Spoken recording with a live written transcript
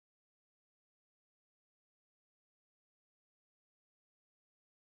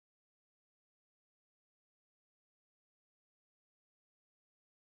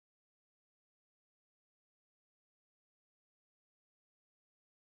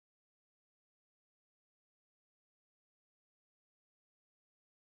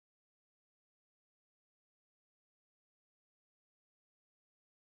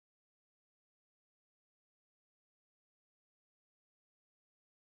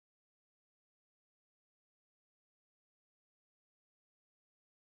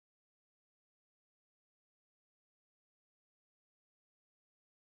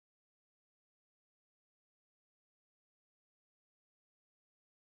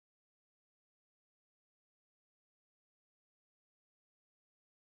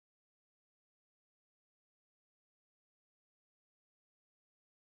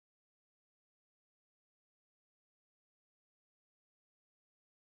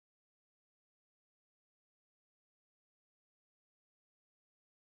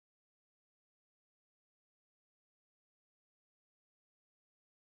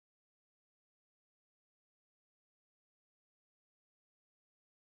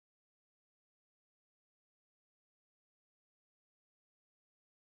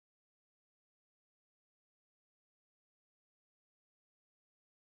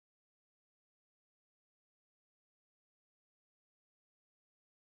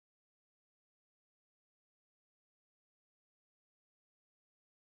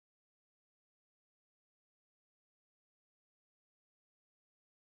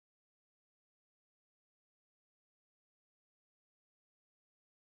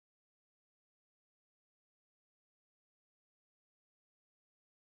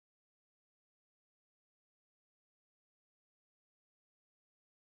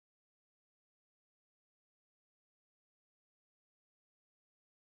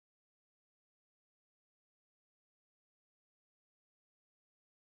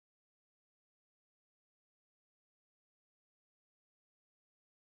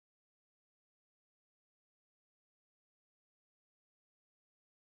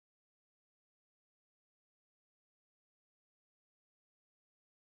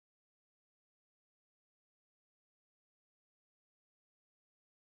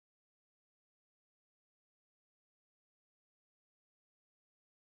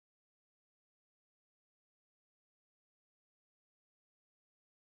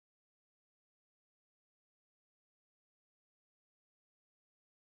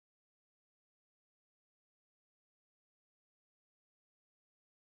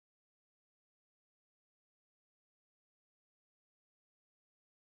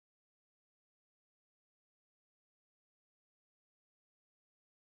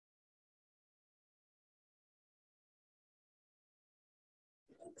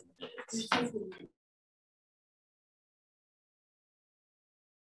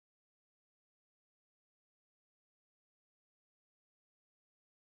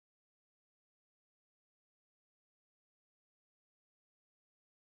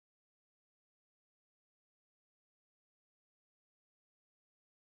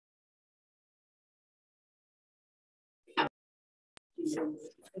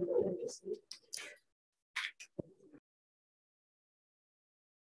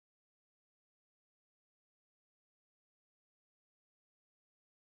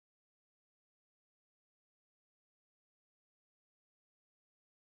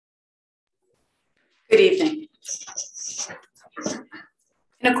Good evening.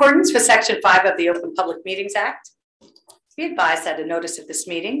 In accordance with Section 5 of the Open Public Meetings Act, be advised that a notice of this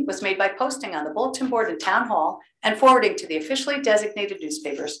meeting was made by posting on the bulletin board in Town Hall and forwarding to the officially designated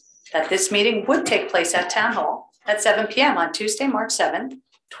newspapers that this meeting would take place at Town Hall at 7 p.m. on Tuesday, March 7th,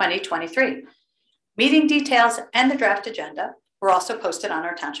 2023. Meeting details and the draft agenda were also posted on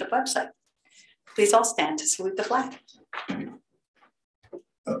our Township website. Please all stand to salute the flag.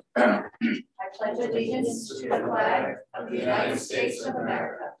 I pledge allegiance to the flag of the United States of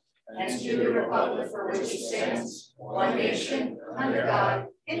America and to the republic for which it stands, one nation, under God,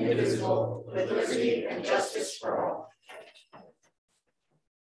 indivisible, with liberty and justice for all.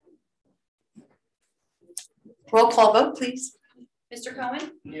 Roll call vote, please. Mr.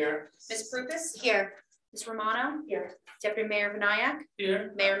 Cohen? Here. Ms. Prupus? Here. Ms. Romano? Here. Deputy Mayor Vinayak?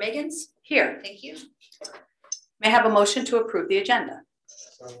 Here. Mayor Miggins? Here. Thank you. May I have a motion to approve the agenda?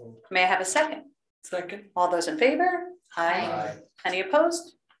 May I have a second? Second. All those in favor? Aye. Any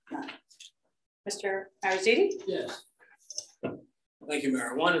opposed? None. Mr. Arizidi? Yes. Thank you,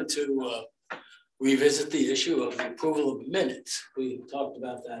 Mayor. I wanted to revisit the issue of the approval of minutes. We talked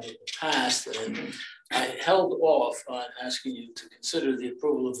about that in the past, and I held off on asking you to consider the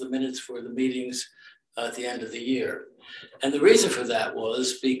approval of the minutes for the meetings at the end of the year. And the reason for that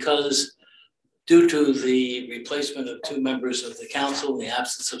was because due to the replacement of 2 members of the council in the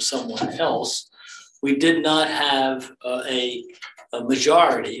absence of someone else, we did not have a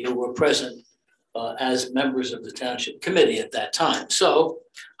majority who were present as members of the Township Committee at that time. So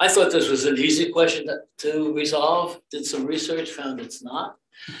I thought this was an easy question to resolve, did some research, found it's not.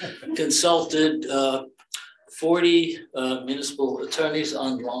 Consulted 40 municipal attorneys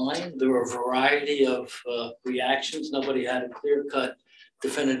online. There were a variety of reactions. Nobody had a clear-cut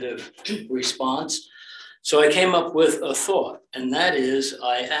definitive response. So I came up with a thought, and that is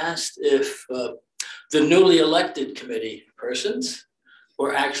I asked if the newly elected committee persons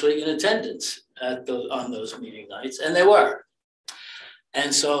were actually in attendance on those meeting nights, and they were.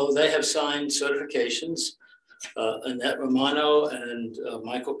 And so they have signed certifications. Annette Romano and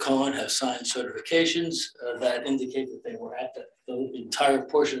Michael Cohen have signed certifications that indicate that they were at the entire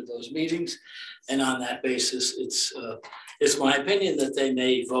portion of those meetings. And on that basis, it's my opinion that they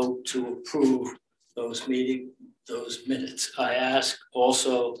may vote to approve those minutes. I ask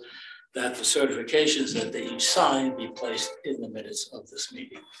also that the certifications that they each sign be placed in the minutes of this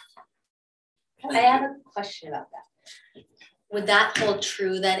meeting. I have a question about that. Would that hold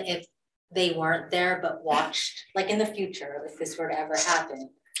true then if they weren't there but watched, like in the future, if this were to ever happen,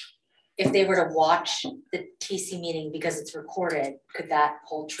 if they were to watch the TC meeting because it's recorded, could that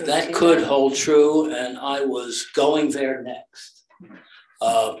hold true? That could hold true, and I was going there next.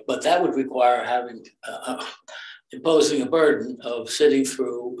 But that would require having, imposing a burden of sitting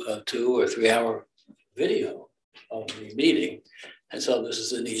through a 2 or 3 hour video of the meeting. And so this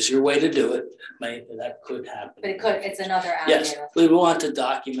is an easier way to do it. That could happen. But it's another avenue. Yes, we want to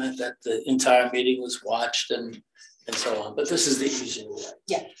document that the entire meeting was watched and so on, but this is the easier way.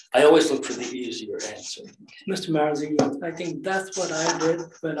 Yeah. I always look for the easier answer. Mr. Marzino, I think that's what I did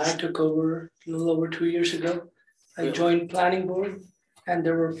when I took over a little over 2 years ago. I joined planning board, and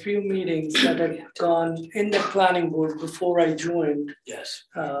there were a few meetings that had gone in the planning board before I joined. Yes.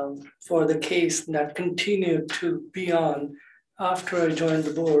 For the case that continued to be on after I joined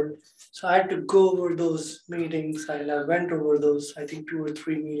the board. So I had to go over those meetings. I went over those, I think 2 or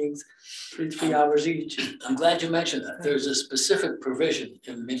 3 meetings, 3 hours each. I'm glad you mentioned that. There's a specific provision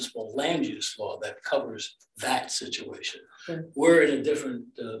in municipal land use law that covers that situation. Okay. We're in a different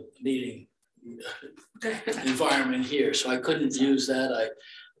meeting environment here, so I couldn't use that. I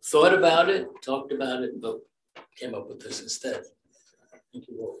thought about it, talked about it, but came up with this instead. Thank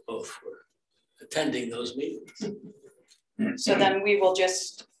you both for attending those meetings. So then we will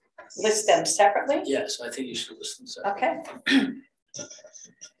just list them separately? Yes, I think you should list them separately. Okay.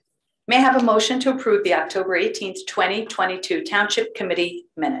 May I have a motion to approve the October 18th, 2022 Township Committee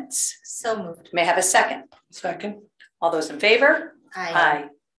minutes? So moved. May I have a second? Second. All those in favor? Aye.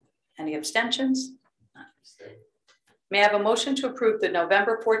 Any abstentions? May I have a motion to approve the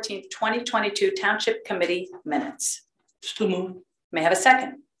November 14th, 2022 Township Committee minutes? Still move. May I have a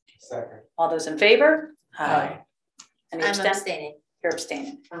second? Second. All those in favor? Aye. Any I'm abstentions? abstaining. You're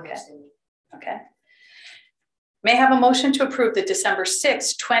abstaining. Okay. Okay. May I have a motion to approve the December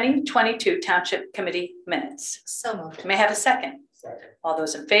 6th, 2022 Township Committee minutes? So moved. May I have a second? Second. All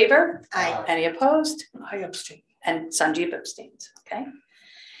those in favor? Aye. Any opposed? I abstain. And Sanjeev abstains. Okay.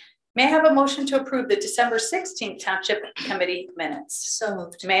 May I have a motion to approve the December 16th Township Committee minutes? So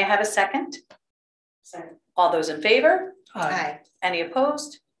moved. May I have a second? Second. All those in favor? Aye. Any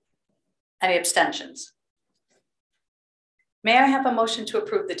opposed? Any abstentions? May I have a motion to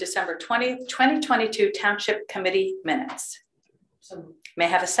approve the December 20th, 2022 Township Committee minutes? So May I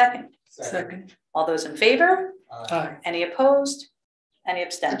have a second? Second. All those in favor? Aye. Any opposed? Any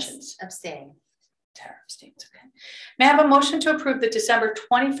abstentions? Abstaining. Tara abstains, okay. May I have a motion to approve the December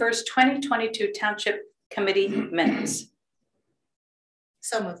 21st, 2022 Township Committee minutes?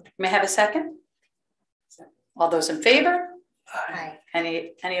 So moved. May I have a second? All those in favor? Aye.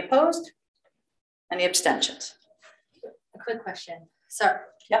 Aye. Any opposed? Any abstentions? A quick question. Sorry.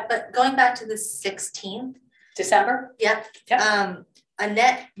 Yep. But going back to the 16th. December? Yep. Yep.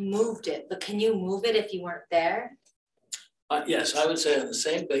 Annette moved it, but can you move it if you weren't there? Yes, I would say on the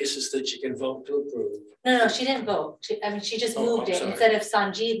same basis that you can vote to approve. No, she didn't vote. She just Oh, moved I'm it sorry. instead of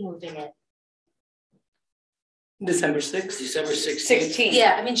Sanjeev moving it. December 6th. December 16th. 16.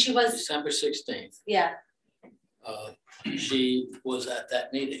 Yeah, I mean, she was, December 16th. yeah. She was at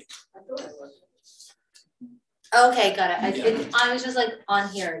that meeting. Okay, got it. Yeah. I was just like on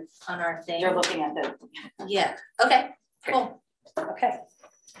here, on our thing. You're looking at the, Yeah, okay, cool. okay.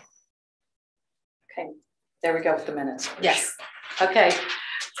 Okay, there we go with the minutes. Yes. Okay,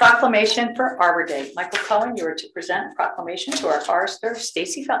 proclamation for Arbor Day. Michael Cohen, you are to present proclamation to our forester,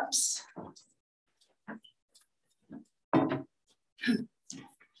 Stacy Phelps.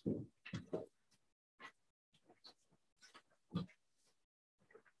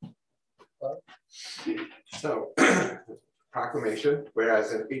 So, proclamation,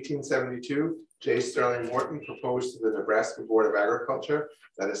 whereas in 1872, J. Sterling Morton proposed to the Nebraska Board of Agriculture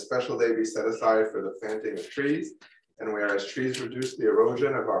that a special day be set aside for the planting of trees, and whereas trees reduce the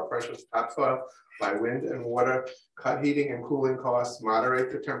erosion of our precious topsoil by wind and water, cut heating and cooling costs,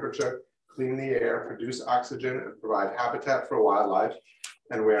 moderate the temperature, clean the air, produce oxygen, and provide habitat for wildlife,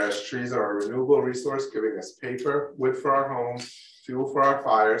 and whereas trees are a renewable resource giving us paper, wood for our homes, fuel for our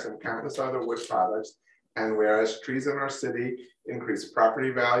fires, and countless other wood products, and whereas trees in our city increase property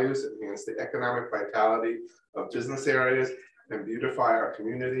values, enhance the economic vitality of business areas, and beautify our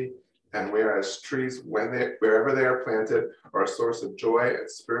community, and whereas trees, wherever they are planted, are a source of joy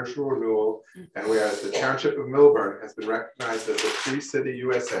and spiritual renewal, and whereas the Township of Millburn has been recognized as a Tree City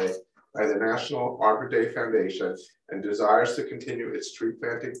USA by the National Arbor Day Foundation and desires to continue its tree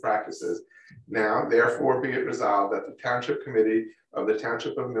planting practices, now therefore be it resolved that the Township Committee of the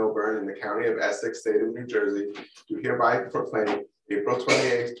Township of Millburn in the County of Essex, State of New Jersey, do hereby proclaim April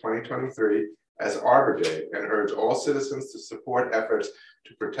 28, 2023 as Arbor Day and urge all citizens to support efforts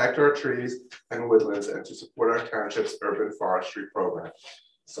to protect our trees and woodlands and to support our township's urban forestry program.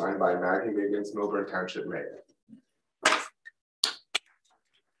 Signed by Maggie Miggins, Millburn Township Mayor.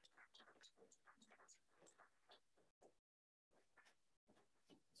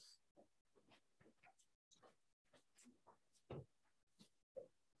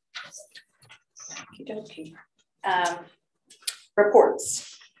 Okey-dokey.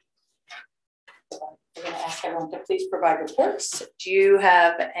 Reports. We're going to ask everyone to please provide reports. Do you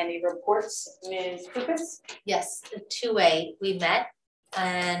have any reports, Ms. Lucas? Yes, the 2A, we met,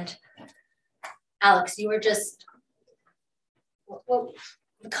 and Alex, you were just, well,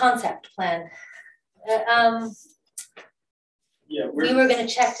 the concept plan. Yeah, We were gonna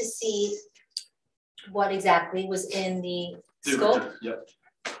check to see what exactly was in the scope. Yep.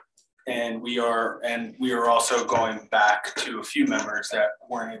 And we are also going back to a few members that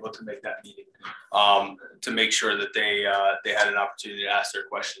weren't able to make that meeting to make sure that they had an opportunity to ask their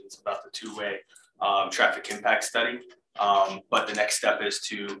questions about the two-way traffic impact study. But the next step is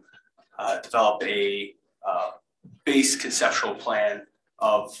to develop a base conceptual plan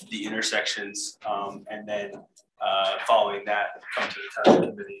of the intersections, and then following that, come to the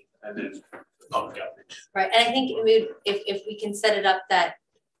town committee and then public outreach. Right, and I think if we can set it up that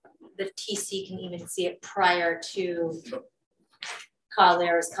the TC can even see it prior to Kyle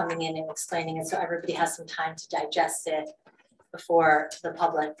Lara's coming in and explaining it, so everybody has some time to digest it before the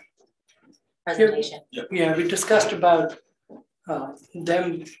public presentation. Yeah, we discussed about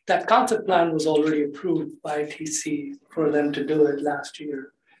them, that concept plan was already approved by TC for them to do it last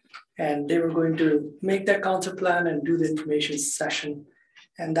year. And they were going to make that concept plan and do the information session.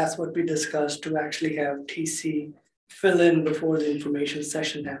 And that's what we discussed, to actually have TC fill in before the information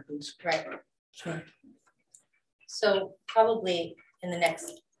session happens. Right. So, So probably in the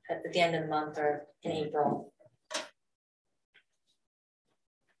next, at the end of the month or in April.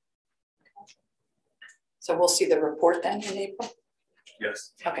 So we'll see the report then in April?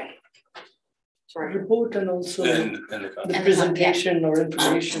 Yes. Okay. Sorry. report and also And the presentation or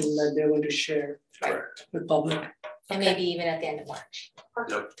information that they're going to share correct. with public. And maybe even at the end of March.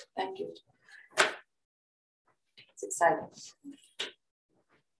 Perfect. Thank you. It's exciting.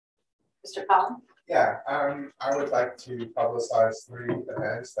 Mr. Collins? Yeah, I would like to publicize 3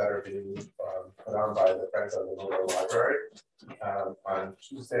 events that are being put on by the Friends of the Monroe Library. On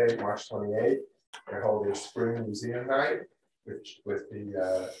Tuesday, March 28th, they're holding Spring Museum Night, which with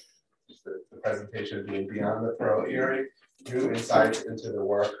the presentation being Beyond the Pearl Erie, New Insights into the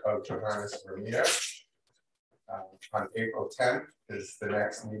Work of Johannes Vermeer. On April 10th is the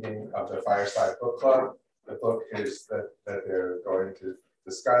next meeting of the Fireside Book Club. The book is that they're going to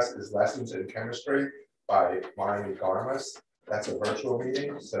discuss is Lessons in Chemistry by Marnie Garmas. That's a virtual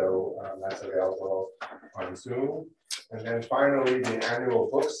meeting, so that's available on Zoom. And then finally, the annual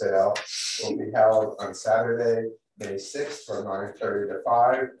book sale will be held on Saturday, May 6th from 9:30 to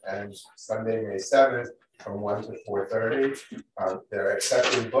 5, and Sunday, May 7th from 1 to 4:30. They're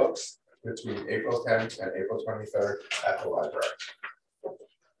accepting books between April 10th and April 23rd at the library.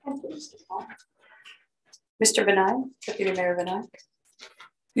 Thank you, Mr. Paul. Mr. Benoit, Deputy Mayor Benoit.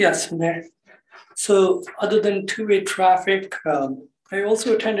 Yes, Mayor. So other than two-way traffic, I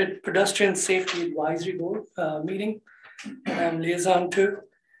also attended Pedestrian Safety Advisory Board meeting that I'm liaison to.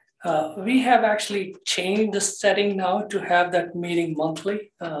 We have actually changed the setting now to have that meeting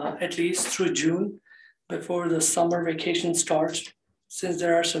monthly, at least through June, before the summer vacation starts, since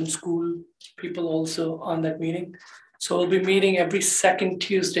there are some school people also on that meeting. So we'll be meeting every second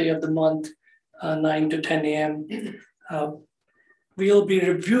Tuesday of the month, 9 to 10 a.m. We'll be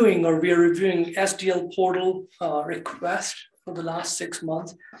reviewing, or we are reviewing SDL portal request for the last 6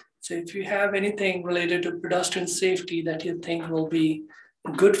 months. So if you have anything related to pedestrian safety that you think will be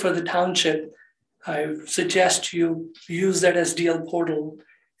good for the township, I suggest you use that SDL portal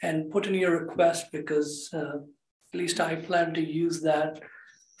and put in your request, because at least I plan to use that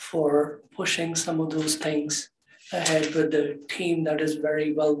for pushing some of those things ahead with the team that is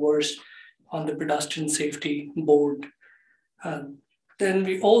very well versed on the pedestrian safety board. Then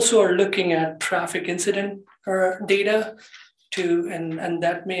we also are looking at traffic incident data too, and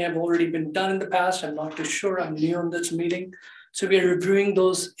that may have already been done in the past. I'm not too sure, I'm new on this meeting. So we are reviewing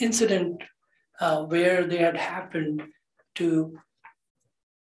those incidents where they had happened to,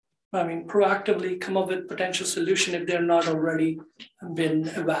 proactively come up with potential solution if they're not already been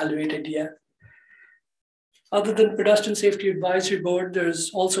evaluated yet. Other than Pedestrian Safety Advisory Board,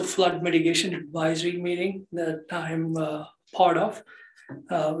 there's also Flood Mitigation Advisory meeting that I'm part of.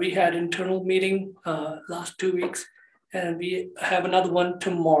 We had internal meeting last 2 weeks, and we have another one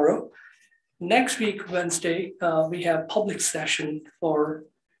tomorrow. Next week, Wednesday, we have public session for,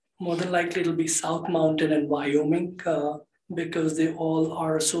 more than likely it'll be South Mountain and Wyoming, because they all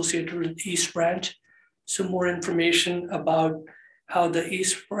are associated with East Branch. So more information about how the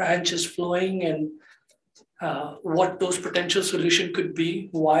East Branch is flowing and what those potential solution could be,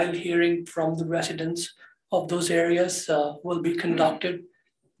 while hearing from the residents of those areas will be conducted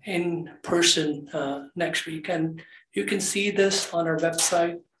in person next week. And you can see this on our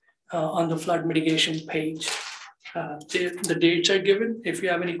website on the flood mitigation page. The dates are given. If you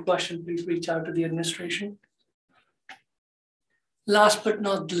have any questions, please reach out to the administration. Last but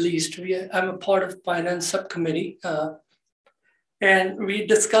not the least, I'm a part of finance subcommittee, and we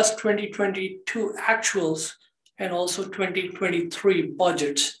discussed 2022 actuals and also 2023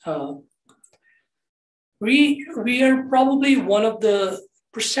 budgets. We are probably one of the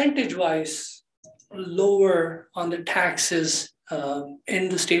percentage-wise lower on the taxes in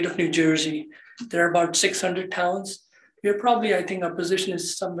the state of New Jersey. There are about 600 towns. We're probably, I think our position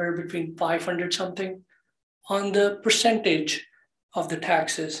is somewhere between 500 something on the percentage of the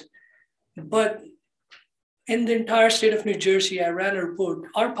taxes. But in the entire state of New Jersey, I ran a report.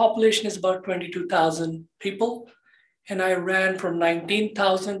 Our population is about 22,000 people, and I ran from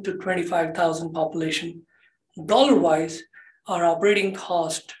 19,000 to 25,000 population. Dollar-wise, our operating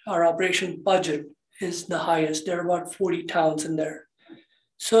cost, our operation budget is the highest. There are about 40 towns in there.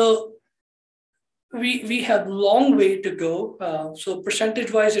 So we have a long way to go. So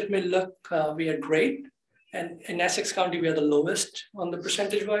percentage-wise, it may look we are great. And in Essex County, we are the lowest on the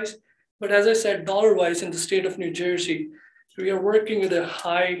percentage-wise. But as I said, dollar-wise in the state of New Jersey, We are working with a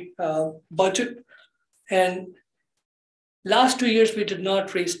high budget, and last 2 years we did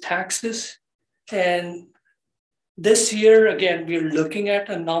not raise taxes, and this year again we are looking at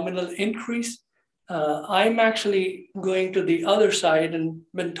a nominal increase. I'm actually going to the other side and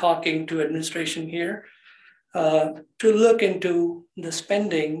been talking to administration here to look into the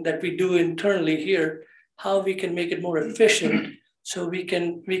spending that we do internally here, how we can make it more efficient, so we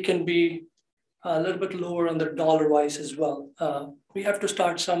can be a little bit lower on the dollar wise as well. We have to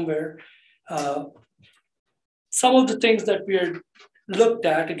start somewhere. Some of the things that we are looked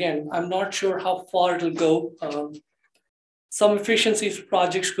at, again, I'm not sure how far it'll go. Some efficiencies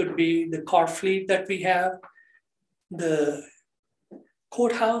projects could be the car fleet that we have, the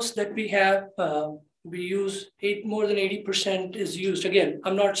courthouse that we have. We use more than 80% is used. Again,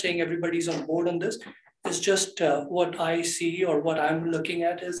 I'm not saying everybody's on board on this. It's just what I see or what I'm looking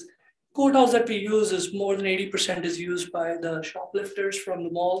at is courthouse that we use is more than 80% is used by the shoplifters from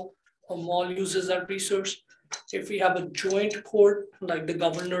the mall, or mall uses that resource. If we have a joint court, like the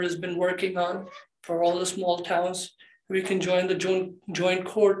governor has been working on for all the small towns, we can join the joint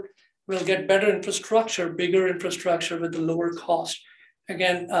court. We'll get better infrastructure, bigger infrastructure with the lower cost.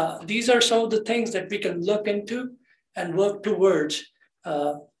 Again, these are some of the things that we can look into and work towards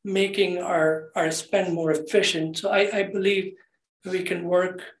making our spend more efficient. So I believe we can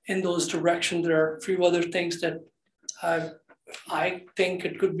work in those directions. There are a few other things that I think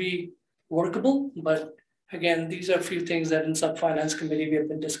it could be workable, but again, these are a few things that in sub-finance committee we have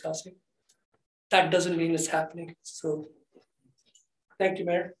been discussing. That doesn't mean it's happening. So thank you,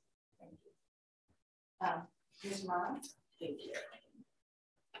 Mayor. Ms. Mara? Thank you.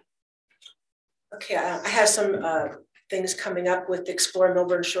 Okay, I have some things coming up with Explore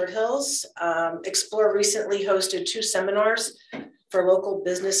Millburn Short Hills. Explore recently hosted 2 seminars for local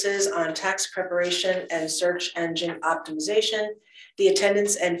businesses on tax preparation and search engine optimization. The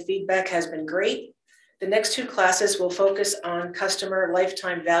attendance and feedback has been great. The next 2 classes will focus on customer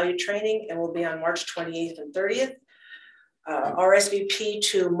lifetime value training and will be on March 28th and 30th. RSVP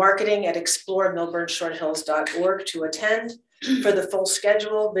to marketing@exploremillburnshorthills.org to attend. For the full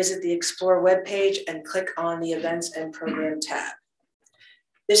schedule, visit the Explore webpage and click on the Events and Program tab.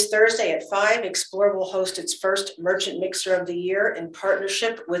 This Thursday at 5, Explore will host its first Merchant Mixer of the Year in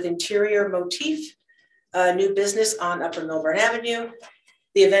partnership with Interior Motif, a new business on Upper Millburn Avenue.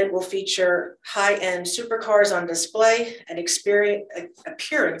 The event will feature high-end supercars on display, an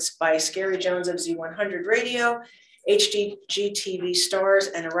appearance by Scary Jones of Z100 Radio, HDG-TV stars,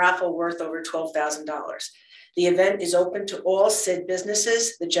 and a raffle worth over $12,000. The event is open to all SID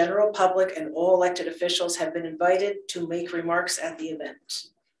businesses. The general public and all elected officials have been invited to make remarks at the event.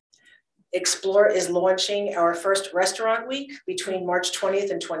 Explore is launching our first restaurant week between March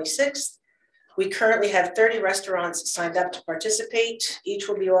 20th and 26th. We currently have 30 restaurants signed up to participate. Each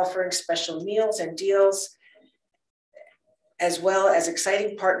will be offering special meals and deals, as well as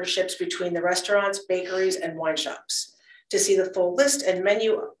exciting partnerships between the restaurants, bakeries, and wine shops. To see the full list and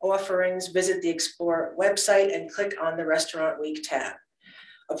menu offerings, visit the Explore website and click on the Restaurant Week tab.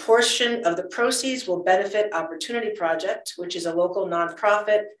 A portion of the proceeds will benefit Opportunity Project, which is a local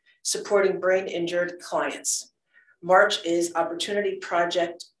nonprofit supporting brain-injured clients. March is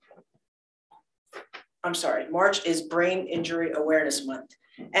Brain Injury Awareness Month,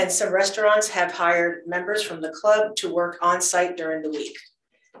 and some restaurants have hired members from the club to work on site during the week.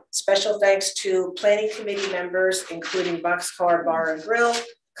 Special thanks to planning committee members, including Boxcar Bar and Grill,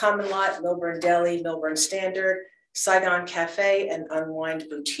 Common Lot, Millburn Deli, Millburn Standard, Saigon Cafe, and Unwind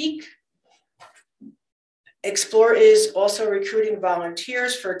Boutique. Explore is also recruiting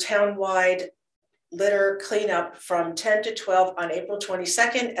volunteers for townwide litter cleanup from 10 to 12 on April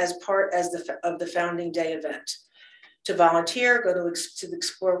 22nd as part of the Founding Day event. To volunteer, go to the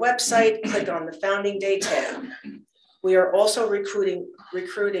Explore website, click on the Founding Day tab. We are also recruiting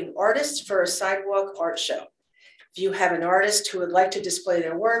artists for a sidewalk art show. If you have an artist who would like to display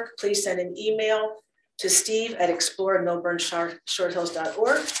their work, please send an email to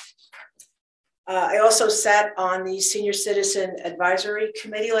steve@exploremillburnshorthills.org. I also sat on the Senior Citizen Advisory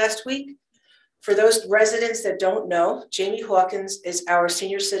Committee last week. For those residents that don't know, Jamie Hawkins is our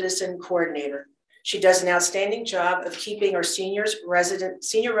Senior Citizen Coordinator. She does an outstanding job of keeping our senior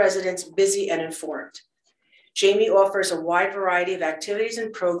residents busy and informed. Jamie offers a wide variety of activities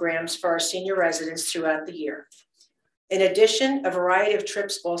and programs for our senior residents throughout the year. In addition, a variety of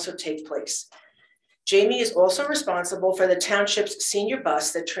trips also take place. Jamie is also responsible for the township's senior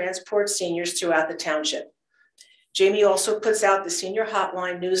bus that transports seniors throughout the township. Jamie also puts out the Senior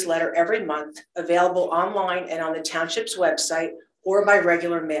Hotline newsletter every month, available online and on the township's website or by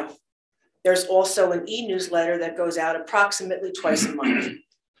regular mail. There's also an e-newsletter that goes out approximately twice a month.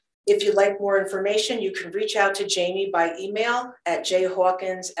 If you'd like more information, you can reach out to Jamie by email at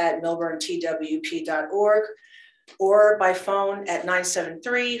jhawkins@milburntwp.org or by phone at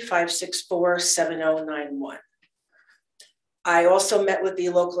 973-564-7091. I also met with the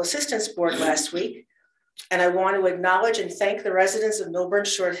local assistance board last week, and I want to acknowledge and thank the residents of Milburn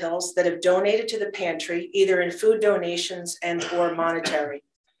Short Hills that have donated to the pantry, either in food donations and or monetary.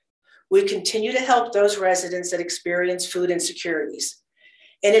 We continue to help those residents that experience food insecurities.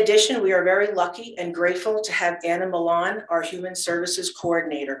 In addition, we are very lucky and grateful to have Anna Milan, our Human Services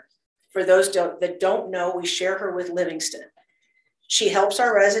Coordinator. For those that don't know, we share her with Livingston. She helps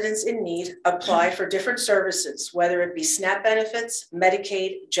our residents in need apply for different services, whether it be SNAP benefits,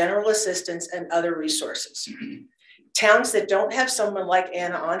 Medicaid, general assistance, and other resources. Towns that don't have someone like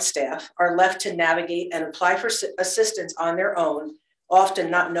Anna on staff are left to navigate and apply for assistance on their own,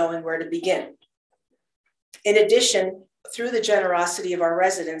 often not knowing where to begin. In addition, through the generosity of our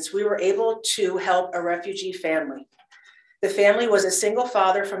residents, we were able to help a refugee family. The family was a single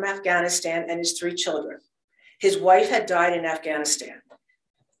father from Afghanistan and his 3 children. His wife had died in Afghanistan.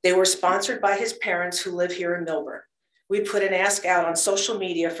 They were sponsored by his parents who live here in Milburn. We put an ask out on social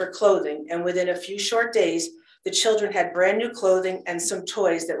media for clothing, and within a few short days, the children had brand new clothing and some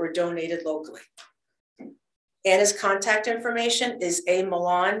toys that were donated locally. Anna's contact information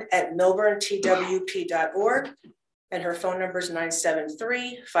isamilan@milburntwp.org. And her phone number is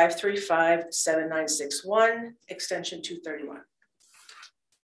 973-535-7961, extension 231.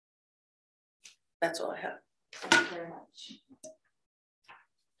 That's all I have. Thank you very much.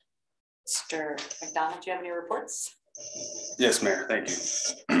 Mr. McDonald, do you have any reports? Yes, Mayor, thank you.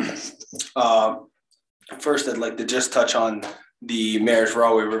 First, I'd like to just touch on the Mayor's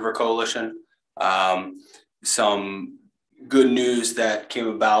Rahway River Coalition. Some good news that came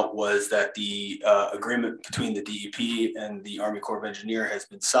about was that the agreement between the DEP and the Army Corps of Engineers has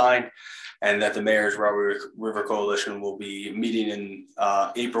been signed, and that the Mayor's Rahway River Coalition will be meeting in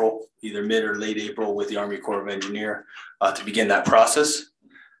April, either mid or late April, with the Army Corps of Engineers to begin that process.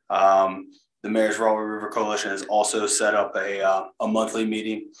 The Mayor's Rahway River Coalition has also set up a monthly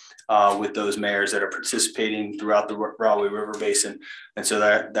meeting with those mayors that are participating throughout the Rahway River Basin. And so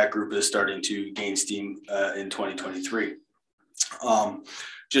that group is starting to gain steam in 2023.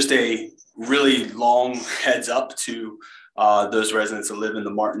 Just a really long heads up to those residents that live in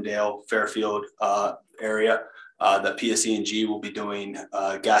the Martindale, Fairfield area, that PSE&G will be doing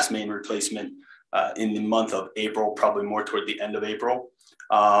gas main replacement in the month of April, probably more toward the end of April.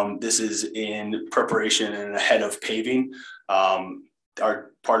 This is in preparation and ahead of paving.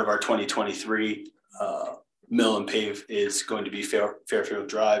 Part of our 2023 mill and pave is going to be Fairfield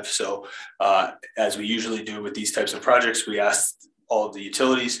Drive. So as we usually do with these types of projects, we asked all of the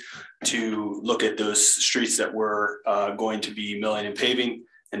utilities to look at those streets that we're going to be milling and paving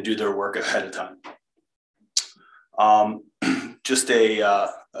and do their work ahead of time. Just a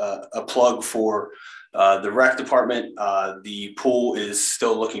plug for the rec department. The pool is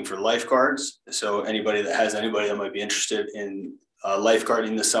still looking for lifeguards. So anybody that might be interested in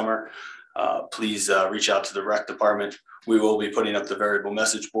lifeguarding this summer, please reach out to the rec department. We will be putting up the variable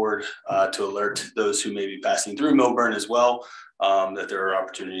message board to alert those who may be passing through Milburn as well, that there are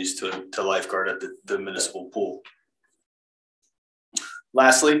opportunities to lifeguard at the municipal pool.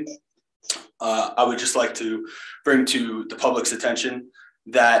 Lastly, I would just like to bring to the public's attention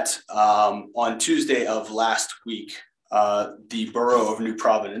that on Tuesday of last week, the Borough of New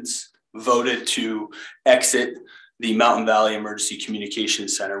Providence voted to exit the Mountain Valley Emergency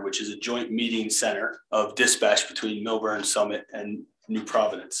Communications Center, which is a joint meeting center of dispatch between Milburn, Summit, and New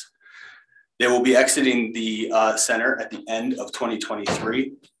Providence. They will be exiting the center at the end of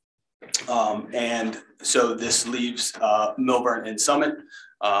 2023. And so this leaves Milburn and Summit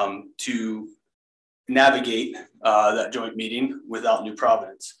to navigate that joint meeting without New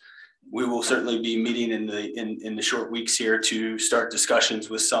Providence. We will certainly be meeting in the short weeks here to start discussions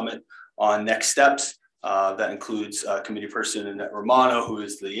with Summit on next steps. That includes committee person Annette Romano, who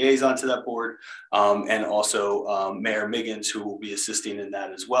is the liaison to that board, and also Mayor Miggins, who will be assisting in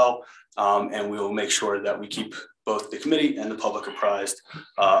that as well. And we will make sure that we keep both the committee and the public apprised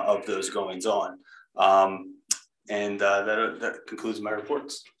of those goings on. That concludes my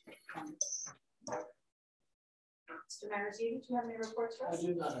reports. Mr. Marizzi, do you have any reports for us? I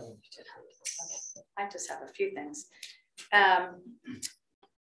do not have any. Okay. I just have a few things.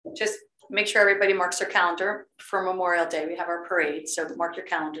 Just make sure everybody marks their calendar for Memorial Day. We have our parade, so mark your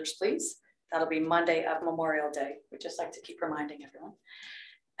calendars, please. That'll be Monday of Memorial Day. We just like to keep reminding everyone.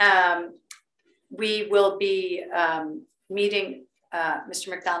 We will be meeting Mr.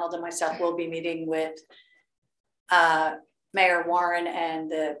 McDonald and myself will be meeting with Mayor Warren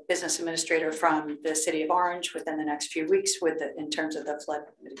and the business administrator from the city of Orange within the next few weeks in terms of the flood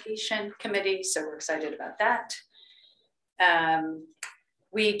mitigation committee. So we're excited about that.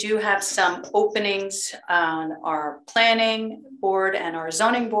 We do have some openings on our planning board and our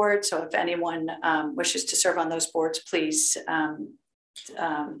zoning board. So if anyone wishes to serve on those boards, please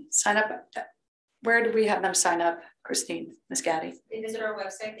sign up. Where do we have them sign up, Christine, Ms. Gaddy? They visit our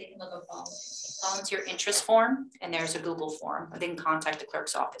website, they can look up volunteer interest form, and there's a Google form, or they can contact the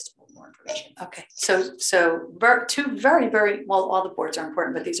clerk's office for more information. Okay, so two very, very, well, all the boards are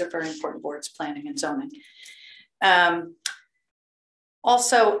important, but these are very important boards, planning and zoning.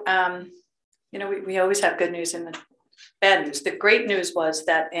 Also, you know, we always have good news and the bad news. The great news was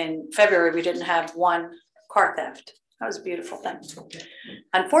that in February, we didn't have one car theft. That was a beautiful thing.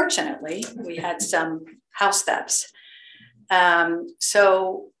 Unfortunately, we had some house thefts.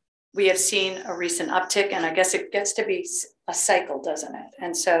 So we have seen a recent uptick, and I guess it gets to be a cycle, doesn't it?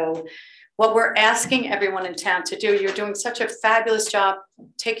 And so what we're asking everyone in town to do, you're doing such a fabulous job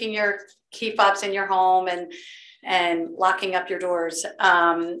taking your key fobs in your home and locking up your doors.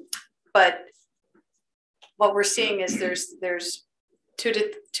 But what we're seeing is there's two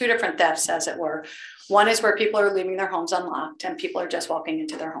different thefts, as it were. One is where people are leaving their homes unlocked and people are just walking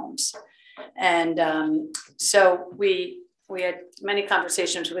into their homes. And so we had many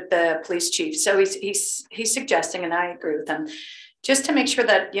conversations with the police chief. So he's suggesting, and I agree with him, just to make sure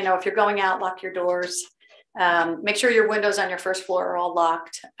that, you know, if you're going out, lock your doors, make sure your windows on your first floor are all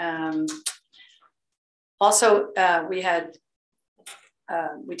locked. Also, we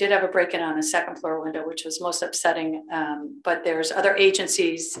did have a break-in on a second floor window, which was most upsetting, but there's other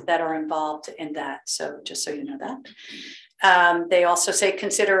agencies that are involved in that. So just so you know that. They also say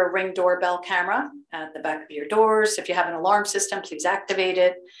consider a Ring doorbell camera at the back of your doors. If you have an alarm system, please activate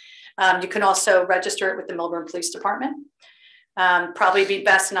it. You can also register it with the Millburn Police Department. Probably be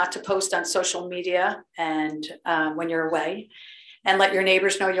best not to post on social media and when you're away, and let your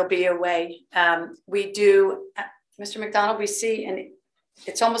neighbors know you'll be away. We do, Mr. McDonald, we see, and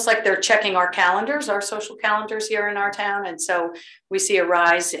it's almost like they're checking our calendars, our social calendars here in our town. And so we see a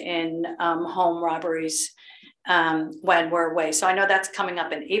rise in home robberies when we're away. So I know that's coming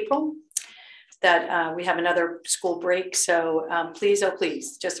up in April, that we have another school break. So please, oh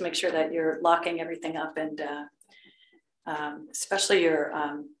please, just make sure that you're locking everything up, and especially your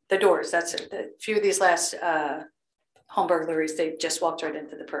the doors. That's a few of these last home burglaries, they just walked right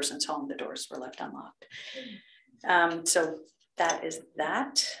into the person's home. The doors were left unlocked. So that is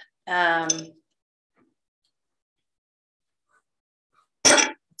that. That's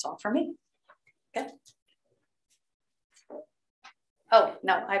all for me. Okay. Oh,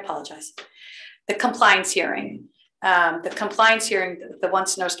 no, I apologize. The compliance hearing. The compliance hearing, the one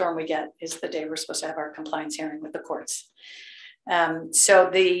snowstorm we get is the day we're supposed to have our compliance hearing with the courts. So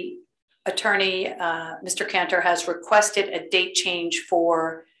the attorney, Mr. Cantor, has requested a date change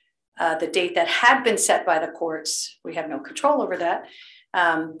for the date that had been set by the courts. We have no control over that,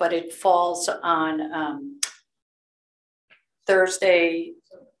 but it falls on Thursday.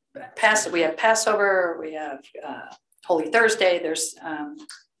 We have Passover, we have Holy Thursday. There's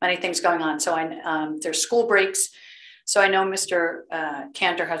many things going on. So there's school breaks. So I know Mr.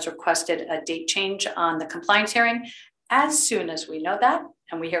 Cantor has requested a date change on the compliance hearing. As soon as we know that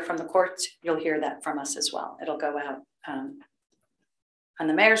and we hear from the courts, you'll hear that from us as well. It'll go out on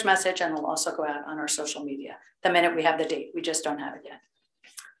the mayor's message, and it'll also go out on our social media the minute we have the date. We just don't have it yet.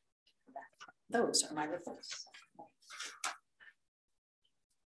 Those are my reports.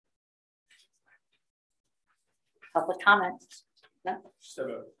 Public comment. No?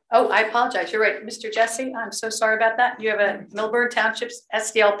 Oh, I apologize. You're right. Mr. Jesse, I'm so sorry about that. You have a Millburn Township's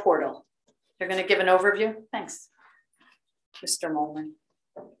SDL portal. You're going to give an overview? Thanks, Mr. Molman.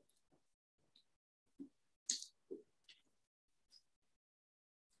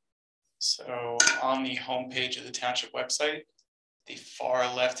 So on the homepage of the township website, the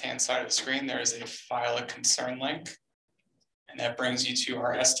far left-hand side of the screen, there is a file a concern link, and that brings you to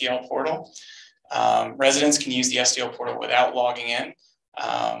our SDL portal. Residents can use the SDL portal without logging in.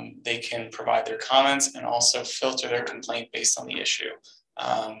 They can provide their comments and also filter their complaint based on the issue.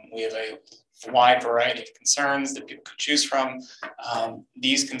 We have a wide variety of concerns that people could choose from.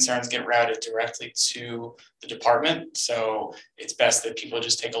 These concerns get routed directly to the department. So it's best that people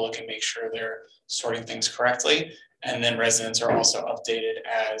just take a look and make sure they're sorting things correctly. And then residents are also updated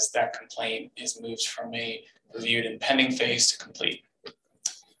as that complaint is moved from a reviewed and pending phase to complete.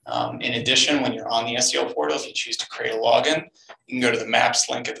 In addition, when you're on the SEO portal, if you choose to create a login, you can go to the maps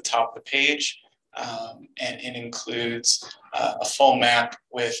link at the top of the page. And it includes a full map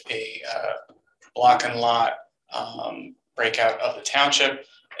with a block and lot breakout of the township,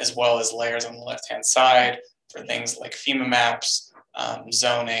 as well as layers on the left-hand side for things like FEMA maps,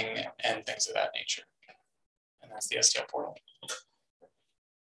 zoning, and things of that nature. And that's the STL portal.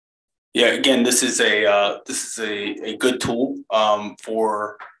 Yeah, again, this is a good tool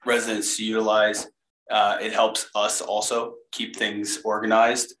for residents to utilize. It helps us also keep things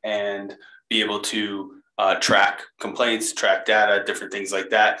organized and be able to track complaints, track data, different things like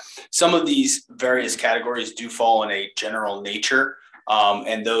that. Some of these various categories do fall in a general nature,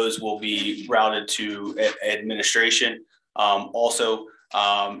 and those will be routed to administration. Also,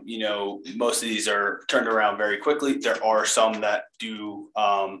 you know, most of these are turned around very quickly. There are some that do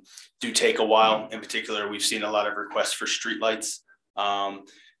take a while. In particular, we've seen a lot of requests for streetlights.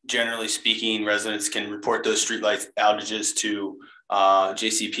 Generally speaking, residents can report those streetlight outages to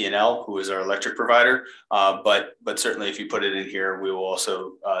JCP&L, who is our electric provider. But certainly if you put it in here, we will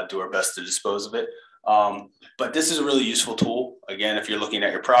also do our best to dispose of it. But this is a really useful tool. Again, if you're looking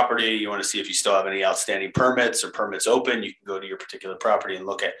at your property, you want to see if you still have any outstanding permits or permits open, you can go to your particular property and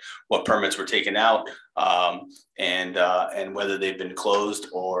look at what permits were taken out and whether they've been closed,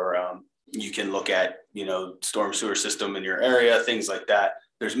 or you can look at, you know, storm sewer system in your area, things like that.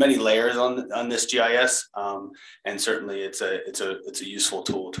 There's many layers on this GIS, and certainly it's a useful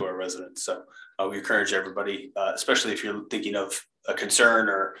tool to our residents. So we encourage everybody, especially if you're thinking of a concern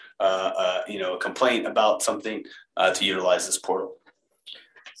or you know, a complaint about something, to utilize this portal.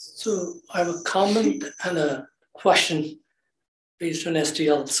 So I have a comment and a question based on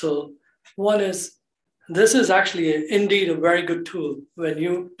STL. So one is, this is actually indeed a very good tool. When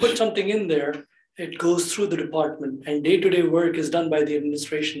you put something in there, it goes through the department, and day-to-day work is done by the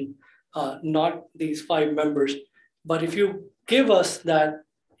administration, not these 5 members. But if you give us that,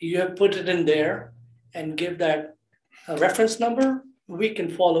 you have put it in there and give that a reference number, we can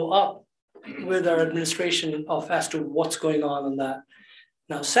follow up with our administration as to what's going on that.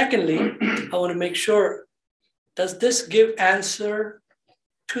 Now, secondly, I want to make sure, does this give answer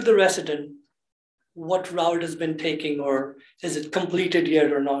to the resident what route has been taking, or is it completed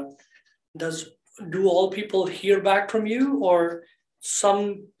yet or not? Do all people hear back from you, or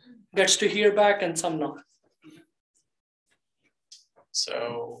some gets to hear back and some not?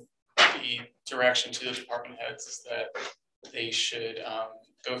 So the direction to the department heads is that they should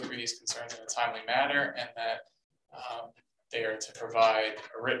go through these concerns in a timely manner, and that they are to provide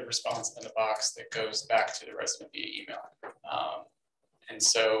a written response in the box that goes back to the resident via email. And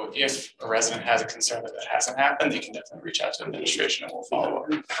so if a resident has a concern that hasn't happened, they can definitely reach out to administration and we'll follow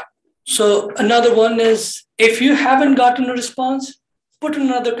up. So another one is, if you haven't gotten a response, put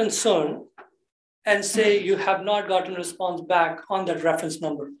another concern and say you have not gotten a response back on that reference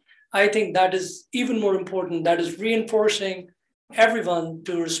number. I think that is even more important. That is reinforcing everyone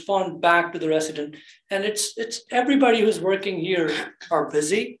to respond back to the resident. And it's everybody who's working here are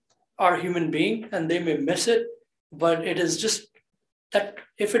busy, are human being, and they may miss it, but it is just that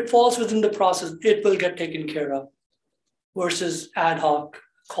if it falls within the process, it will get taken care of versus ad hoc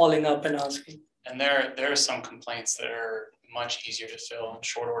calling up and asking. And there are some complaints that are much easier to fill in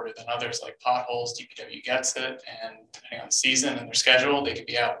short order than others, like potholes. DPW gets it, and depending on the season and their schedule, they could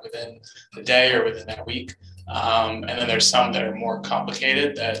be out within the day or within that week. And then there's some that are more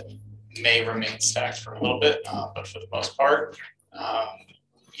complicated that may remain stacked for a little bit, but for the most part,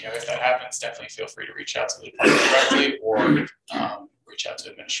 you know, if that happens, definitely feel free to reach out to the department directly, or reach out to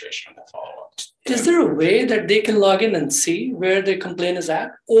administration and we'll follow up. Is there a way that they can log in and see where the complaint is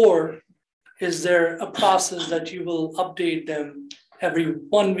at? Or is there a process that you will update them every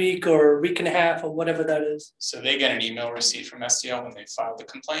 1 week or week and a half or whatever that is? So they get an email receipt from SDL when they file the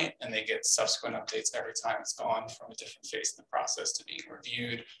complaint, and they get subsequent updates every time it's gone from a different phase in the process to being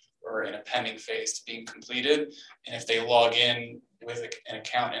reviewed, or in a pending phase to being completed. And if they log in with an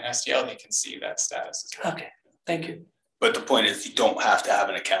account in SDL, they can see that status as well. Okay, thank you. But the point is, you don't have to have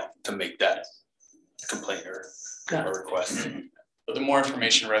an account to make that complaint or request. But the more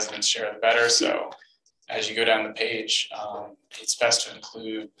information residents share, the better. So as you go down the page, it's best to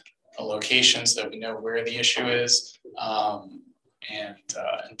include a location so that we know where the issue is, and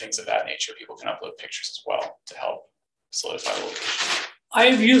things of that nature. People can upload pictures as well to help solidify the location.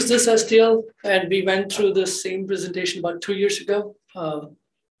 I've used this STL, and we went through this same presentation about 2 years ago.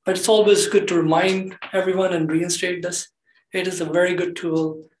 But it's always good to remind everyone and reinstate this. It is a very good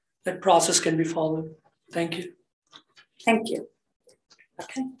tool. That process can be followed. Thank you. Thank you.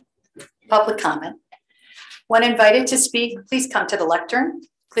 Okay. Public comment. When invited to speak, please come to the lectern.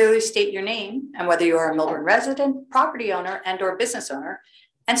 Clearly state your name and whether you are a Milburn resident, property owner, and/or business owner,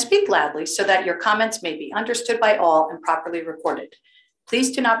 and speak loudly so that your comments may be understood by all and properly recorded.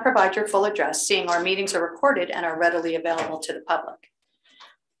 Please do not provide your full address, seeing our meetings are recorded and are readily available to the public.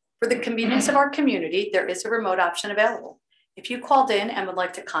 For the convenience of our community, there is a remote option available. If you called in and would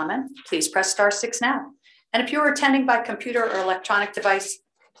like to comment, please press *6 now. And if you are attending by computer or electronic device,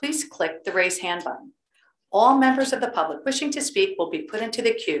 please click the raise hand button. All members of the public wishing to speak will be put into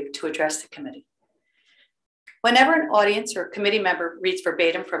the queue to address the committee. Whenever an audience or committee member reads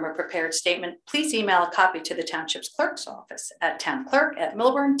verbatim from a prepared statement, please email a copy to the Township's clerk's office at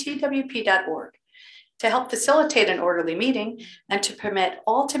townclerk@milburntwp.org. To help facilitate an orderly meeting and to permit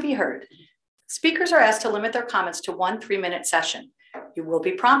all to be heard, speakers are asked to limit their comments to 1 3-minute session. You will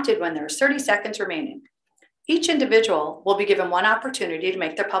be prompted when there is 30 seconds remaining. Each individual will be given 1 opportunity to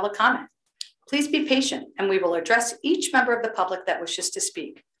make their public comment. Please be patient, and we will address each member of the public that wishes to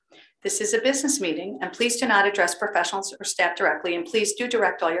speak. This is a business meeting, and please do not address professionals or staff directly, and please do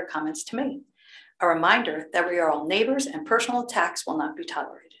direct all your comments to me. A reminder that we are all neighbors and personal attacks will not be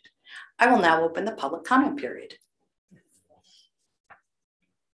tolerated. I will now open the public comment period.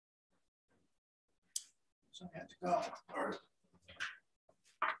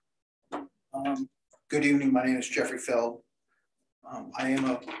 Good evening, my name is Jeffrey Feld. I am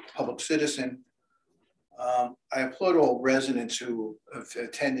a public citizen. I applaud all residents who have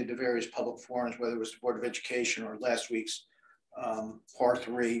attended the various public forums, whether it was the Board of Education or last week's Part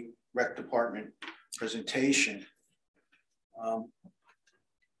 3 Rec Department presentation.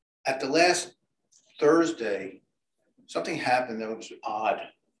 At the last Thursday, something happened that was odd.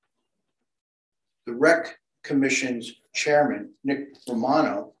 The Rec Commission's chairman, Nick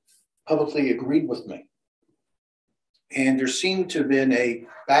Romano, publicly agreed with me. And there seemed to have been a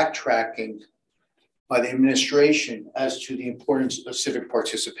backtracking by the administration as to the importance of civic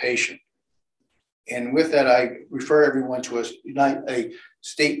participation. And with that, I refer everyone to a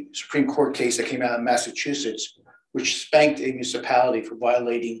state Supreme Court case that came out of Massachusetts, which spanked a municipality for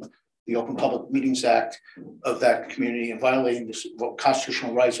violating the Open Public Meetings Act of that community and violating the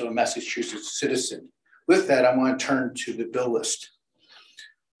constitutional rights of a Massachusetts citizen. With that, I want to turn to the bill list.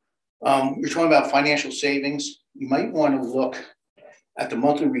 We're talking about financial savings. You might want to look at the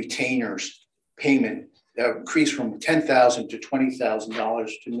monthly retainers payment that increased from $10,000 to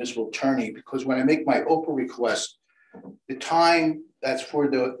 $20,000 to municipal attorney, because when I make my OPA request, the time that's for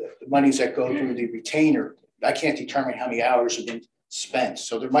the monies that go through the retainer, I can't determine how many hours have been spent.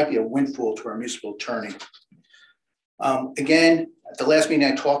 So there might be a windfall to our municipal attorney. Again, at the last meeting,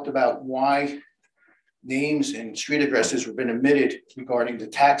 I talked about why names and street addresses have been omitted regarding the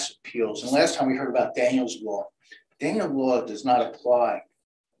tax appeals. And last time we heard about Daniel's Law. Daniel's Law does not apply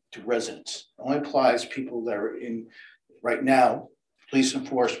to residents. It only applies to people that are in, right now, police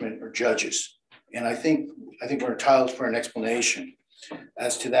enforcement or judges. And I think we're entitled for an explanation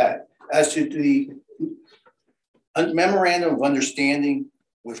as to that. As to the memorandum of understanding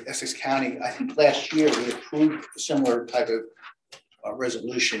with Essex County, I think last year we approved a similar type of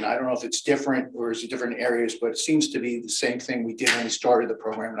resolution. I don't know if it's different or is it different areas, but it seems to be the same thing we did when we started the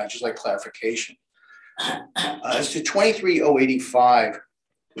program, and I just like clarification. As to 23085,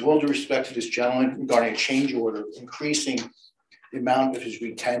 with all due respect to this gentleman regarding a change order, increasing the amount of his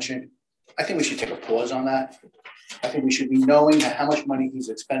retention, I think we should take a pause on that. I think we should be knowing how much money he's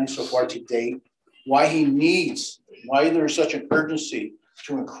expending so far to date, why there's such an urgency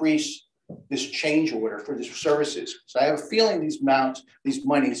to increase this change order for these services. So I have a feeling these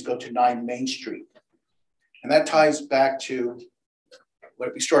monies go to 9 Main Street. And that ties back to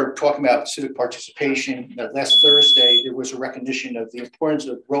what we started talking about, civic participation. That last Thursday, there was a recognition of the importance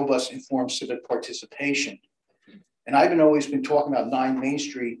of robust, informed civic participation. And I've always been talking about 9 Main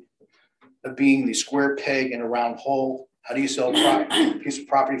Street of being the square peg in a round hole. How do you sell a piece of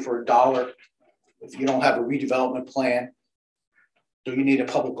property for $1 if you don't have a redevelopment plan? Do you need a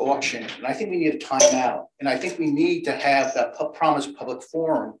public auction? And I think we need a timeout. And I think we need to have that promised public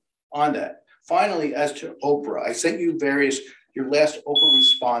forum on that. Finally, as to Oprah, I sent you your last Oprah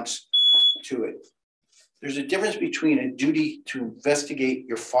response to it. There's a difference between a duty to investigate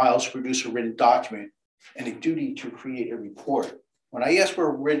your files, produce a written document, and a duty to create a report. When I ask for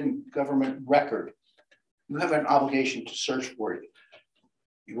a written government record, you have an obligation to search for it.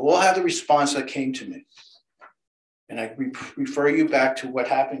 You all have the response that came to me. And I refer you back to what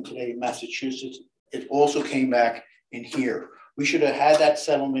happened today in Massachusetts. It also came back in here. We should have had that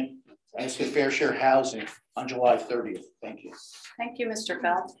settlement as to fair share housing on July 30th. Thank you. Thank you, Mr.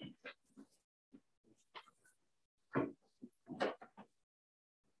 Feld.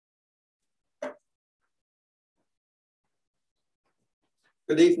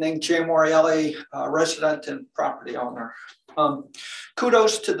 Good evening, Jay Morielli, resident and property owner.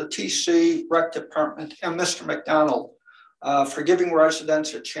 Kudos to the TC Rec Department and Mr. McDonald for giving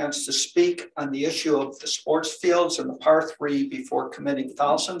residents a chance to speak on the issue of the sports fields in the Par 3 before committing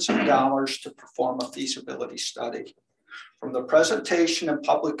thousands of dollars to perform a feasibility study. From the presentation and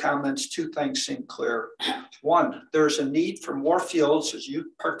public comments, two things seem clear. One, there's a need for more fields as youth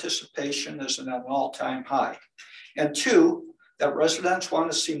participation is at an all-time high. And two, that residents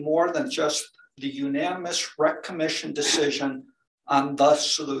want to see more than just the unanimous Rec Commission decision on the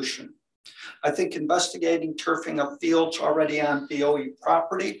solution. I think investigating turfing of fields already on BOE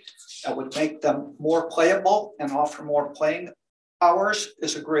property that would make them more playable and offer more playing hours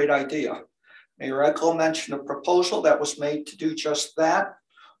is a great idea. Mayor Eckel mentioned a proposal that was made to do just that.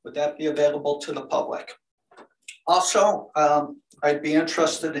 Would that be available to the public? Also, I'd be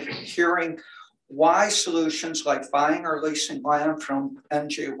interested in hearing why solutions like buying or leasing land from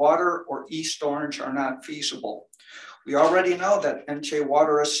NJ Water or East Orange are not feasible. We already know that NJ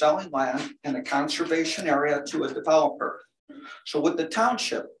Water is selling land in a conservation area to a developer. So would the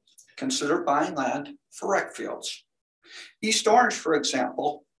township consider buying land for rec fields? East Orange, for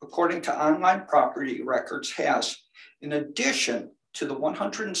example, according to online property records, has, in addition to the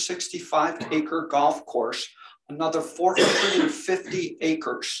 165-acre golf course, another 450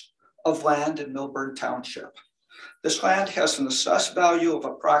 acres of land in Millburn Township. This land has an assessed value of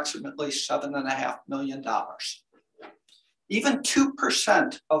approximately $7.5 million. Even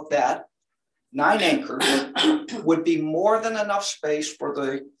 2% of that 9 acres would be more than enough space for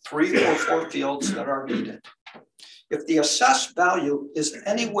the 3 or 4 fields that are needed. If the assessed value is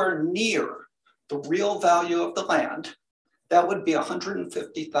anywhere near the real value of the land, that would be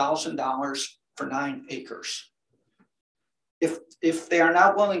 $150,000 for 9 acres. If they are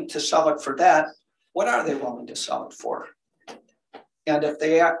not willing to sell it for that, what are they willing to sell it for? And if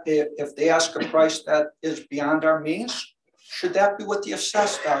they ask a price that is beyond our means, should that be what the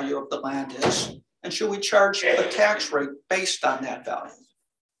assessed value of the land is? And should we charge a tax rate based on that value?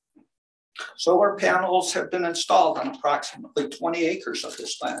 Solar panels have been installed on approximately 20 acres of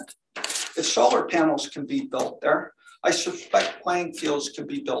this land. If solar panels can be built there, I suspect playing fields can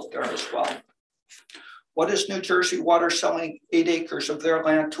be built there as well. What is New Jersey Water selling 8 acres of their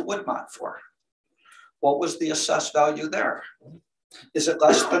land to Woodmont for? What was the assessed value there? Is it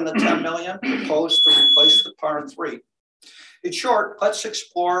less than the 10 million proposed to replace the Par 3? In short, let's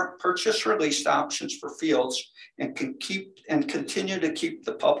explore purchase or lease options for fields and continue to keep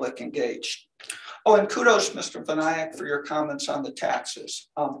the public engaged. Oh, and kudos, Mr. Vinayak, for your comments on the taxes,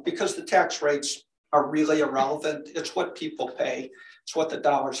 because the tax rates are really irrelevant. It's what people pay. It's what the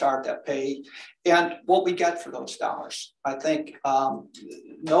dollars are that pay and what we get for those dollars. I think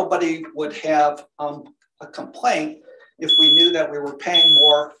nobody would have a complaint if we knew that we were paying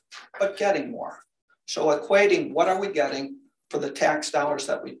more, but getting more. So equating what are we getting for the tax dollars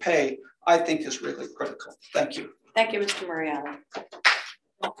that we pay, I think is really critical. Thank you. Thank you, Mr. Moriarty.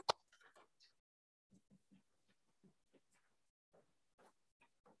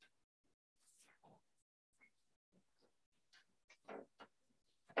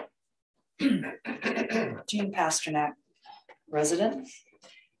 Jean Pasternak, resident.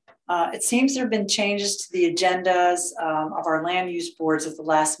 It seems there have been changes to the agendas of our land use boards at the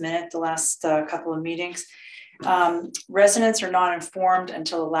last minute, the last couple of meetings. Residents are not informed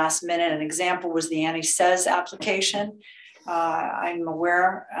until the last minute. An example was the Annie Says application. I'm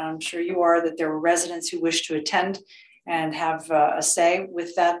aware, I'm sure you are, that there were residents who wished to attend and have a say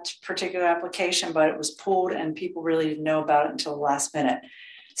with that particular application, but it was pulled and people really didn't know about it until the last minute.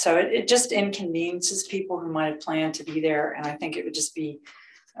 So it just inconveniences people who might have planned to be there. And I think it would just be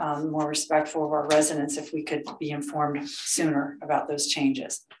more respectful of our residents if we could be informed sooner about those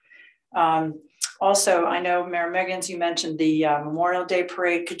changes. Also, I know Mayor Meggins, you mentioned the Memorial Day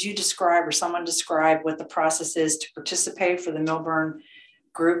Parade. Could you describe or someone describe what the process is to participate for the Millburn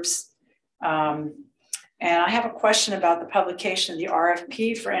groups? And I have a question about the publication of the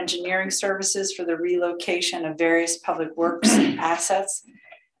RFP for engineering services for the relocation of various public works assets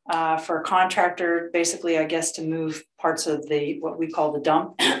for a contractor, basically, I guess, to move parts of the, what we call the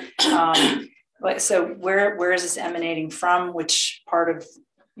dump. So where is this emanating from? Which part of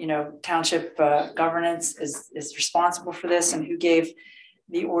township governance is responsible for this, and who gave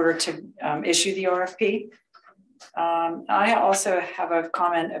the order to issue the RFP? I also have a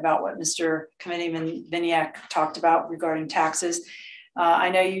comment about what Mr. Committeeman Vinayak talked about regarding taxes. I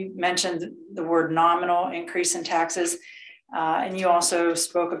know you mentioned the word nominal increase in taxes, and you also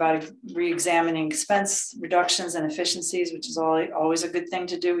spoke about re-examining expense reductions and efficiencies, which is always a good thing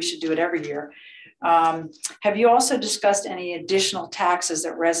to do. We should do it every year. Have you also discussed any additional taxes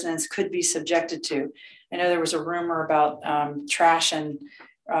that residents could be subjected to? I know there was a rumor about trash and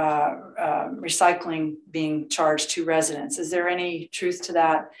recycling being charged to residents. Is there any truth to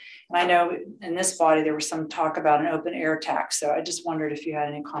that? And I know in this body, there was some talk about an open air tax. So I just wondered if you had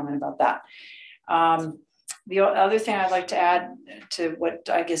any comment about that. The other thing I'd like to add to what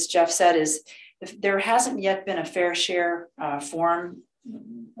I guess Jeff said is if there hasn't yet been a fair share forum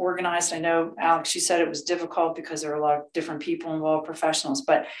organized. I know, Alex, you said it was difficult because there are a lot of different people involved, professionals,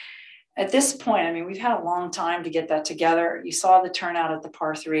 but at this point, I mean, we've had a long time to get that together. You saw the turnout at the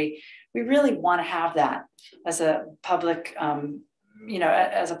Par 3. We really want to have that as a public,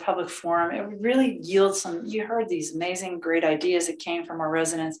 as a public forum. It would really yield some, you heard these amazing, great ideas that came from our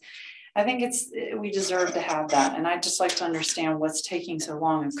residents. I think we deserve to have that. And I'd just like to understand what's taking so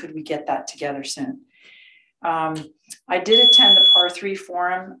long and could we get that together soon? I did attend the Par 3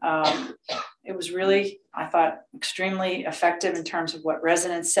 forum. It was really, I thought, extremely effective in terms of what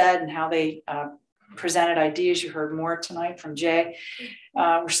residents said and how they presented ideas. You heard more tonight from Jay.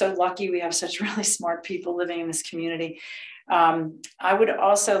 We're so lucky we have such really smart people living in this community. I would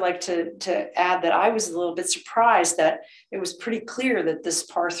also like to add that I was a little bit surprised that it was pretty clear that this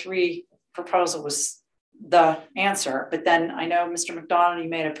Par 3 proposal was the answer. But then I know Mr. McDonald, you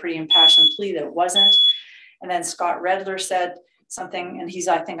made a pretty impassioned plea that it wasn't. And then Scott Redler said something, and he's,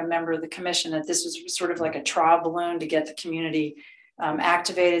 I think, a member of the commission, that this was sort of like a trial balloon to get the community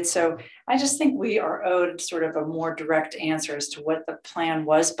activated. So I just think we are owed sort of a more direct answer as to what the plan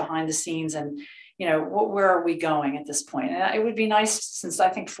was behind the scenes and, where are we going at this point? And it would be nice, since I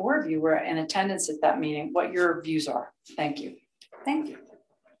think 4 of you were in attendance at that meeting, what your views are. Thank you. Thank you.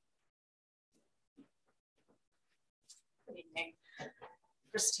 Good evening.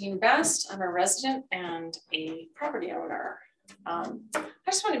 Christine Best. I'm a resident and a property owner. I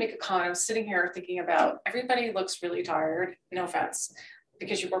just want to make a comment. I was sitting here thinking about everybody looks really tired, no offense,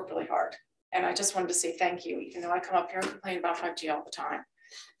 because you work really hard. And I just wanted to say thank you, even though I come up here and complain about 5G all the time.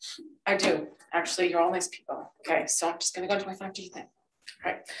 I do. Actually, you're all nice people. Okay, so I'm just going to go into my 5G thing.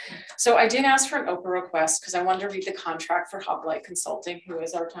 All right. So I did ask for an Oprah request because I wanted to read the contract for Hoplite Consulting, who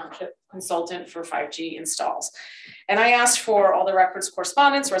is our township consultant for 5G installs. And I asked for all the records,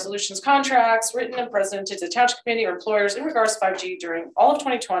 correspondence, resolutions, contracts, written and presented to the township committee or employers in regards to 5G during all of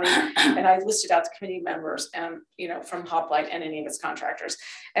 2020. And I listed out the committee members and, from Hoplite and any of its contractors.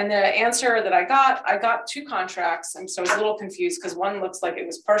 And the answer that I got 2 contracts. And so I was a little confused because one looks like it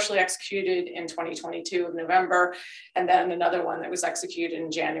was partially executed in 2022 of November. And then another one that was executed in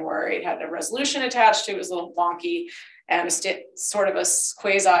January. It had a resolution attached to it. It was a little wonky and sort of a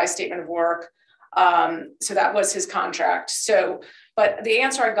quasi statement of work. So that was his contract. So, but the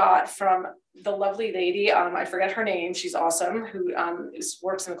answer I got from the lovely lady, I forget her name, she's awesome, who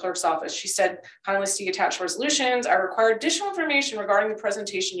works in the clerk's office. She said, kindly see attached resolutions. I require additional information regarding the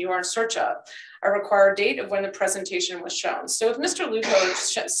presentation you are in search of. I require a date of when the presentation was shown. So if Mr. Lupo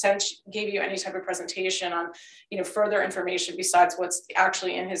gave you any type of presentation on, further information besides what's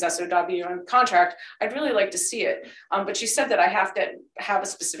actually in his SOW and contract, I'd really like to see it. But she said that I have to have a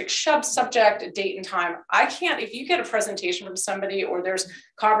specific subject, a date and time. I can't, if you get a presentation from somebody or there's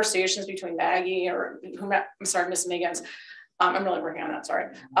conversations between Maggie or Miss Megan's, I'm really working on that, sorry.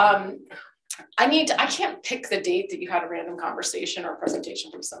 I can't pick the date that you had a random conversation or presentation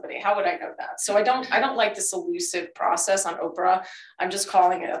from somebody. How would I know that? So I don't like this elusive process on Oprah. I'm just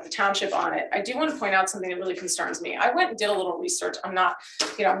calling it the township on it. I do want to point out something that really concerns me. I went and did a little research. I'm not,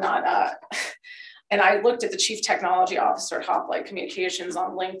 and I looked at the chief technology officer at Hoplite Communications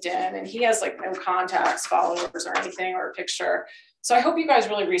on LinkedIn, and he has like no contacts, followers, or anything, or a picture. So I hope you guys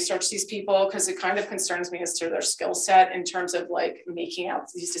really research these people because it kind of concerns me as to their skill set in terms of like making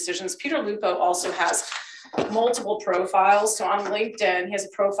out these decisions. Peter Lupo also has multiple profiles. So on LinkedIn, he has a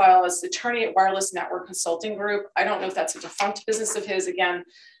profile as attorney at Wireless Network Consulting Group. I don't know if that's a defunct business of his. Again,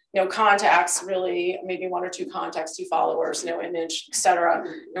 no contacts, really, maybe 1 or 2 contacts, 2 followers, no image, etc.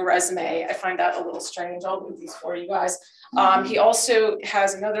 No resume. I find that a little strange. I'll move these for you guys. He also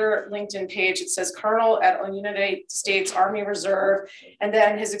has another LinkedIn page. It says Colonel at United States Army Reserve. And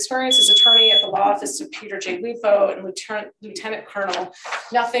then his experience as attorney at the law office of Peter J. Lupo and Lieutenant Colonel.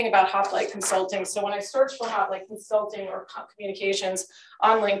 Nothing about Hoplite Consulting. So when I searched for Hoplite Consulting or communications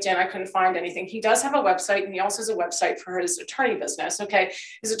on LinkedIn, I couldn't find anything. He does have a website, and he also has a website for his attorney business. Okay,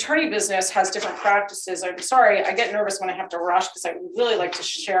 his attorney business has different practices. I'm sorry, I get nervous when I have to rush because I really like to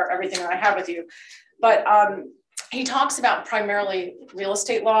share everything that I have with you. But he talks about primarily real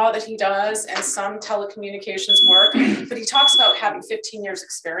estate law that he does and some telecommunications work, but he talks about having 15 years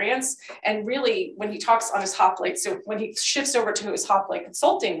experience. And really, when he talks on his Hoplite, so when he shifts over to his Hoplite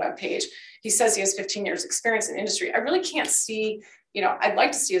Consulting webpage, he says he has 15 years experience in industry. I really can't see, you know, I'd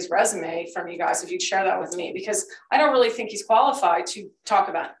like to see his resume from you guys if you'd share that with me, because I don't really think he's qualified to talk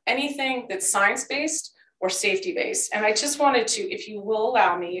about anything that's science-based or safety-based. And I just wanted to, if you will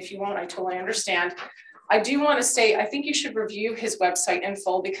allow me, if you won't, I totally understand. I do want to say, I think you should review his website in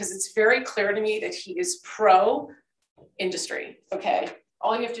full, because it's very clear to me that he is pro industry, okay?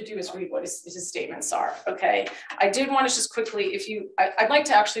 All you have to do is read what his statements are, okay? I did want to just quickly, I'd like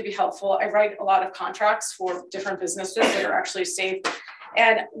to actually be helpful. I write a lot of contracts for different businesses that are actually safe.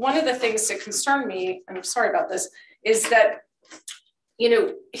 And one of the things that concern me, and I'm sorry about this, is that, you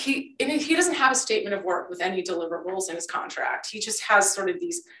know, he doesn't have a statement of work with any deliverables in his contract. He just has sort of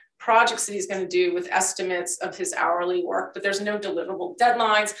these projects that he's going to do with estimates of his hourly work, but there's no deliverable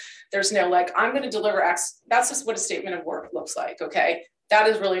deadlines. There's no like, I'm going to deliver X. That's just what a statement of work looks like, okay? That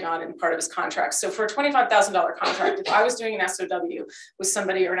is really not in part of his contract. So for a $25,000 contract, if I was doing an SOW with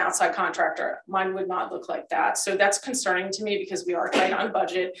somebody or an outside contractor, mine would not look like that. So that's concerning to me, because we are tight on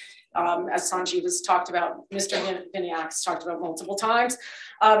budget. As Sanjeev has talked about, Mr. Vinayak has talked about multiple times.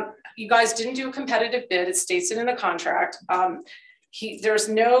 You guys didn't do a competitive bid. It states it in the contract. He's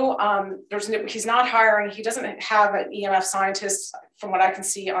not hiring, he doesn't have an EMF scientist from what I can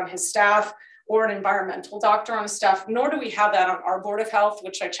see on his staff, or an environmental doctor on his staff, nor do we have that on our Board of Health,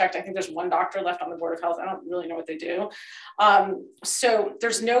 which I checked. I think there's one doctor left on the Board of Health. I don't really know what they do. So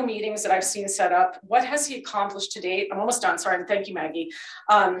there's no meetings that I've seen set up. What has he accomplished to date? I'm almost done, sorry, and thank you, Maggie.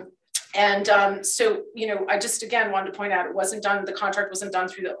 So, you know, I just, again, wanted to point out, it wasn't done, the contract wasn't done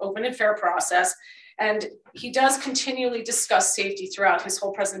through the open and fair process. And he does continually discuss safety throughout his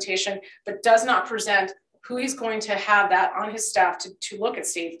whole presentation, but does not present who he's going to have that on his staff to look at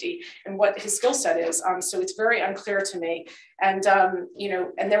safety and what his skill set is. So it's very unclear to me. And, you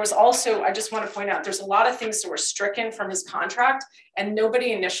know, and there was also, I just want to point out, there's a lot of things that were stricken from his contract and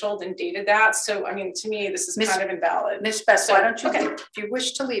nobody initialed and dated that. So, I mean, to me, this is kind of invalid. Ms. Bess, So, why don't you, okay. if you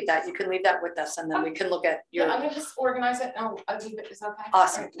wish to leave that, you can leave that with us, and then we can look at your. Yeah, I'm gonna just organize it and I'll leave it, is that okay?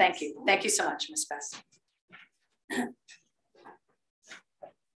 Awesome, thank you. Thank you so much, Ms. Bess.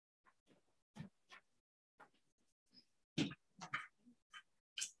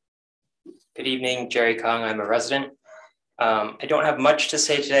 Good evening, Jerry Kong. I'm a resident. I don't have much to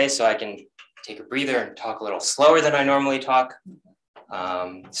say today, so I can take a breather and talk a little slower than I normally talk.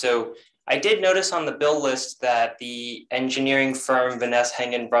 So I did notice on the bill list that the engineering firm Vanessa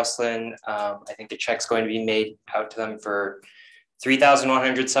Hengen Bruslin, I think the check's going to be made out to them for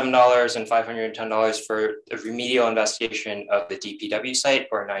 $3,107 and $510 for a remedial investigation of the DPW site,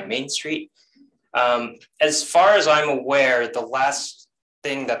 or 9 Main Street. As far as I'm aware, the last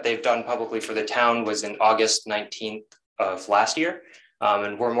thing that they've done publicly for the town was in August 19th of last year.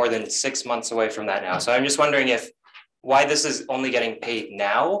 And we're more than 6 months away from that now. So I'm just wondering why this is only getting paid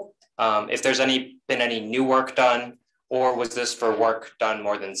now, if there's been any new work done, or was this for work done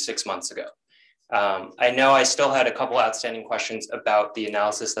more than 6 months ago? I know I still had a couple outstanding questions about the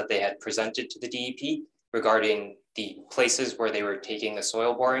analysis that they had presented to the DEP regarding the places where they were taking the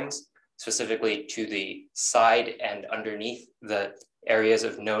soil borings, specifically to the side and underneath the areas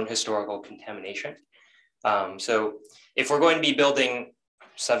of known historical contamination. So if we're going to be building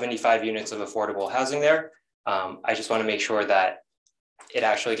 75 units of affordable housing there, I just want to make sure that it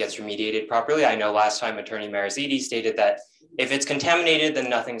actually gets remediated properly. I know last time Attorney Marizidi stated that if it's contaminated,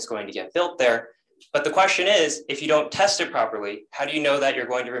 then nothing's going to get built there. But the question is, if you don't test it properly, how do you know that you're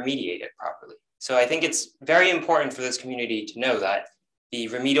going to remediate it properly? So I think it's very important for this community to know that the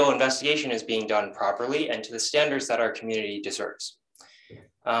remedial investigation is being done properly and to the standards that our community deserves.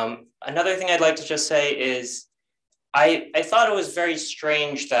 Another thing I'd like to just say is, I thought it was very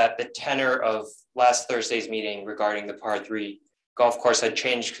strange that the tenor of last Thursday's meeting regarding the par 3 golf course had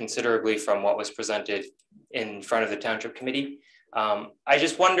changed considerably from what was presented in front of the Township Committee. I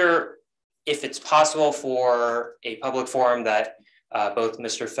just wonder if it's possible for a public forum that both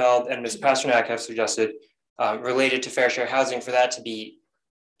Mr. Feld and Ms. Pasternak have suggested related to fair share housing, for that to be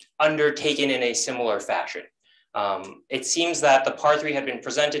undertaken in a similar fashion. It seems that the par 3 had been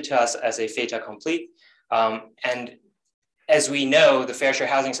presented to us as a fait accompli. And as we know, the fair share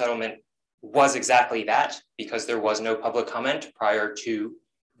housing settlement was exactly that, because there was no public comment prior to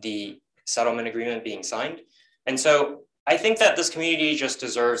the settlement agreement being signed. And so I think that this community just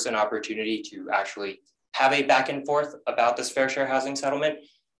deserves an opportunity to actually have a back and forth about this fair share housing settlement.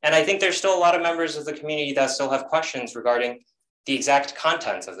 And I think there's still a lot of members of the community that still have questions regarding the exact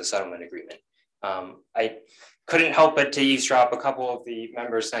contents of the settlement agreement. I couldn't help but to eavesdrop. A couple of the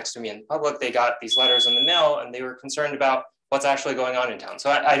members next to me in the public, they got these letters in the mail and they were concerned about what's actually going on in town. So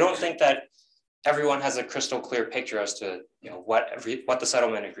I don't think that everyone has a crystal clear picture as to what the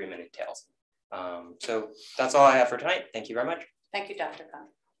settlement agreement entails. So that's all I have for tonight. Thank you very much. Thank you, Dr. Khan.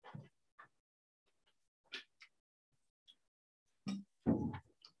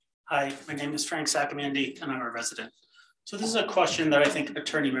 Hi, my name is Frank Sacamandi and I'm a resident. So this is a question that I think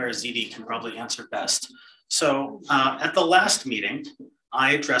Attorney Mariziti can probably answer best. So at the last meeting,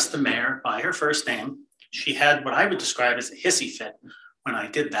 I addressed the mayor by her first name. She had what I would describe as a hissy fit when I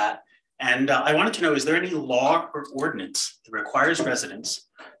did that. And I wanted to know, is there any law or ordinance that requires residents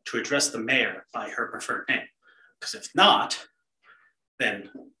to address the mayor by her preferred name? Because if not, then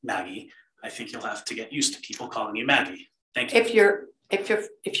Maggie, I think you'll have to get used to people calling you Maggie. Thank you.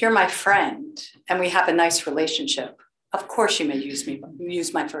 If you're my friend and we have a nice relationship, of course you may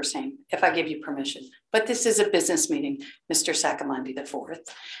use my first name if I give you permission. But this is a business meeting, Mr. Sacamandi IV.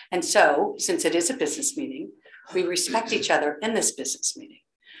 And so, since it is a business meeting, we respect each other in this business meeting.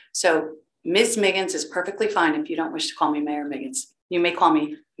 So Ms. Miggins is perfectly fine if you don't wish to call me Mayor Miggins. You may call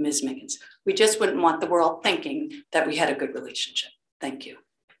me Ms. Miggins. We just wouldn't want the world thinking that we had a good relationship. Thank you.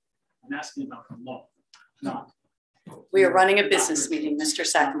 I'm asking about the law, not. We are running a business meeting, Mr.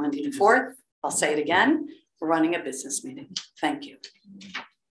 Sacamandi IV. I'll say it again. We're running a business meeting. Thank you.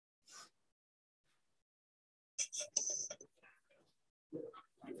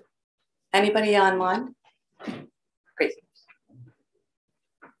 Anybody online? Great.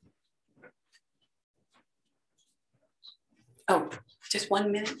 Oh, just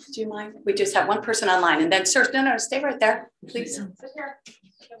 1 minute, do you mind? We just have one person online and then, sir, no, stay right there, please.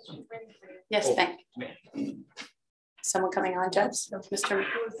 Yes, thank you. Someone coming on, Jess? Mr.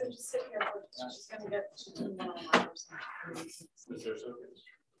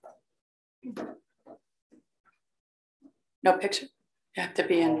 No picture? You have to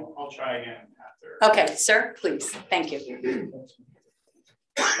be in. I'll try again after. Okay, sir, please. Thank you.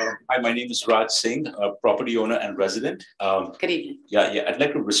 Hi, my name is Raj Singh, a property owner and resident. Good evening. Yeah, I'd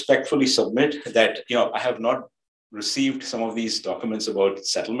like to respectfully submit that, I have not received some of these documents about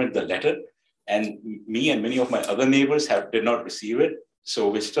settlement, the letter, and me and many of my other neighbors did not receive it. So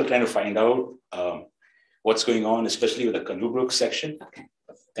we're still trying to find out what's going on, especially with the Canoebrook section. Okay.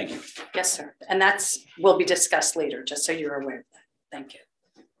 Thank you. Yes, sir. And will be discussed later, just so you're aware of that. Thank you.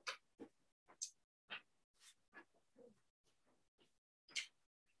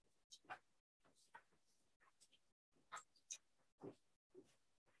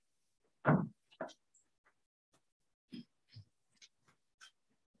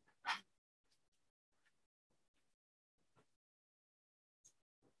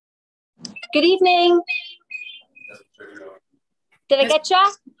 Good evening. Did I get you?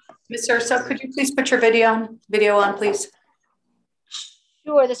 Ms. Urso, could you please put your video on, please?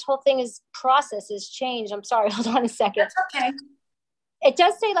 Sure, this whole thing process has changed. I'm sorry, hold on a second. That's okay. It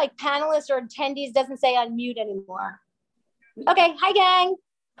does say like panelists or attendees, doesn't say unmute anymore. Okay, hi gang.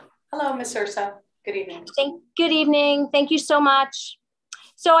 Hello, Ms. Urso. Good evening. Good evening, thank you so much.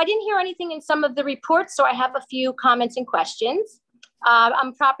 So I didn't hear anything in some of the reports, so I have a few comments and questions. I'm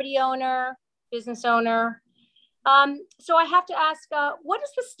a property owner, business owner. So I have to ask, what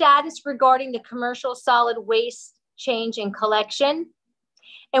is the status regarding the commercial solid waste change in collection?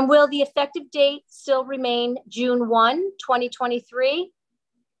 And will the effective date still remain June 1, 2023?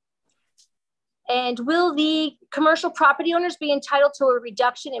 And will the commercial property owners be entitled to a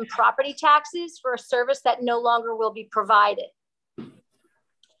reduction in property taxes for a service that no longer will be provided?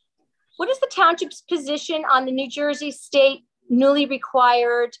 What is the township's position on the New Jersey state newly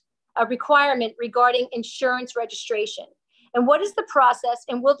required requirement regarding insurance registration? And what is the process?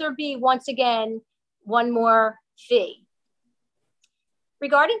 And will there be, once again, one more fee?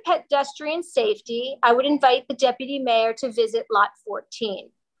 Regarding pedestrian safety, I would invite the deputy mayor to visit lot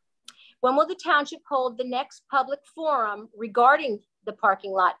 14. When will the township hold the next public forum regarding the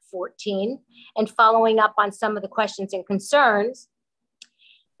parking lot 14 and following up on some of the questions and concerns?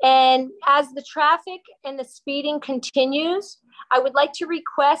 And as the traffic and the speeding continues, I would like to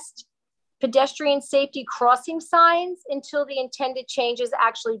request pedestrian safety crossing signs until the intended changes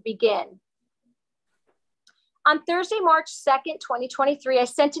actually begin. On Thursday, March 2nd, 2023, I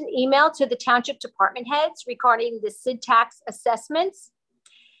sent an email to the township department heads regarding the SID tax assessments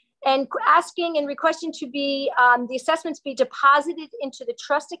and asking and requesting to be, the assessments be deposited into the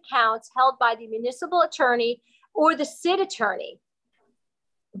trust accounts held by the municipal attorney or the SID attorney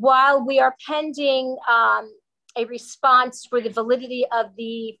while we are pending a response for the validity of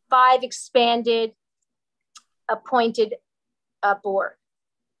the 5 expanded appointed board.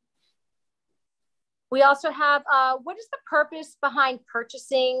 We also have, what is the purpose behind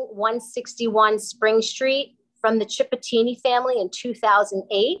purchasing 161 Spring Street from the Cipottini family in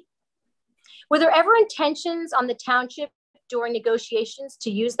 2008? Were there ever intentions on the township during negotiations to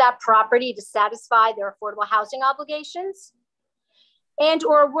use that property to satisfy their affordable housing obligations? And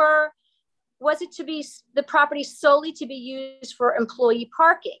or was it to be the property solely to be used for employee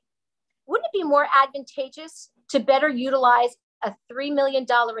parking? Wouldn't it be more advantageous to better utilize a $3 million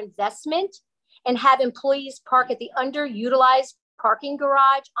investment and have employees park at the underutilized parking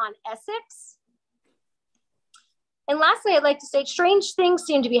garage on Essex? And lastly, I'd like to say strange things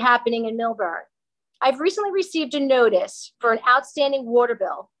seem to be happening in Millburn. I've recently received a notice for an outstanding water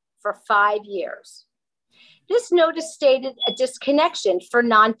bill for 5 years. This notice stated a disconnection for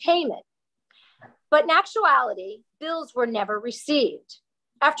non-payment, but in actuality, bills were never received.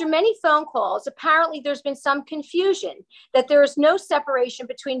 After many phone calls, apparently there's been some confusion that there is no separation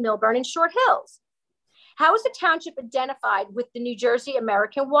between Millburn and Short Hills. How is the township identified with the New Jersey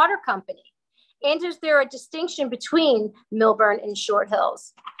American Water Company? And is there a distinction between Millburn and Short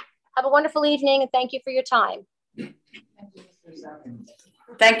Hills? Have a wonderful evening and thank you for your time.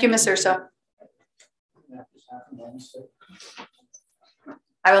 Thank you, Ms. Urso.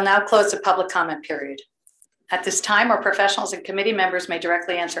 I will now close the public comment period. At this time, our professionals and committee members may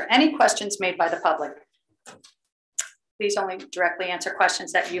directly answer any questions made by the public. Please only directly answer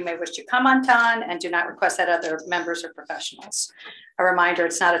questions that you may wish to comment on and do not request that other members or professionals. A reminder,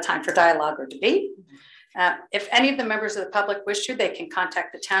 it's not a time for dialogue or debate. If any of the members of the public wish to, they can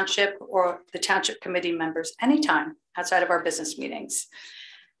contact the township or the township committee members anytime outside of our business meetings.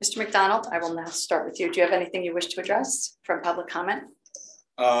 Mr. McDonald, I will now start with you. Do you have anything you wish to address from public comment?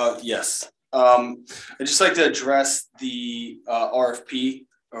 Yes. I'd just like to address the RFP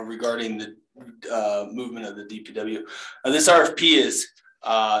regarding the movement of the DPW. This RFP is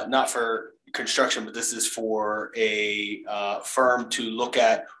not for construction, but this is for a firm to look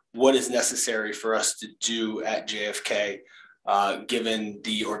at what is necessary for us to do at JFK, given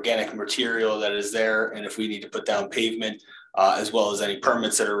the organic material that is there, and if we need to put down pavement, as well as any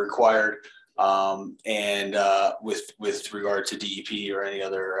permits that are required, and with regard to DEP or any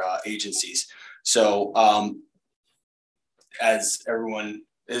other agencies. So as everyone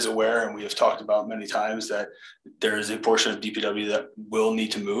is aware, and we have talked about many times, that there is a portion of DPW that will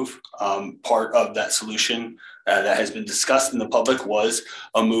need to move. Part of that solution that has been discussed in the public was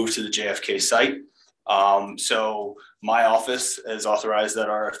a move to the JFK site. So my office has authorized that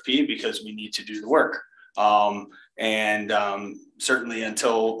RFP because we need to do the work. Certainly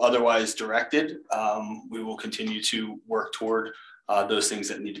until otherwise directed, we will continue to work toward those things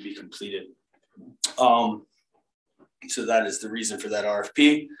that need to be completed. So that is the reason for that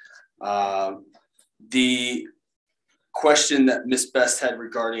RFP. The question that Ms. Best had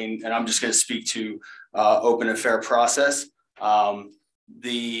regarding, and I'm just going to speak to open and fair process. Mr.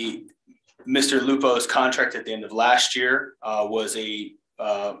 Lupo's contract at the end of last year was a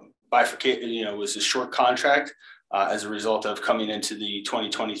bifurcated, was a short contract as a result of coming into the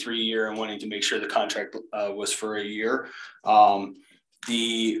 2023 year and wanting to make sure the contract was for a year.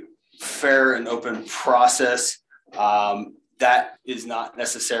 The fair and open process, that is not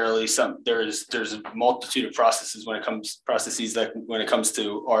necessarily there's a multitude of processes when it comes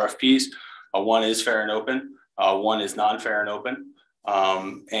to RFPs. One is fair and open, one is non-fair and open.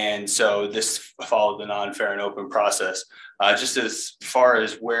 And so this followed the non-fair and open process. Just as far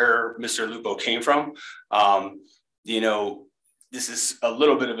as where Mr. Lupo came from, this is a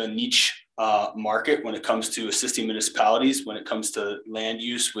little bit of a niche market when it comes to assisting municipalities, when it comes to land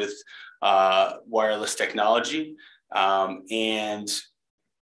use with wireless technology. And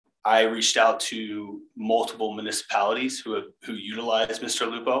I reached out to multiple municipalities who utilize Mr.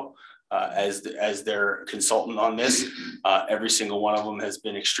 Lupo as their consultant on this. Every single one of them has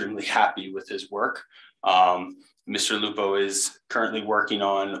been extremely happy with his work. Mr. Lupo is currently working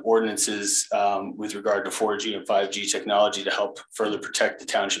on ordinances with regard to 4G and 5G technology to help further protect the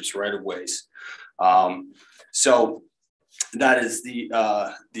township's right-of-ways. So that is the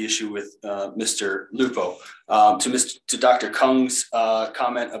issue with Mr. Lupo. To Dr. Kung's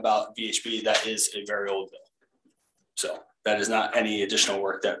comment about VHB, that is a very old bill. So that is not any additional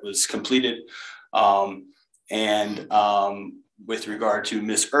work that was completed. With regard to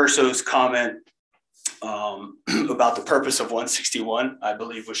Ms. Urso's comment about the purpose of 161, I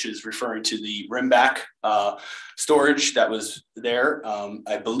believe, which is referring to the rimback storage that was there.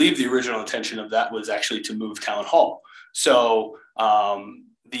 I believe the original intention of that was actually to move town hall. So and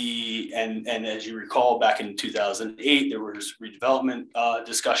as you recall, back in 2008, there was redevelopment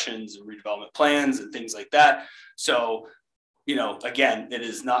discussions and redevelopment plans and things like that. So, you know, again, it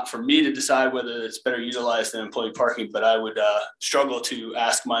is not for me to decide whether it's better utilized than employee parking, but I would struggle to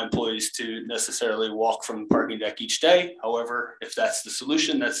ask my employees to necessarily walk from the parking deck each day. However, if that's the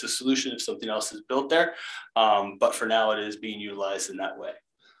solution, that's the solution if something else is built there. But for now, it is being utilized in that way.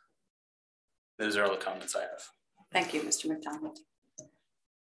 Those are all the comments I have. Thank you, Mr. McDonald.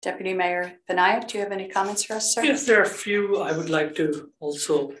 Deputy Mayor Benayev, do you have any comments for us, sir? Yes, there are a few I would like to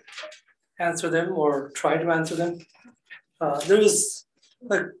also answer them or try to answer them. There was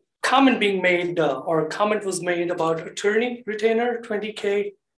a comment being made, or a comment was made about attorney retainer,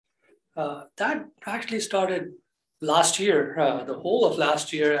 20K. That actually started last year, the whole of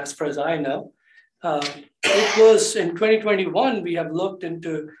last year, as far as I know. It was in 2021, we have looked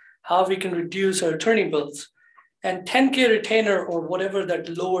into how we can reduce our attorney bills. And 10K retainer or whatever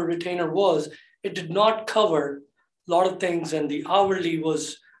that lower retainer was, it did not cover a lot of things, and the hourly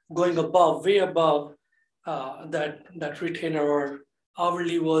was going above, way above that retainer, or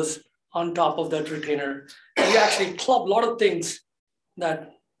hourly was on top of that retainer. We actually clubbed a lot of things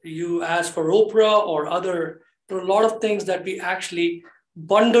that you asked for Oprah or other, there were a lot of things that we actually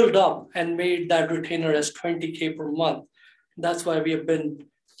bundled up and made that retainer as 20K per month. That's why we have been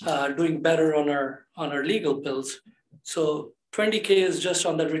doing better on our legal bills. So 20K is just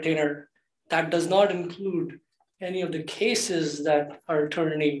on that retainer. That does not include any of the cases that our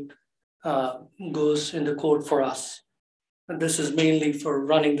attorney goes in the court for us. And this is mainly for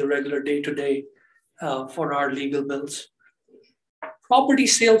running the regular day-to-day for our legal bills. Property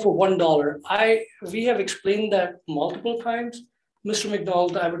sale for $1. We have explained that multiple times. Mr.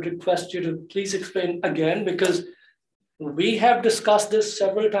 McDonald, I would request you to please explain again, because we have discussed this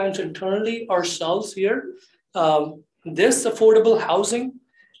several times internally ourselves here. This affordable housing,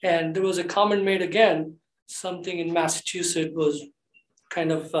 and there was a comment made again, something in Massachusetts was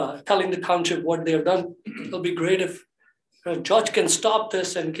kind of telling the township what they have done. It'll be great if a judge can stop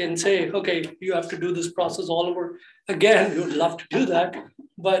this and can say, okay, you have to do this process all over again. We would love to do that.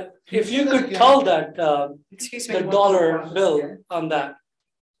 But if you could tell that, the dollar bill on that.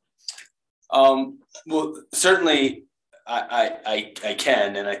 Well, certainly I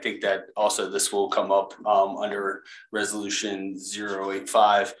can, and I think that also this will come up under resolution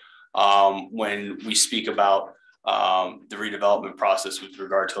 085 when we speak about the redevelopment process with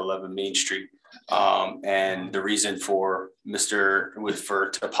regard to 11 Main Street. And the reason for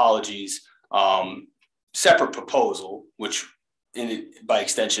for Topology's separate proposal, which by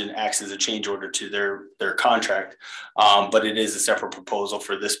extension acts as a change order to their contract, but it is a separate proposal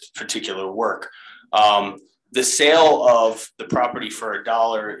for this particular work. The sale of the property for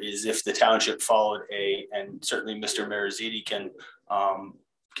 $1 is if the township followed and certainly Mr. Mariziti can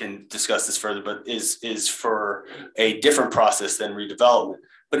discuss this further, but is for a different process than redevelopment.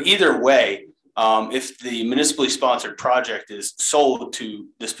 But either way, if the municipally sponsored project is sold to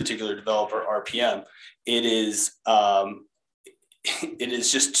this particular developer, RPM, it is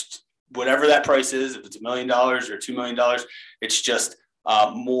just whatever that price is. If it's $1 million or $2 million, it's just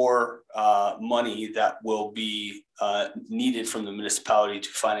more money that will be needed from the municipality to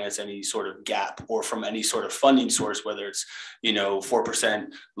finance any sort of gap, or from any sort of funding source, whether it's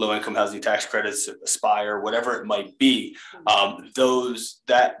 4% low-income housing tax credits, Aspire, whatever it might be.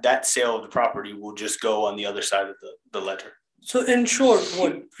 That sale of the property will just go on the other side of the ledger. So in short,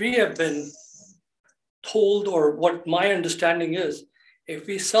 what we have been told, or what my understanding is, if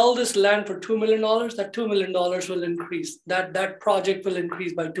we sell this land for $2 million, that $2 million will increase. That project will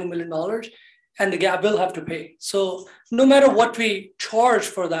increase by $2 million, and the gap will have to pay. So no matter what we charge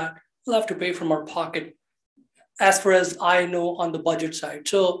for that, we'll have to pay from our pocket, as far as I know on the budget side.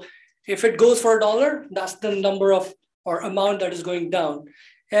 So if it goes for $1, that's the number of or amount that is going down.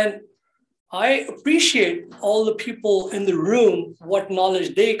 And I appreciate all the people in the room, what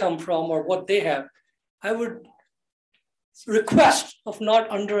knowledge they come from or what they have. I would request of not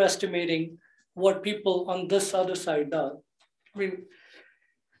underestimating what people on this other side do. I mean,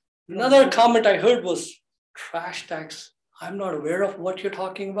 another comment I heard was trash tax. I'm not aware of what you're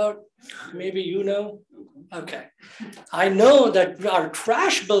talking about. Maybe you know. Okay. I know that our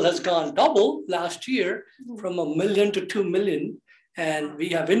trash bill has gone double last year from $1 million to $2 million. And we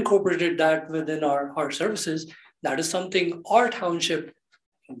have incorporated that within our services. That is something our township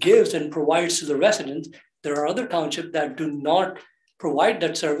gives and provides to the residents. There are other townships that do not provide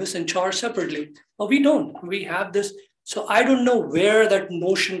that service and charge separately. But we don't. We have this. So I don't know where that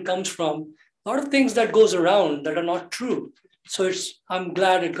notion comes from. A lot of things that goes around that are not true. So I'm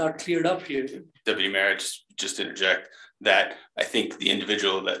glad it got cleared up here. Deputy Mayor, just interject that I think the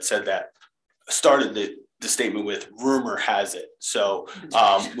individual that said that started the statement with rumor has it. So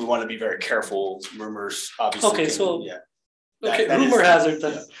we want to be very careful. Rumors obviously. Okay, so yeah. Okay, that rumor is- has it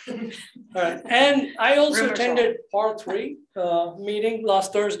then. All right, and I also Rumor attended part 3 meeting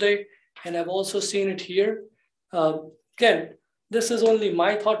last Thursday, and I've also seen it here. Again, this is only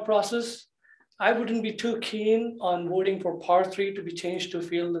my thought process. I wouldn't be too keen on voting for part 3 to be changed to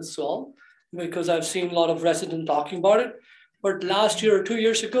field as well, because I've seen a lot of residents talking about it. But last year or 2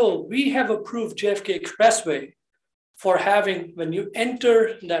 years ago, we have approved JFK Expressway for having, when you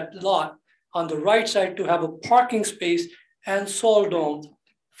enter that lot on the right side, to have a parking space and salt dome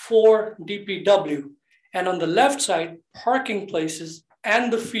for DPW. And on the left side, parking places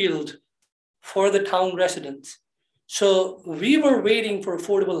and the field for the town residents. So we were waiting for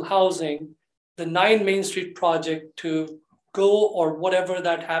affordable housing, the 9 Main Street project to go, or whatever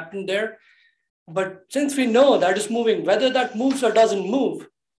that happened there. But since we know that is moving, whether that moves or doesn't move,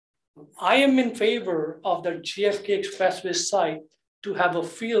 I am in favor of the JFK Expressway site to have a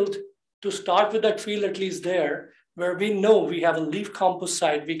field, to start with that field at least there, where we know we have a leaf compost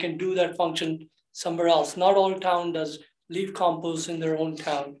site. We can do that function somewhere else. Not all town does leaf compost in their own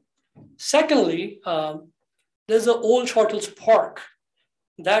town. Secondly, there's an old Shortles Park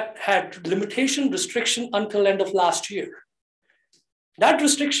that had limitation restriction until end of last year. That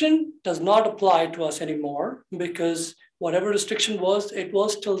restriction does not apply to us anymore, because whatever restriction was, it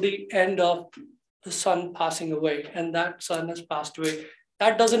was till the end of the son passing away, and that son has passed away.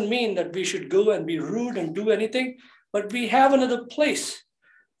 That doesn't mean that we should go and be rude and do anything, but we have another place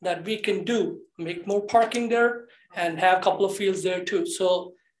that we can do, make more parking there and have a couple of fields there too.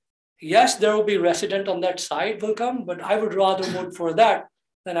 So yes, there will be resident on that side will come, but I would rather vote for that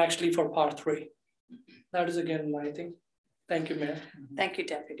than actually for part 3. That is again my thing. Thank you, Mayor. Thank you,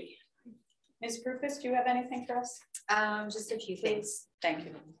 Deputy. Ms. Rufus, do you have anything for us? Just a few things. Thank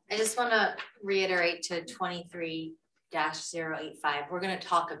you. I just want to reiterate to 23-085. We're going to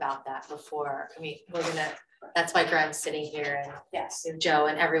talk about that before. I mean, that's why Graham's sitting here, and Yes. Joe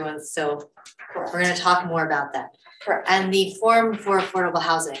and everyone's. So Correct. we're going to talk more about that. Correct. And the form for affordable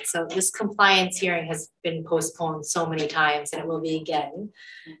housing. So this compliance hearing has been postponed so many times, and it will be again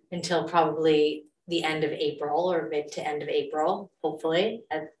until probably the end of April, or mid to end of April, hopefully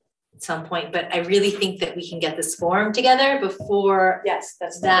at some point. But I really think that we can get this form together before Yes,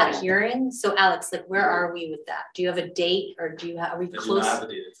 that's that hearing. So Alex, like, where are we with that? Do you have a date, or do you have, are we I do not close? have a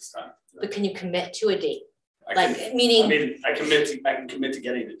date at this time. But can you commit to a date? I Like, can- meaning. I mean, I can commit to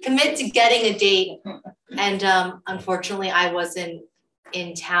getting it. Commit to getting a date. And unfortunately, I wasn't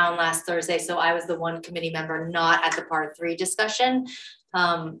in town last Thursday, so I was the one committee member not at the part 3 discussion.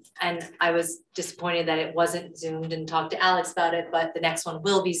 And I was disappointed that it wasn't Zoomed, and talked to Alex about it, but the next one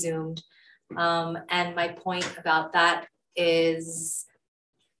will be Zoomed. And my point about that is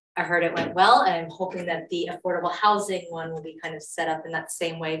I heard it went well, and I'm hoping that the affordable housing one will be kind of set up in that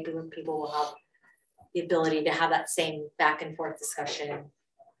same way, where people will have the ability to have that same back and forth discussion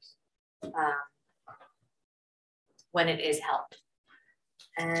when it is held.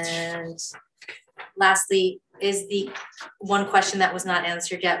 And lastly, is the one question that was not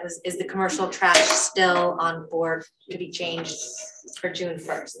answered yet is the commercial trash still on board to be changed for June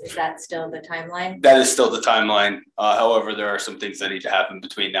 1st? Is that still the timeline? That is still the timeline. However, there are some things that need to happen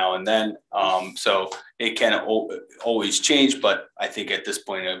between now and then. So it can always change, but I think at this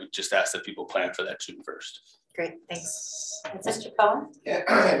point, I would just ask that people plan for that June 1st. Great, thanks. Mr. Cohen? Yeah,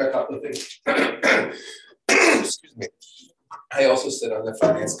 I have a couple of things. Excuse me. I also sit on the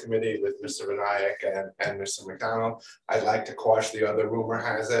finance committee with Mr. Vinayak and Mr. McDonald. I'd like to quash the other rumor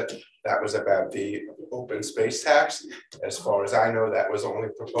has it. That was about the open space tax. As far as I know, that was only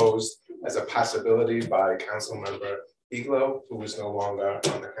proposed as a possibility by Councilmember Iglo, who is no longer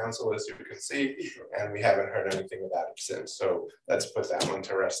on the council, as you can see, and we haven't heard anything about it since. So let's put that one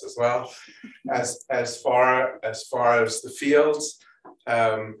to rest as well. As far as the fields,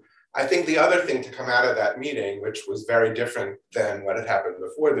 I think the other thing to come out of that meeting, which was very different than what had happened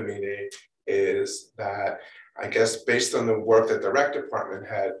before the meeting, is that I guess based on the work that the rec department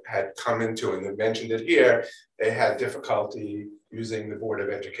had come into, and they mentioned it here, they had difficulty using the Board of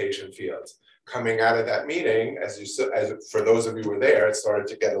Education fields. Coming out of that meeting, as for those of you who were there, it started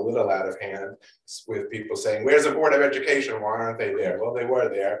to get a little out of hand with people saying, "Where's the Board of Education? Why aren't they there?" Well, they were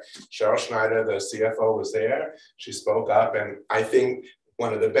there. Cheryl Schneider, the CFO, was there. She spoke up, and I think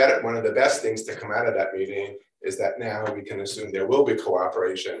one of the best things to come out of that meeting is that now we can assume there will be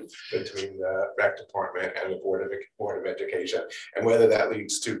cooperation between the rec department and the Board of Education. And whether that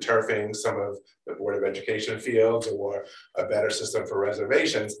leads to turfing some of the Board of Education fields or a better system for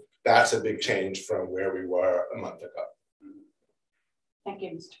reservations, that's a big change from where we were a month ago. Thank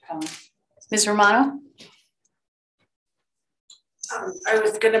you, Mr. Cohen. Ms. Romano? I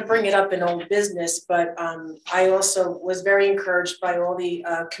was gonna bring it up in old business, but I also was very encouraged by all the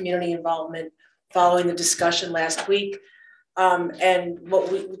community involvement following the discussion last week. And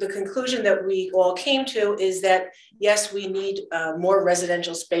the conclusion that we all came to is that, yes, we need more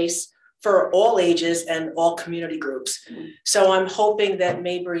residential space for all ages and all community groups. So I'm hoping that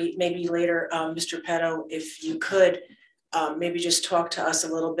maybe later, Mr. Petto, if you could, maybe just talk to us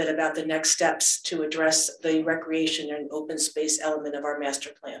a little bit about the next steps to address the recreation and open space element of our master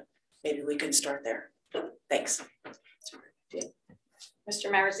plan. Maybe we can start there. Thanks.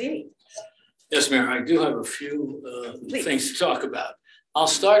 Mr. Marizzi. Yes, Mayor, I do have a few things to talk about. I'll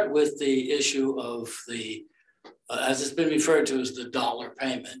start with the issue of the, as it's been referred to as the dollar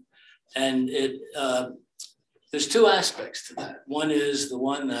payment. And there's two aspects to that. One is the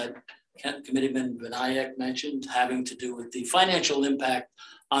one that Committeeman Vinayak mentioned, having to do with the financial impact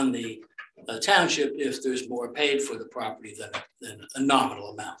on the township if there's more paid for the property than a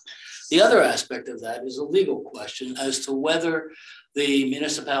nominal amount. The other aspect of that is a legal question as to whether the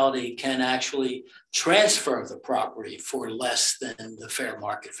municipality can actually transfer the property for less than the fair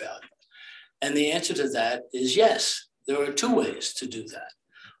market value. And the answer to that is yes. There are two ways to do that.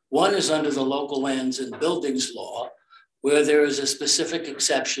 One is under the local lands and buildings law, where there is a specific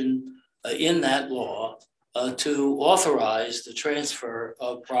exception in that law to authorize the transfer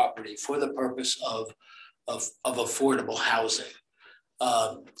of property for the purpose of affordable housing.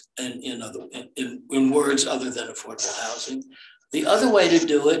 And in words other than affordable housing. The other way to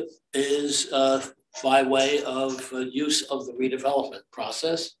do it is by way of use of the redevelopment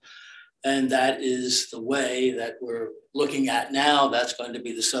process. And that is the way that we're looking at now. That's going to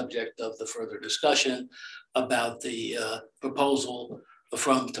be the subject of the further discussion about the proposal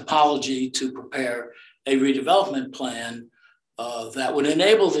from Topology to prepare a redevelopment plan that would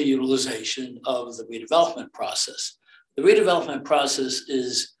enable the utilization of the redevelopment process. The redevelopment process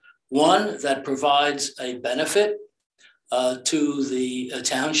is one that provides a benefit to the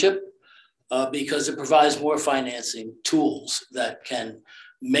township because it provides more financing tools that can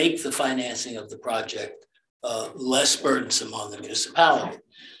make the financing of the project less burdensome on the municipality.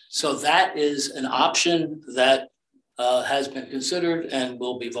 So that is an option that has been considered and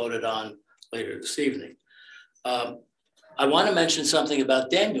will be voted on later this evening. I want to mention something about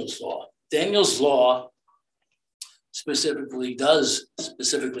Daniel's Law. Daniel's Law does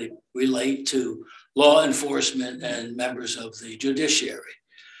specifically relate to law enforcement and members of the judiciary.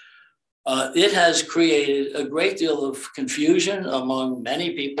 It has created a great deal of confusion among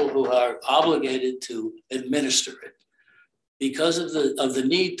many people who are obligated to administer it because of the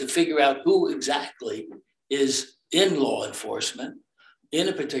need to figure out who exactly is in law enforcement in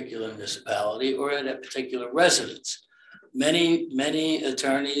a particular municipality or in a particular residence. Many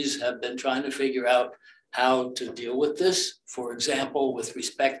attorneys have been trying to figure out how to deal with this. For example, with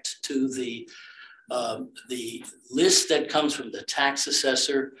respect to the list that comes from the tax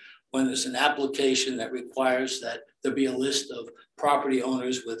assessor when there's an application that requires that there be a list of property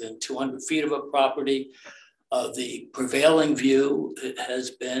owners within 200 feet of a property. The prevailing view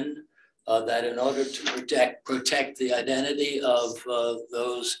has been that in order to protect the identity of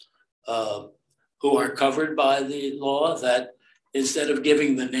those who are covered by the law, that instead of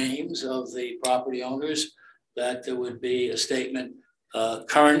giving the names of the property owners, that there would be a statement,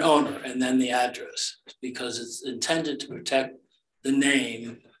 current owner, and then the address, because it's intended to protect the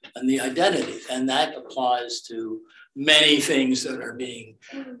name and the identity. And that applies to many things that are being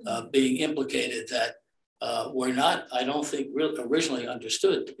implicated that were not, I don't think, really originally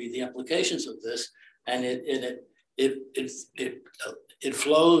understood to be the implications of this. And it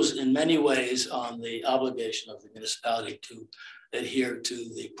flows in many ways on the obligation of the municipality to adhere to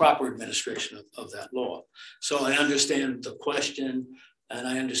the proper administration of that law. So I understand the question and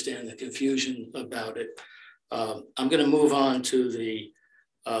I understand the confusion about it. I'm going to move on to the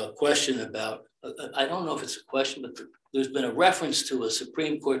question about, I don't know if it's a question, but there's been a reference to a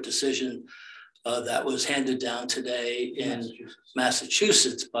Supreme Court decision that was handed down today in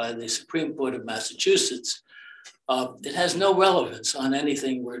Massachusetts by the Supreme Court of Massachusetts. It has no relevance on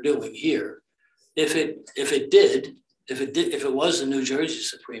anything we're doing here. If it was the New Jersey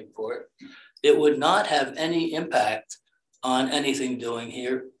Supreme Court, it would not have any impact on anything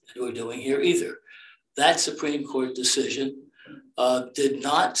we're doing here either. That Supreme Court decision did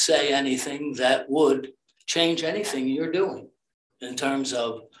not say anything that would change anything you're doing in terms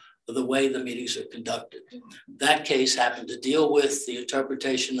of the way the meetings are conducted. That case happened to deal with the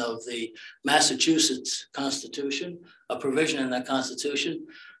interpretation of the Massachusetts Constitution, a provision in that Constitution,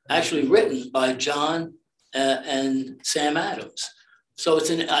 actually written by John and Sam Adams. So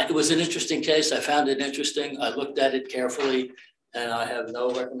it was an interesting case. I found it interesting. I looked at it carefully. And I have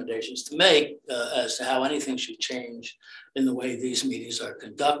no recommendations to make as to how anything should change in the way these meetings are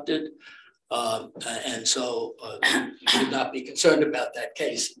conducted. And so you should not be concerned about that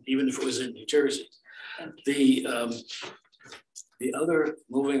case, even if it was in New Jersey. The other,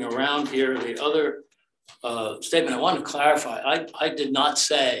 moving around here, the other statement I want to clarify, I did not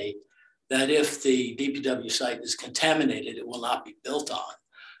say that if the DPW site is contaminated, it will not be built on.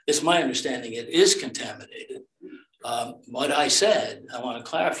 It's my understanding it is contaminated. What I said, I want to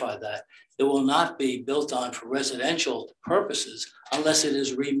clarify that, it will not be built on for residential purposes unless it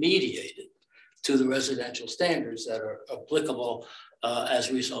is remediated to the residential standards that are applicable as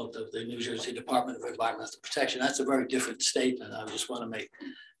a result of the New Jersey Department of Environmental Protection. That's a very different statement. I just want to make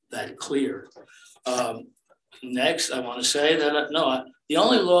that clear. Next, I want to say that the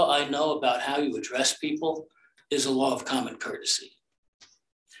only law I know about how you address people is a law of common courtesy.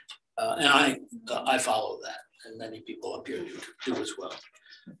 And I follow that, and many people appear to do as well.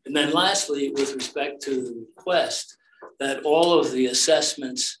 And then lastly, with respect to the request that all of the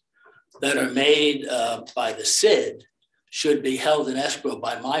assessments that are made by the SID should be held in escrow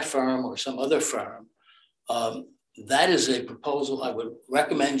by my firm or some other firm, that is a proposal I would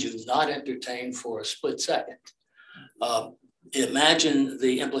recommend you not entertain for a split second. Imagine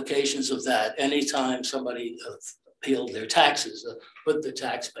the implications of that anytime somebody appealed their taxes, put the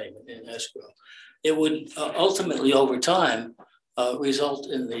tax payment in escrow. It would ultimately, over time, result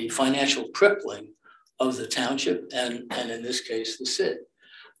in the financial crippling of the township and in this case, the SID.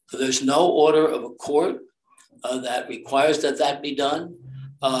 There's no order of a court that requires that be done.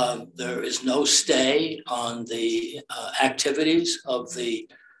 There is no stay on the activities of the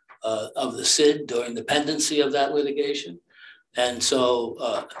SID during the pendency of that litigation. And so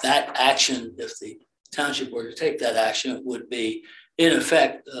that action, if the township were to take that action, would be in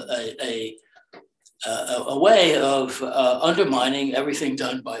effect a way of undermining everything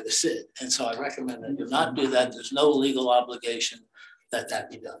done by the SID. And so I recommend that you not do that. There's no legal obligation that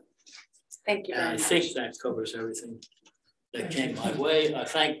be done. Thank you very much. I think that covers everything that came my way. I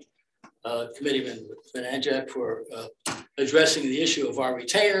thank Committeeman Vananjak for addressing the issue of our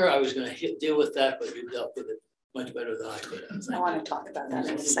retainer. I was going to deal with that, but you dealt with it much better than I could have. I want to talk about that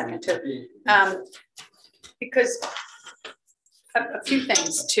in a second too. Because a few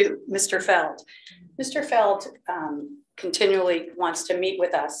things to Mr. Feld. Mr. Feld continually wants to meet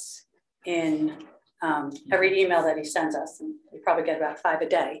with us in every email that he sends us, and we probably get about 5 a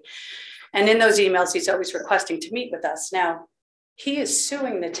day. And in those emails, he's always requesting to meet with us. Now, he is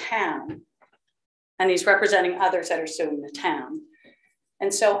suing the town, and he's representing others that are suing the town.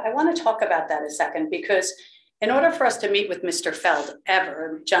 And so I want to talk about that a second, because in order for us to meet with Mr. Feld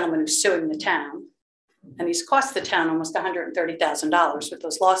ever, a gentleman who's suing the town, and he's cost the town almost $130,000 with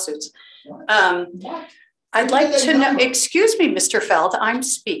those lawsuits. I'd like to know, excuse me, Mr. Feld, I'm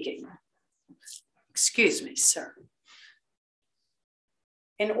speaking. Excuse me, sir.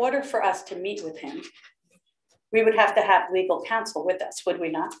 In order for us to meet with him, we would have to have legal counsel with us, would we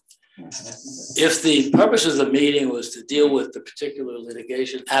not? If the purpose of the meeting was to deal with the particular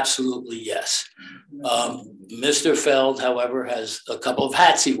litigation, absolutely yes. Mr. Feld, however, has a couple of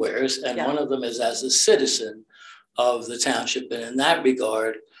hats he wears, and one of them is as a citizen of the township. And in that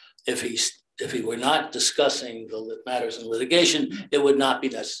regard, if he were not discussing the matters in litigation, it would not be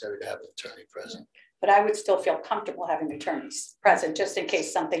necessary to have an attorney present. But I would still feel comfortable having attorneys present, just in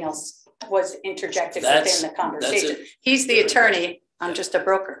case something else was interjected within the conversation. He's the attorney, I'm just a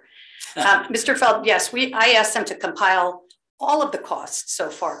broker. Mr. Feld, yes, I asked him to compile all of the costs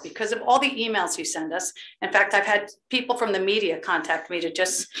so far because of all the emails you send us. In fact, I've had people from the media contact me to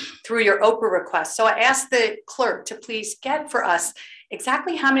just through your Oprah request. So I asked the clerk to please get for us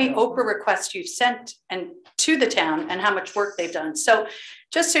exactly how many Oprah requests you've sent and to the town and how much work they've done. So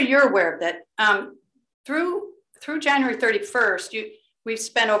just so you're aware of that, through January 31st, we've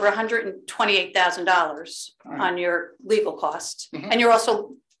spent over $128,000 on your legal costs. And you're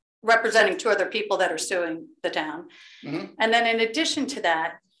also representing 2 other people that are suing the town. And then in addition to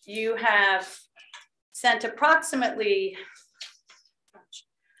that, you have sent approximately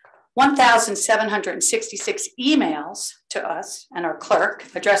 1,766 emails to us and our clerk,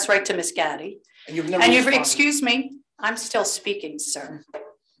 addressed right to Ms. Gaddy. And you've excuse me, I'm still speaking, sir.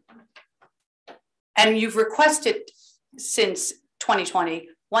 And you've requested since 2020,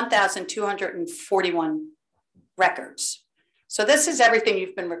 1,241 records. So this is everything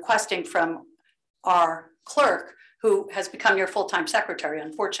you've been requesting from our clerk, who has become your full-time secretary,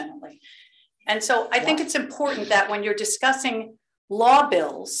 unfortunately. And so I think it's important that when you're discussing law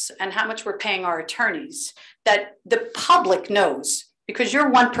bills and how much we're paying our attorneys, that the public knows because you're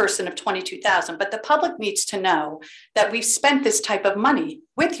one person of 22,000, but the public needs to know that we've spent this type of money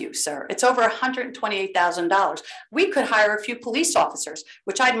with you, sir. It's over $128,000. We could hire a few police officers,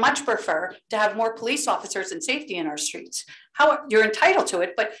 which I'd much prefer to have more police officers and safety in our streets. You're entitled to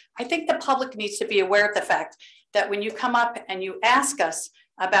it, but I think the public needs to be aware of the fact that when you come up and you ask us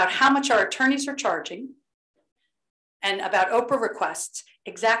about how much our attorneys are charging and about Oprah requests,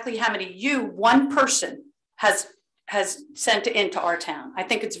 exactly how many one person has sent into our town. I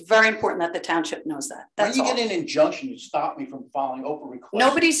think it's very important that the township knows that. That's all. Why do you get an injunction to stop me from following Oprah requests?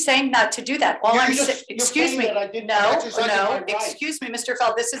 Nobody's saying not to do that. All I'm saying, excuse me, no, right. excuse me, Mr.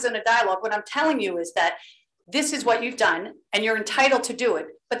 Feld, this isn't a dialogue. What I'm telling you is that this is what you've done and you're entitled to do it,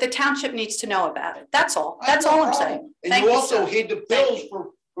 but the township needs to know about it. That's all. That's all I'm saying. And you also hid the bills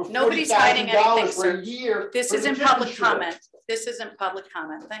for nobody's hiding anything, for sir. a year. This isn't public comment. This isn't public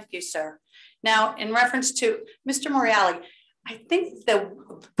comment. Thank you, sir. Now, in reference to Mr. Morreale, I think the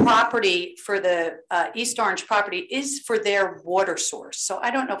property for the East Orange property is for their water source. So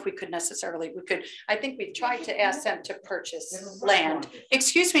I don't know if we could necessarily, I think we've tried to ask them to purchase land.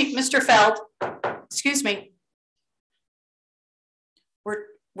 Excuse me, Mr. Feld, excuse me.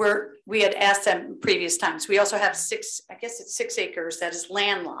 We had asked them previous times. We also have 6 acres that is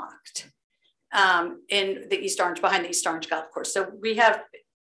landlocked in the East Orange, behind the East Orange Golf Course. So we have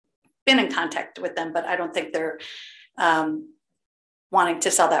been in contact with them, but I don't think they're wanting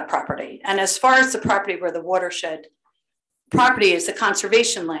to sell that property. And as far as the property where the watershed property is, the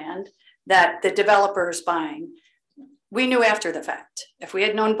conservation land that the developer is buying, we knew after the fact. If we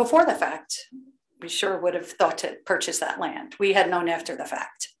had known before the fact, we sure would have thought to purchase that land. We had known after the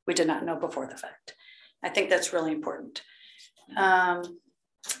fact. We did not know before the fact. I think that's really important. I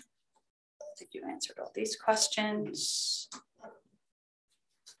think you answered all these questions.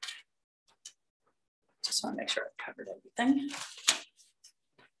 Just want to make sure I covered everything.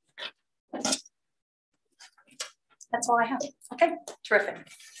 That's all I have. Okay, terrific.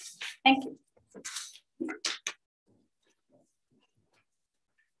 Thank you.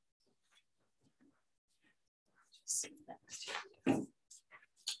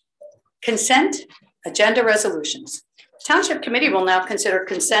 Consent agenda resolutions. Township Committee will now consider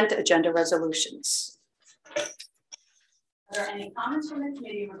consent agenda resolutions. Are there any comments from the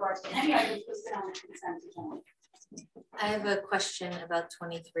committee in regards to any items listed on the consent agenda? I have a question about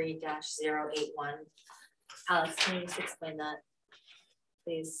 23-081. Alex, can you just explain that,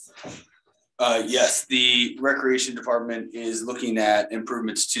 please? Yes, the Recreation Department is looking at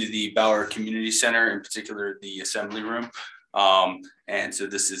improvements to the Bauer Community Center, in particular the assembly room. And so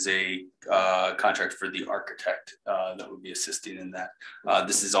this is a contract for the architect that would be assisting in that.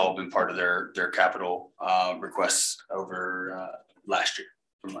 This has all been part of their capital requests over last year.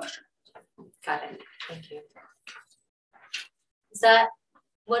 Got it. Thank you. Is that,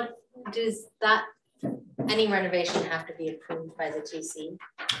 what does that, any renovation have to be approved by the TC?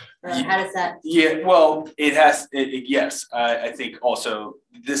 Or how does that? Yeah, well, it has, yes. I think also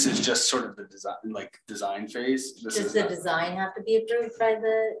this is just sort of the design phase. Does the design have to be approved by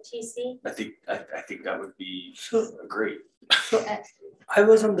the TC? I think that would be great. So I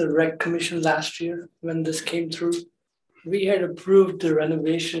was on the rec commission last year when this came through. We had approved the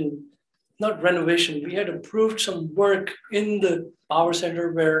renovation, not renovation, we had approved some work in the power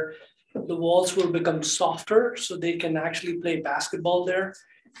center where the walls will become softer so they can actually play basketball there.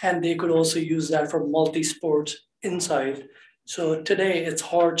 And they could also use that for multi-sports inside. So today it's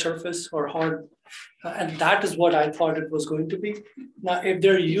hard surface or hard, and that is what I thought it was going to be. Now, if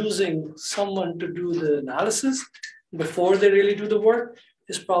they're using someone to do the analysis before they really do the work,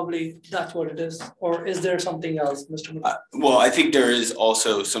 is probably that's what it is. Or is there something else, Mr. Well, I think there is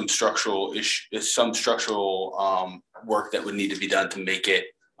also some structural work that would need to be done to make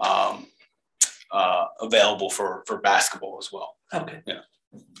it available for basketball as well. Okay. Yeah.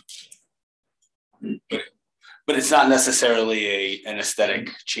 But it's not necessarily an aesthetic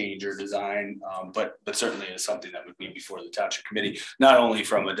change or design, but certainly is something that would be before the Township Committee, not only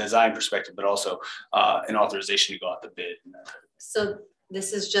from a design perspective, but also an authorization to go out the bid. So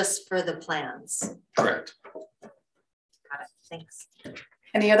this is just for the plans? Correct. Got it, thanks.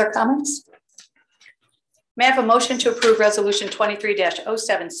 Any other comments? May I have a motion to approve resolution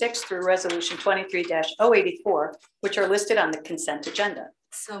 23-076 through resolution 23-084, which are listed on the consent agenda?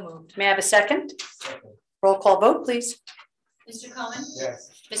 So moved. May I have a second? Roll call vote, please. Mr. Cohen? Yes.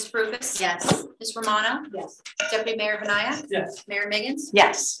 Ms. Rufus? Yes. Ms. Romano? Yes. Deputy Mayor Hanaya? Yes. Mayor Miggins?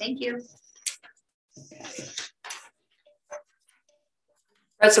 Yes. Thank you.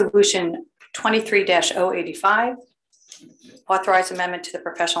 Resolution 23-085 Authorize amendment to the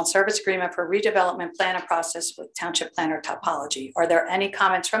professional service agreement for redevelopment plan and process with Township Planner Topology. Are there any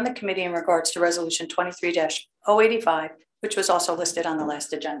comments from the committee in regards to resolution 23-085, which was also listed on the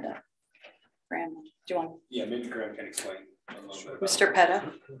last agenda? Graham, do you want? Yeah, maybe Graham can explain a little bit. Mr.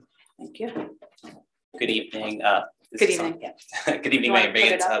 Petta, thank you. Good evening. Good evening. Yeah. Good evening, Mayor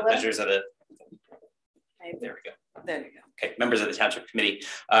Megan. Measures of the. There we go. There you go. Okay, members of the Township Committee,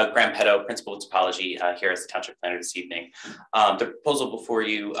 Graham Petto, Principal of Topology, here as the Township Planner this evening. The proposal before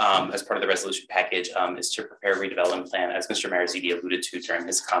you as part of the resolution package is to prepare a redevelopment plan, as Mr. Marizidi alluded to during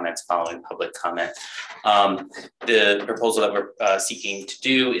his comments following public comment. The proposal that we're seeking to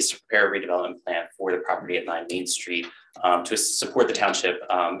do is to prepare a redevelopment plan for the property at 9 Main Street to support the township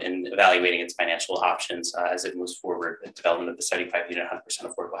in evaluating its financial options as it moves forward with development of the 75-unit 100%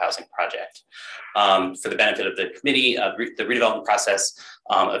 affordable housing project. For the benefit of the committee, the redevelopment process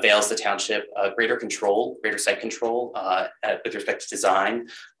avails the township greater site control with respect to design.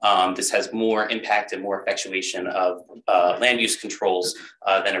 This has more impact and more effectuation of land use controls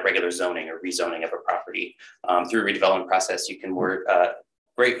than a regular zoning or rezoning of a property. Through a redevelopment process, you can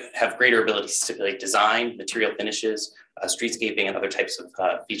have greater ability to stipulate design, material finishes, streetscaping, and other types of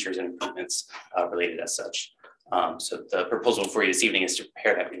features and improvements related as such. So the proposal for you this evening is to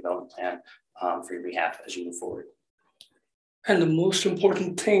prepare that redevelopment plan for your behalf as you move forward. And the most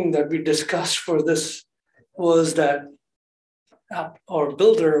important thing that we discussed for this was that our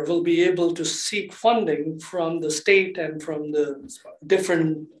builder will be able to seek funding from the state and from the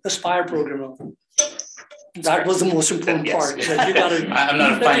different Aspire program. That was the most important part. That you gotta, I'm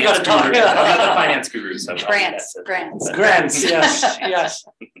not a finance guru. I'm not the finance guru. So Grants.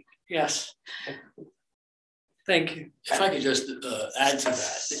 Yes. Thank you. If I could just add to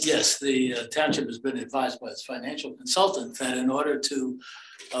that, yes, the township has been advised by its financial consultant that in order to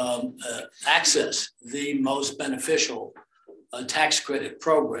access the most beneficial tax credit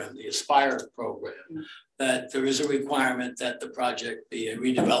program, the Aspire program, that there is a requirement that the project be a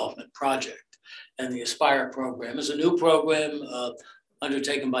redevelopment project. And the Aspire program is a new program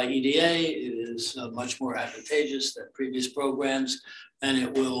undertaken by EDA. It is much more advantageous than previous programs, and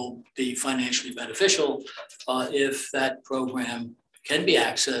it will be financially beneficial if that program can be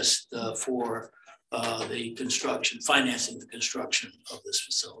accessed for the construction, financing the construction of this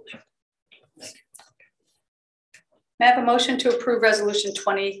facility. Thank you. May I have a motion to approve resolution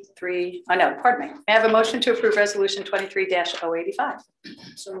 23, May I have a motion to approve resolution 23-085?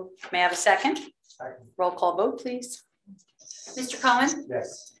 So may I have a second? Roll call vote, please. Mr. Cohen?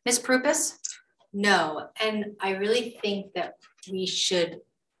 Yes. Ms. Prupus? No, and I really think that we should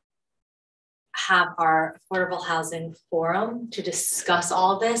have our affordable housing forum to discuss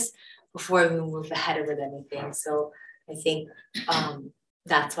all this before we move ahead with anything. So I think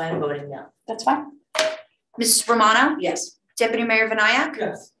that's why I'm voting no. That's fine. Mrs. Romano? Yes. Deputy Mayor Vinayak?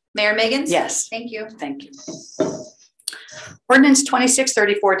 Yes. Mayor Megan? Yes. Thank you. Thank you. Ordinance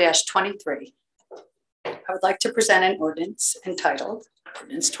 2634-23. I would like to present an ordinance entitled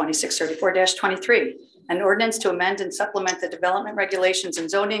Ordinance 2634-23, an ordinance to amend and supplement the development regulations and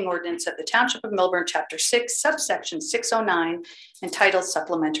zoning ordinance of the Township of Millburn, Chapter 6, subsection 609, entitled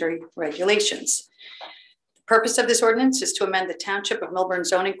Supplementary Regulations. The purpose of this ordinance is to amend the Township of Millburn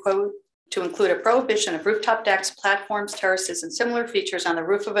zoning code to include a prohibition of rooftop decks, platforms, terraces, and similar features on the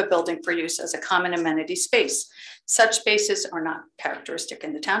roof of a building for use as a common amenity space. Such spaces are not characteristic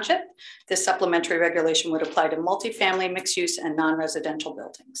in the township. This supplementary regulation would apply to multifamily, mixed use, and non-residential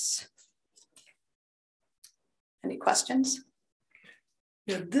buildings. Any questions?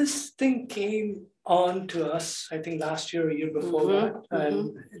 Yeah, this thing came on to us, I think last year or year before that,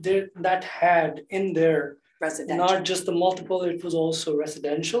 and that had in there residential, not just the multiple, it was also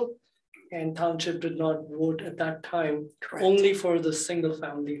residential. And township did not vote at that time. Correct. Only for the single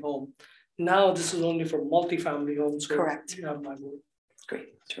family home. Now this is only for multi-family homes. So correct. You have my vote.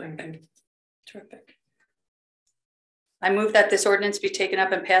 Great, terrific, terrific. I move that this ordinance be taken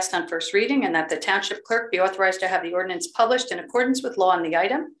up and passed on first reading, and that the township clerk be authorized to have the ordinance published in accordance with law on the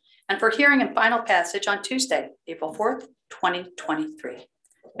item, and for hearing and final passage on Tuesday, April 4th, 2023.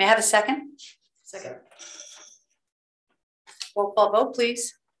 May I have a second? Second. Roll call vote,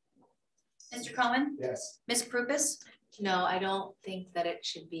 please. Mr. Cohen? Yes. Ms. Prupus? No, I don't think that it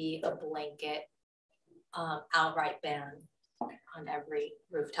should be a blanket outright ban on every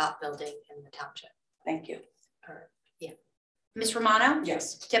rooftop building in the township. Thank you. Yeah. Ms. Romano?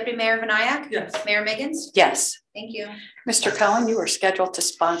 Yes. Deputy Mayor Vinayak? Yes. Mayor Megan? Yes. Thank you. Mr. Cohen, you are scheduled to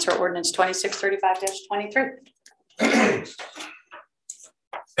sponsor ordinance 2635-23.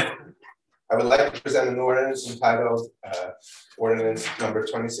 I would like to present an ordinance entitled ordinance number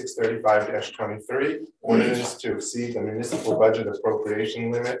 2635-23, ordinance to exceed the municipal budget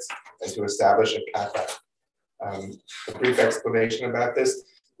appropriation limits and to establish a CAPAC. A brief explanation about this.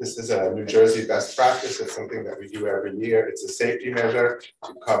 This is a New Jersey best practice. It's something that we do every year. It's a safety measure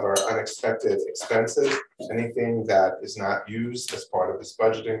to cover unexpected expenses. Anything that is not used as part of this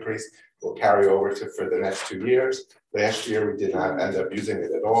budget increase will carry over for the next 2 years. Last year, we did not end up using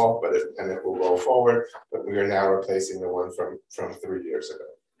it at all, but it will roll forward. But we are now replacing the one from 3 years ago.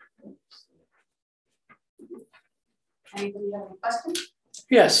 Anybody have any questions?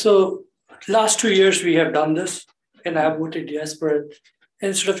 Yeah, so last 2 years we have done this and I voted yes for it.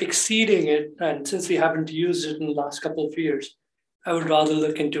 Instead of exceeding it, and since we haven't used it in the last couple of years, I would rather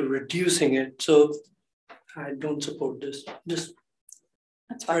look into reducing it. So I don't support this. Just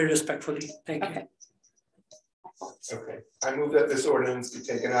very respectfully. Thank you. Okay, I move that this ordinance be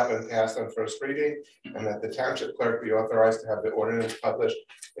taken up and passed on first reading, and that the township clerk be authorized to have the ordinance published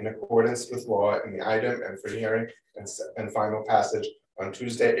in accordance with law in the item and for hearing and final passage on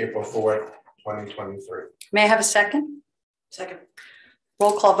Tuesday, April 4th, 2023. May I have a second? Second.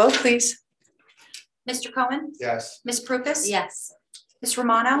 Roll call vote, please. Mr. Cohen? Yes. Ms. Prupus? Yes. Ms.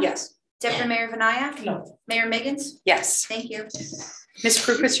 Romano? Yes. Deputy Mayor Vanayak? No. Mayor Miggins? Yes. Thank you. Ms.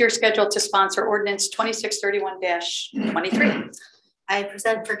 Prupus, you're scheduled to sponsor ordinance 2631-23. I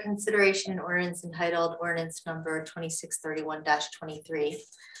present for consideration an ordinance entitled ordinance number 2631-23.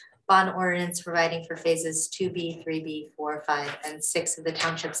 Bond ordinance providing for phases 2B, 3B, 4, 5, and 6 of the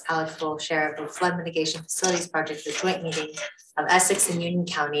township's eligible share of the flood mitigation facilities project, the joint meeting of Essex and Union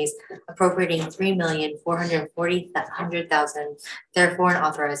counties, appropriating $3,440,000, therefore and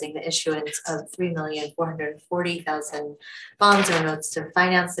authorizing the issuance of $3,440,000 bonds or notes to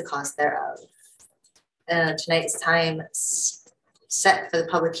finance the cost thereof. Tonight's time set for the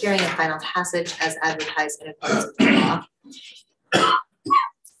public hearing and final passage as advertised in accordance with the law.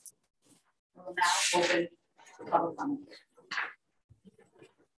 We'll now open the public comment.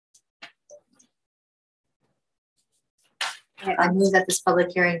 I move that this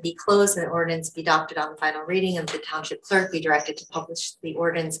public hearing be closed and the ordinance be adopted on final reading, and the township clerk be directed to publish the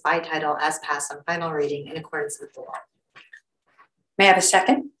ordinance by title as passed on final reading in accordance with the law. May I have a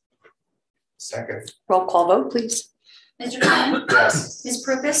second? Second. Roll call vote, please. Mr. Cohen? Yes. Ms.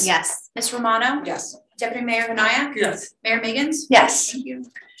 Prupus? Yes. Ms. Romano? Yes. Deputy Mayor Vanayak? Yes. Mayor Miggins? Yes. Thank you.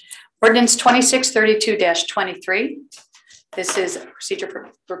 Ordinance 2632-23. This is a procedure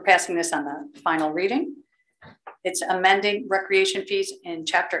for passing this on the final reading. It's amending recreation fees in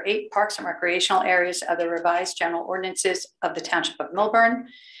Chapter 8, Parks and Recreational Areas of the revised general ordinances of the Township of Millburn.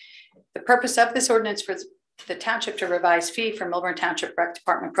 The purpose of this ordinance for the Township to revise fee for Millburn Township Rec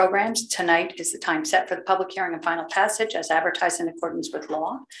Department programs. Tonight is the time set for the public hearing and final passage as advertised in accordance with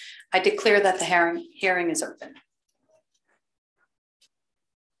law. I declare that the hearing is open.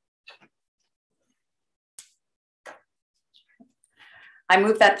 I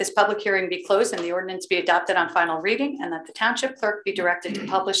move that this public hearing be closed and the ordinance be adopted on final reading, and that the township clerk be directed to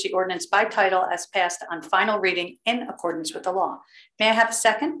publish the ordinance by title as passed on final reading in accordance with the law. May I have a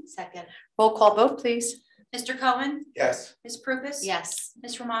second? Second. Roll call vote, please. Mr. Cohen? Yes. Ms. Prupus? Yes.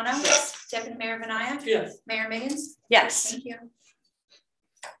 Ms. Romano? Yes. Deputy Mayor Vanayak? Yes. Mayor Miggins? Yes. Thank you.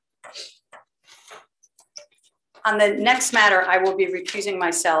 On the next matter, I will be recusing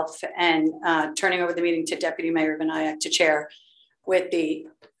myself and turning over the meeting to Deputy Mayor Vanayak to chair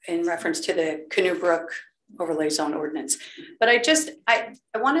in reference to the Canoe Brook overlay zone ordinance. But I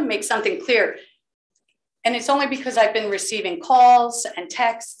want to make something clear. And it's only because I've been receiving calls and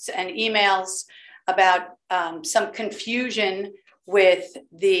texts and emails about some confusion with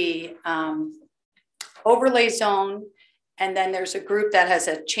the overlay zone. And then there's a group that has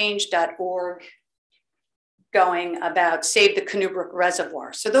a change.org going about Save the Canoe Brook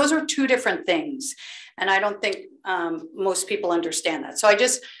Reservoir. So those are two different things. And I don't think most people understand that. So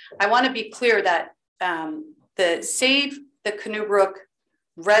I want to be clear that the Save the Canoe Brook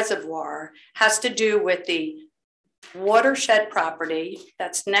Reservoir has to do with the watershed property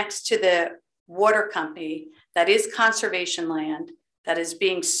that's next to the water company that is conservation land that is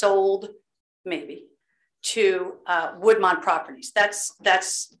being sold maybe to Woodmont Properties. That's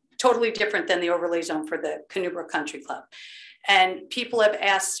totally different than the overlay zone for the Canoe Brook Country Club. And people have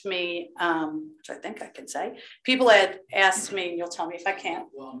asked me, which I think I can say, people had asked me, and you'll tell me if I can't.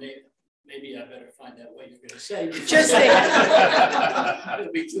 Well, maybe I better find out what you're going to say. Just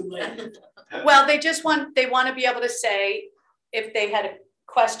It'll be too late. Well, they want to be able to say if they had a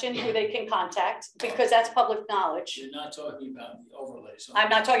question who they can contact, because that's public knowledge. You're not talking about the overlay zone. I'm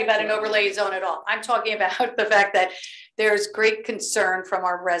not talking about an overlay zone at all. I'm talking about the fact that there's great concern from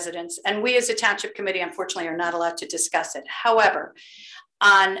our residents, and we as a township committee, unfortunately, are not allowed to discuss it. However,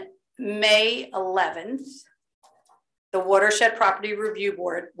 on May 11th, the Watershed Property Review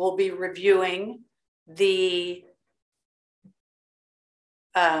Board will be reviewing the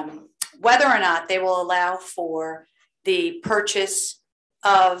whether or not they will allow for the purchase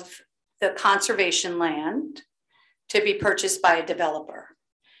of the conservation land to be purchased by a developer.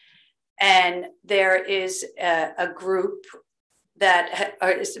 And there is a group that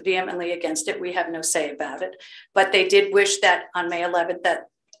is vehemently against it. We have no say about it, but they did wish that on May 11th that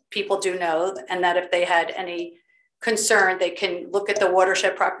people do know, and that if they had any concern, they can look at the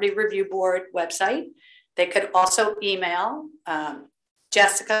Watershed Property Review Board website. They could also email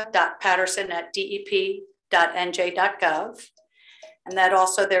jessica.patterson@dep.nj.gov. And that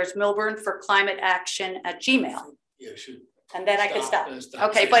also there's milburnforclimateaction@gmail. Yeah, should. And then I could stop.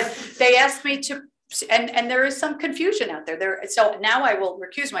 Okay, but they asked me to, and there is some confusion out there. So now I will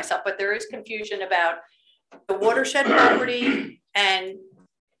recuse myself, but there is confusion about the watershed property and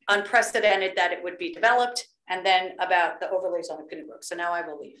unprecedented that it would be developed, and then about the overlays on the Canoe Brook. So now I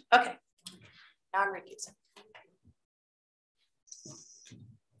will leave. Okay, now I'm recusing.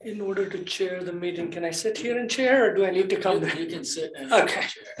 In order to chair the meeting, can I sit here and chair, or do I need to come there? You can sit and okay,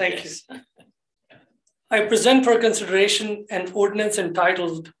 thank you. I present for consideration an ordinance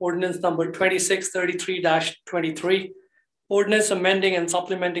entitled Ordinance Number 2633-23, Ordinance amending and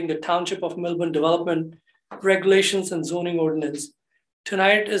supplementing the Township of Milburn Development Regulations and Zoning Ordinance.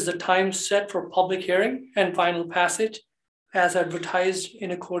 Tonight is the time set for public hearing and final passage as advertised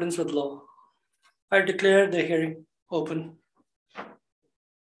in accordance with law. I declare the hearing open.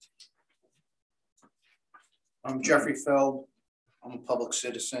 I'm Jeffrey Feld. I'm a public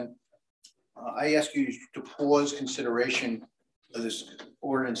citizen. I ask you to pause consideration of this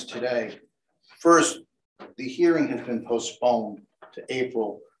ordinance today. First, the hearing has been postponed to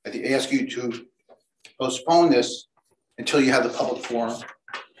April. I ask you to postpone this until you have the public forum.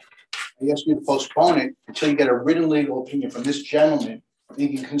 I ask you to postpone it until you get a written legal opinion from this gentleman. You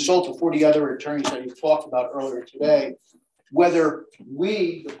can consult the 40 other attorneys that you talked about earlier today, whether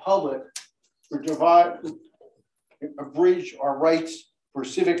we, the public, would abridge our rights for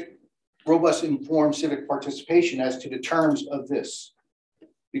robust informed civic participation as to the terms of this.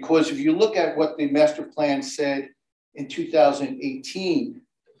 Because if you look at what the master plan said in 2018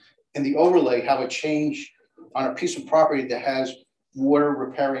 and the overlay, how it changed on a piece of property that has water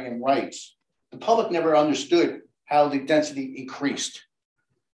riparian rights, the public never understood how the density increased.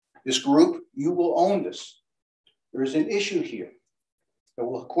 This group, you will own this. There is an issue here. The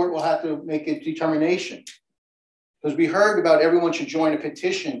court will have to make a determination. Because we heard about everyone should join a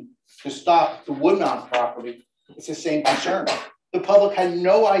petition to stop the Woodmont property. It's the same concern. The public had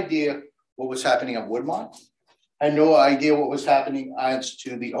no idea what was happening at Woodmont, had no idea what was happening as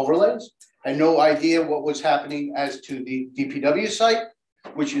to the overlays, had no idea what was happening as to the DPW site,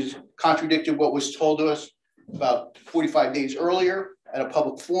 which is contradicted what was told to us about 45 days earlier at a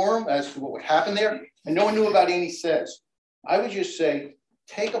public forum as to what would happen there. And no one knew about any says. I would just say,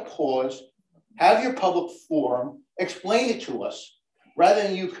 take a pause, have your public forum, explain it to us, rather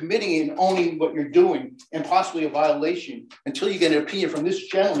than you committing it and owning what you're doing and possibly a violation until you get an opinion from this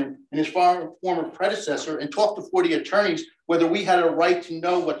gentleman and his former predecessor and talk to 40 attorneys whether we had a right to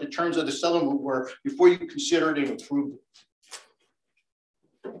know what the terms of the settlement were before you considered it and approved it.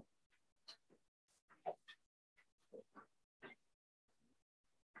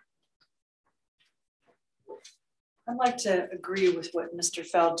 I'd like to agree with what Mr.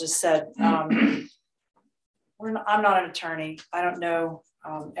 Feld just said. I'm not an attorney. I don't know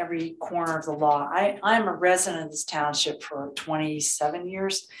every corner of the law. I'm a resident of this township for 27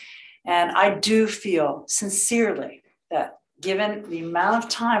 years. And I do feel sincerely that given the amount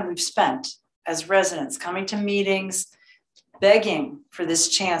of time we've spent as residents coming to meetings, begging for this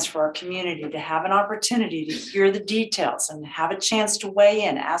chance for our community to have an opportunity to hear the details and have a chance to weigh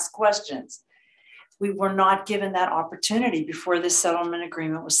in, ask questions, we were not given that opportunity before this settlement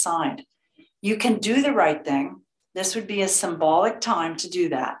agreement was signed. You can do the right thing. This would be a symbolic time to do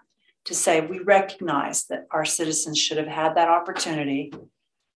that, to say we recognize that our citizens should have had that opportunity.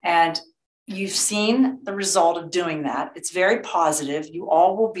 And you've seen the result of doing that. It's very positive. You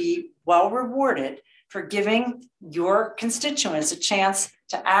all will be well rewarded for giving your constituents a chance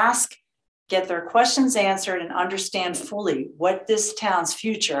to ask, get their questions answered, and understand fully what this town's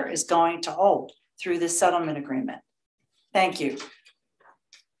future is going to hold through this settlement agreement. Thank you.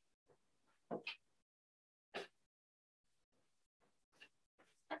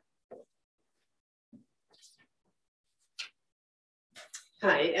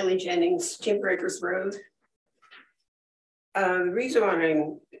 Hi, Ellie Jennings, Jim Breakers Road. The reason why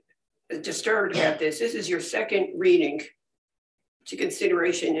I'm disturbed about this is your second reading to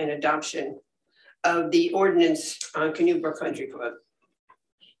consideration and adoption of the ordinance on Canoe Brook Country Club.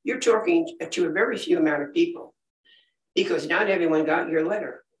 You're talking to a very few amount of people because not everyone got your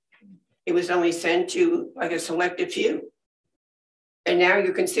letter. It was only sent to like a selected few. And now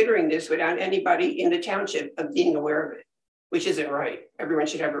you're considering this without anybody in the township of being aware of it, which isn't right. Everyone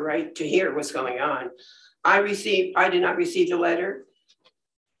should have a right to hear what's going on. I did not receive the letter.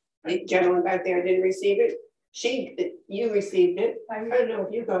 The gentleman back there didn't receive it. You received it. I don't know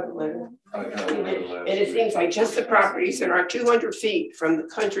if you got the letter. And it seems like just the properties that are 200 feet from the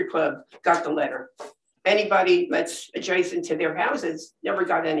country club got the letter. Anybody that's adjacent to their houses never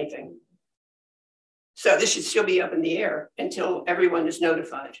got anything. So this should still be up in the air until everyone is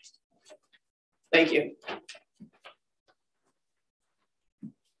notified. Thank you.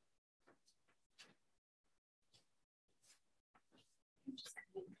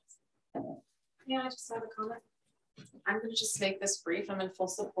 Yeah, I just have a comment. I'm going to just make this brief. I'm in full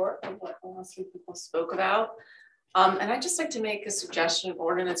support of what the last few people spoke about. And I'd just like to make a suggestion of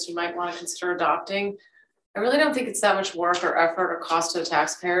ordinance you might want to consider adopting. I really don't think it's that much work or effort or cost to the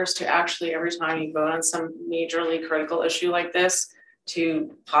taxpayers to actually, every time you vote on some majorly critical issue like this,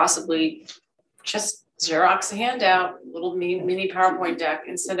 to possibly just Xerox a handout, little mini PowerPoint deck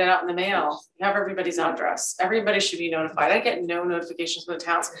and send it out in the mail. You have everybody's address. Everybody should be notified. I get no notifications from the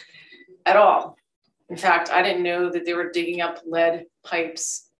towns at all. In fact, I didn't know that they were digging up lead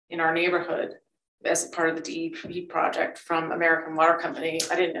pipes in our neighborhood as part of the DEP project from American Water Company.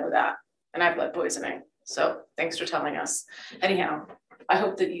 I didn't know that. And I have lead poisoning. So thanks for telling us. Anyhow, I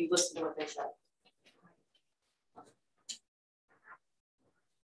hope that you listen to what they said.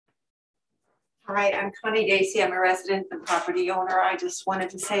 Hi, I'm Connie Dacey. I'm a resident and property owner. I just wanted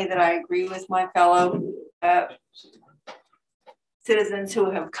to say that I agree with my fellow citizens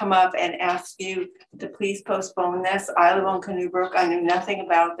who have come up and asked you to please postpone this. I live on Canoe Brook. I knew nothing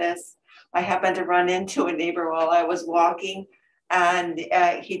about this. I happened to run into a neighbor while I was walking, and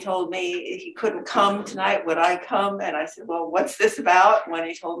he told me he couldn't come tonight. Would I come? And I said, well, what's this about? When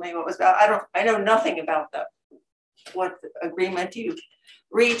he told me what it was about, I know nothing about what agreement you've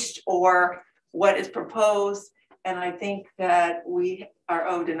reached or what is proposed. And I think that we are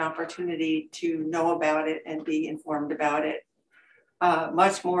owed an opportunity to know about it and be informed about it.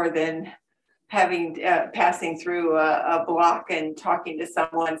 Much more than having passing through a block and talking to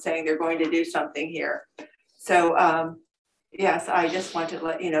someone saying they're going to do something here. So yes, I just wanted to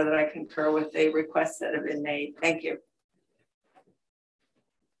let you know that I concur with the requests that have been made. Thank you.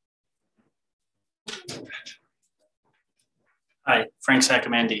 Hi, Frank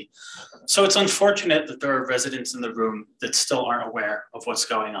Sacamandi. So it's unfortunate that there are residents in the room that still aren't aware of what's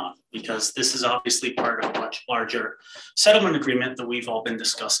going on, because this is obviously part of a much larger settlement agreement that we've all been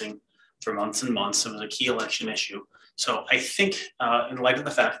discussing for months and months. It was a key election issue. So I think in light of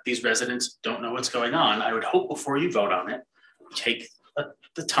the fact that these residents don't know what's going on, I would hope before you vote on it, take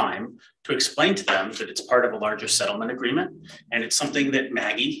the time to explain to them that it's part of a larger settlement agreement. And it's something that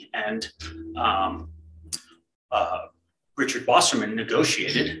Maggie and Richard Wasserman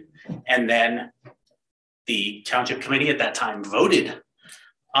negotiated, and then the township committee at that time voted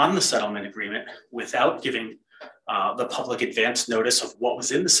on the settlement agreement without giving the public advance notice of what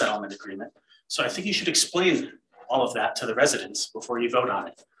was in the settlement agreement. So I think you should explain all of that to the residents before you vote on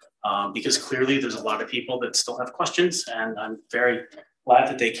it, because clearly there's a lot of people that still have questions, and I'm very glad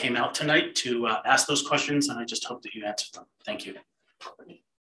that they came out tonight to ask those questions, and I just hope that you answered them. Thank you.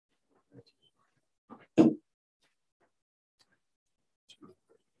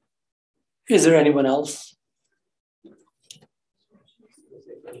 Is there anyone else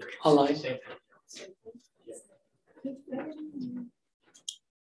online?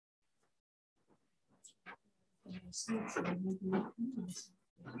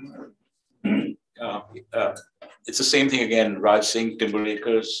 It's the same thing again, Raj Singh,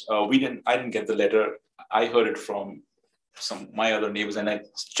 Timberacres. I didn't get the letter. I heard it from my other neighbors, and I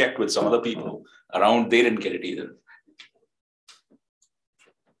checked with some other people around. They didn't get it either.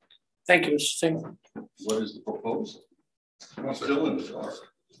 Thank you, Mr. Singh. What is the proposal? I'm still in the dark.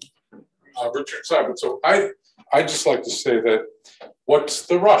 Richard Simon. So I just like to say that what's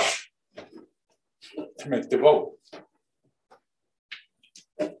the rush to make the vote?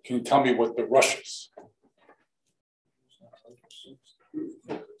 Can you tell me what the rush is?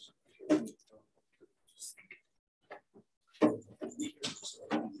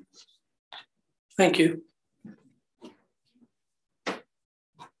 Thank you.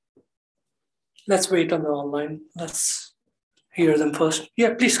 Let's wait on the online. Let's hear them first.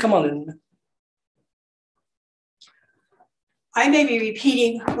 Yeah, please come on in. I may be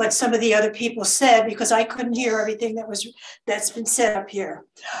repeating what some of the other people said because I couldn't hear everything that's been said up here.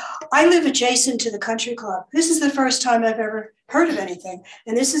 I live adjacent to the country club. This is the first time I've ever heard of anything.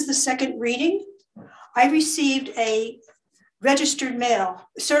 And this is the second reading. I received a registered mail,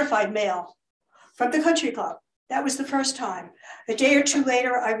 certified mail from the country club. That was the first time. A day or two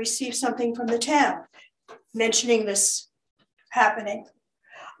later, I received something from the town mentioning this happening.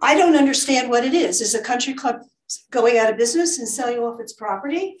 I don't understand what it is. Is the country club going out of business and selling off its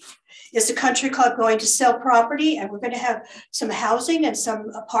property? Is the country club going to sell property and we're going to have some housing and some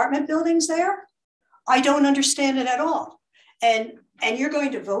apartment buildings there? I don't understand it at all. And you're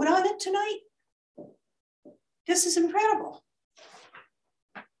going to vote on it tonight? This is incredible.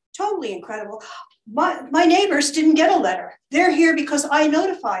 Totally incredible. My neighbors didn't get a letter. They're here because I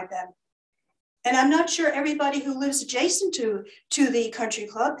notified them. And I'm not sure everybody who lives adjacent to the country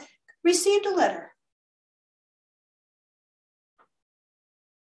club received a letter.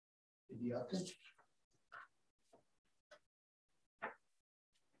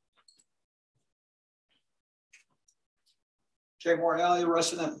 Jay Morelli,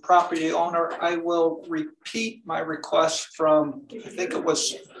 resident property owner. I will repeat my request from, I think it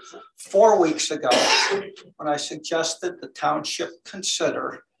was 4 weeks ago, when I suggested the township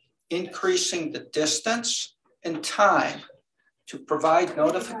consider increasing the distance and time to provide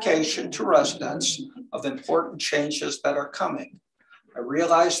notification to residents of important changes that are coming. I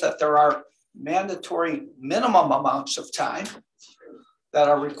realize that there are mandatory minimum amounts of time that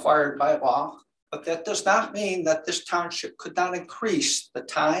are required by law, but that does not mean that this township could not increase the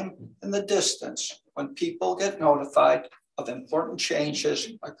time and the distance when people get notified of important changes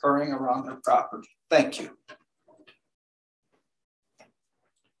occurring around their property. Thank you.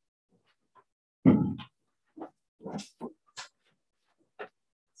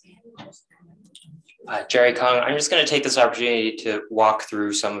 Jerry Kong, I'm just going to take this opportunity to walk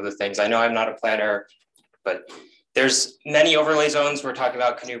through some of the things. I know I'm not a planner, but there's many overlay zones. We're talking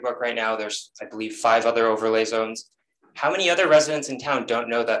about Canoe Brook right now. There's, I believe, 5 other overlay zones. How many other residents in town don't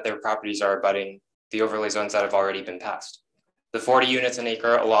know that their properties are abutting the overlay zones that have already been passed? The 40 units an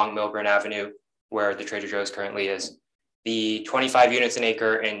acre along Milburn Avenue, where the Trader Joe's currently is. The 25 units an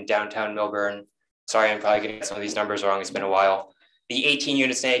acre in downtown Milburn. Sorry, I'm probably getting some of these numbers wrong. It's been a while. The 18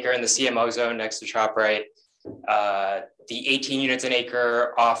 units an acre in the CMO zone next to ShopRite, the 18 units an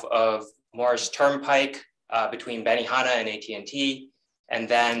acre off of Morris Turnpike between Benihana and AT&T, and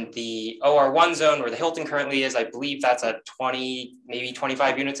then the OR1 zone where the Hilton currently is, I believe that's at 20, maybe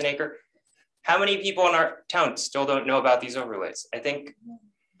 25 units an acre. How many people in our town still don't know about these overlays? I think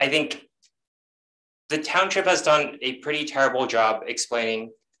the township has done a pretty terrible job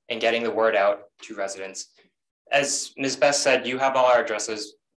explaining and getting the word out to residents. As Ms. Best said, you have all our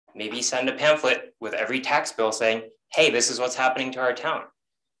addresses. Maybe send a pamphlet with every tax bill saying, hey, this is what's happening to our town.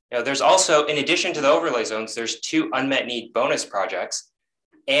 You know, there's also, in addition to the overlay zones, there's 2 unmet need bonus projects.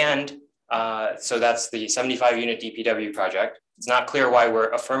 And so that's the 75 unit DPW project. It's not clear why we're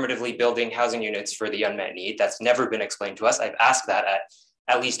affirmatively building housing units for the unmet need. That's never been explained to us. I've asked that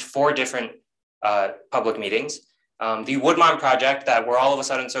at least 4 different public meetings. The Woodmont project that we're all of a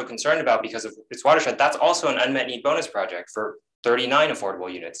sudden so concerned about because of its watershed, that's also an unmet need bonus project for 39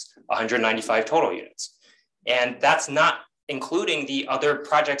 affordable units, 195 total units. And that's not including the other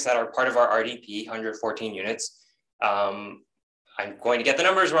projects that are part of our RDP, 114 units. I'm going to get the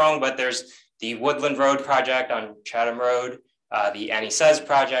numbers wrong, but there's the Woodland Road project on Chatham Road, the Annie Says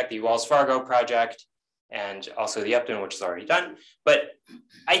project, the Wells Fargo project, and also the Upton, which is already done. But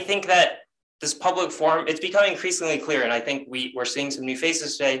I think that this public forum, it's becoming increasingly clear, and I think we're seeing some new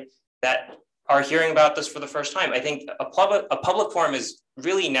faces today that are hearing about this for the first time. I think a public forum is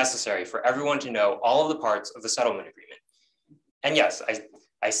really necessary for everyone to know all of the parts of the settlement agreement. And yes,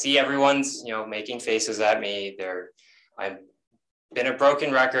 I see everyone's making faces at me. I've been a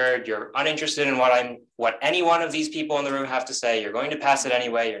broken record. You're uninterested in what any one of these people in the room have to say. You're going to pass it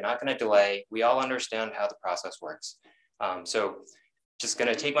anyway. You're not going to delay. We all understand how the process works. So just going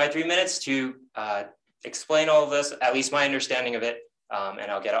to take my 3 minutes to explain all of this, at least my understanding of it, and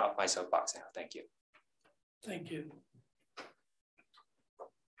I'll get off my soapbox now. Thank you. Thank you.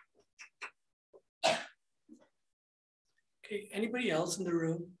 Okay, anybody else in the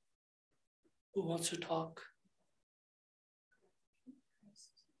room who wants to talk?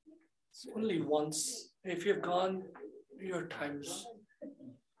 It's only once. If you've gone, your time's.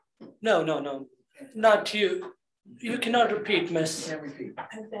 No, not you. You cannot repeat, miss.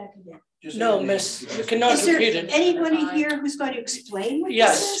 I'm back again. No, miss, you cannot repeat it. Is there anybody here who's going to explain what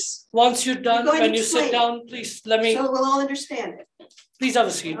Yes. this is? Once you're done, You're going when to you sit explain down, please let me. So we'll all understand it. Please have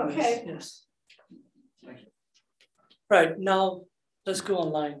a seat, Okay. miss. Yes. Right, now let's go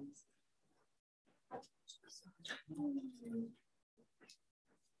online.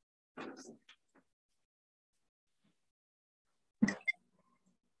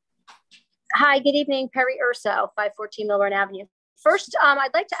 Hi, good evening, Perry Urso, 514 Milburn Avenue. First,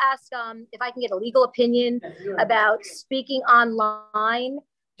 I'd like to ask if I can get a legal opinion about speaking online.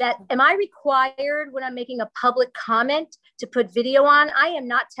 That am I required when I'm making a public comment to put video on? I am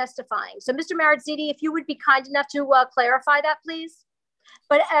not testifying. So Mr. Marazziti, if you would be kind enough to clarify that, please.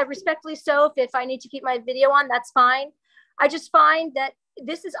 But respectfully so, if I need to keep my video on, that's fine. I just find that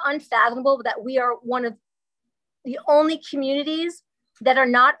this is unfathomable that we are one of the only communities that are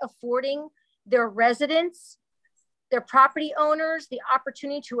not affording their residents, their property owners, the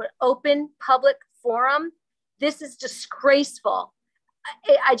opportunity to an open public forum. This is disgraceful.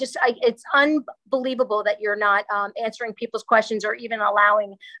 It's unbelievable that you're not answering people's questions or even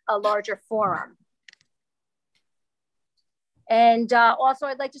allowing a larger forum. And also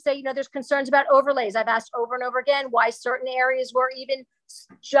I'd like to say, there's concerns about overlays. I've asked over and over again why certain areas were even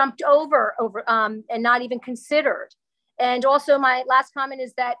jumped over and not even considered. And also my last comment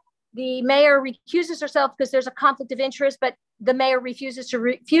is that the mayor recuses herself because there's a conflict of interest, but the mayor refuses to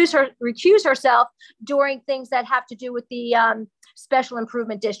recuse herself during things that have to do with the special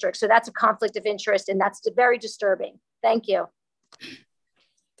improvement district. So that's a conflict of interest, and that's very disturbing. Thank you.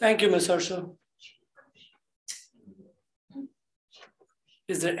 Thank you, Ms. Urso.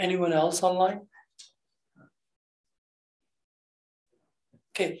 Is there anyone else online?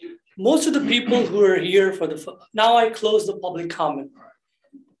 Okay, most of the people who are here for now I close the public comment.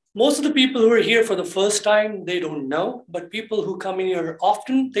 Most of the people who are here for the first time, they don't know, but people who come in here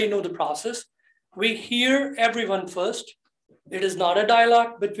often, they know the process. We hear everyone first. It is not a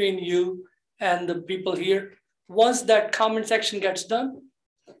dialogue between you and the people here. Once that comment section gets done,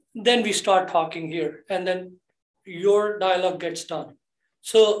 then we start talking here, and then your dialogue gets done.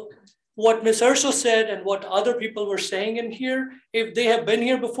 So what Ms. Urso said and what other people were saying in here, if they have been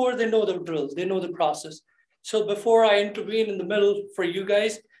here before, they know the drills, they know the process. So before I intervene in the middle for you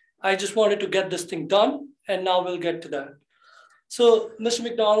guys, I just wanted to get this thing done, and now we'll get to that. So Mr.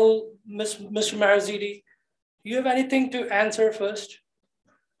 McDonald, Mr. Marazziti, you have anything to answer first?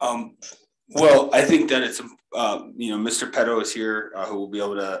 Well, I think that it's, Mr. Petto is here who will be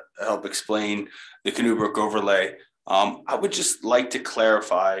able to help explain the Canoe Brook overlay. I would just like to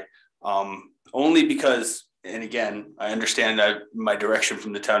clarify, only because, and again, I understand my direction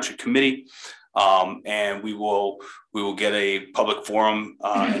from the Township Committee, and we will get a public forum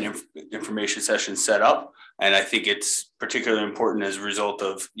and information session set up. And I think it's particularly important as a result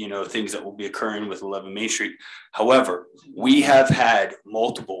of, things that will be occurring with 11 Main Street. However, we have had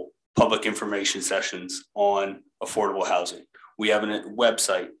multiple public information sessions on affordable housing. We have a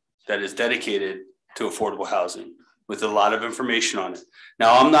website that is dedicated to affordable housing with a lot of information on it.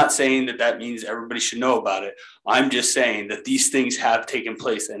 Now, I'm not saying that that means everybody should know about it. I'm just saying that these things have taken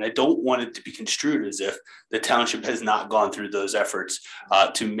place, and I don't want it to be construed as if the township has not gone through those efforts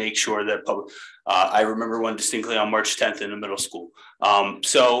to make sure that public. I remember one distinctly on March 10th in a middle school.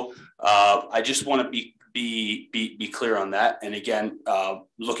 So I just want to be clear on that. And again,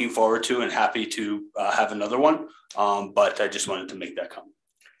 looking forward to and happy to have another one. But I just wanted to make that comment.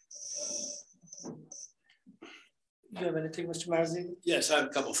 Do you have anything, Mr. Marazziti? Yes, I have a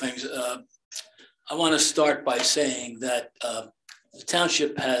couple of things. I want to start by saying that the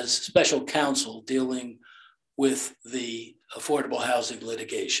township has special counsel dealing with the affordable housing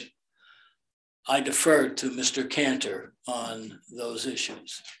litigation. I deferred to Mr. Cantor on those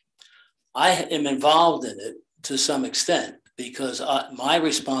issues. I am involved in it to some extent because my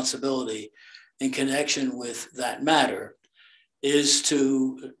responsibility in connection with that matter is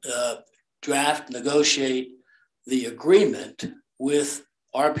to draft, negotiate the agreement with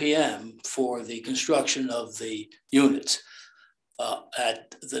RPM for the construction of the units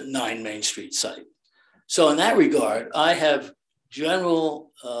at the 9 Main Street site. So in that regard, I have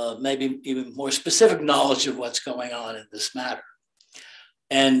general, maybe even more specific knowledge of what's going on in this matter.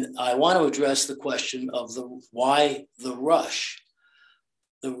 And I want to address the question of why the rush.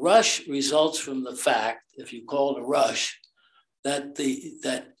 The rush results from the fact, if you call it a rush, that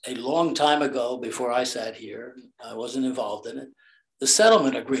a long time ago, before I sat here, I wasn't involved in it, the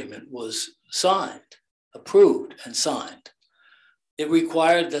settlement agreement was signed, approved and signed. It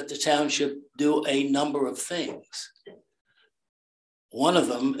required that the township do a number of things. One of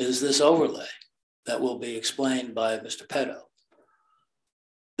them is this overlay that will be explained by Mr. Petto.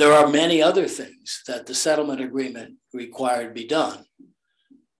 There are many other things that the settlement agreement required be done.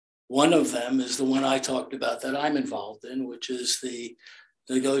 One of them is the one I talked about that I'm involved in, which is the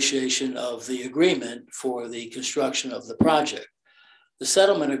negotiation of the agreement for the construction of the project. The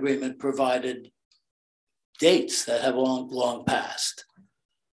settlement agreement provided dates that have long passed.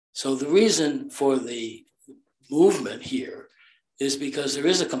 So the reason for the movement here is because there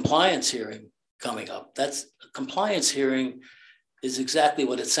is a compliance hearing coming up. That's a compliance hearing is exactly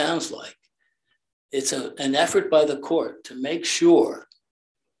what it sounds like. It's an effort by the court to make sure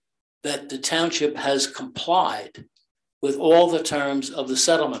that the township has complied with all the terms of the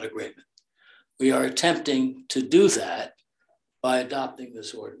settlement agreement. We are attempting to do that by adopting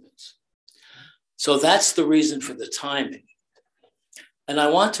this ordinance. So that's the reason for the timing. And I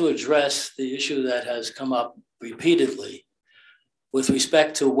want to address the issue that has come up repeatedly with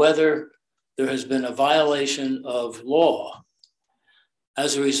respect to whether there has been a violation of law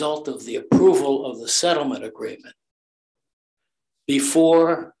as a result of the approval of the settlement agreement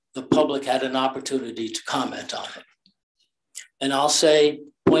before the public had an opportunity to comment on it. And I'll say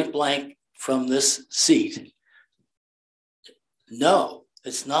point blank from this seat, no,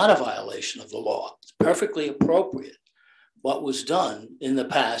 it's not a violation of the law. It's perfectly appropriate what was done in the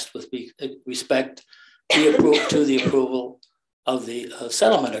past with respect to the approval of the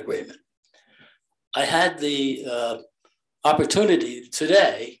settlement agreement. I had the opportunity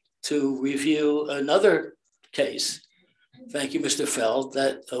today to review another case, thank you, Mr. Feld,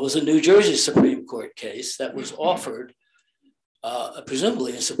 that was a New Jersey Supreme Court case that was offered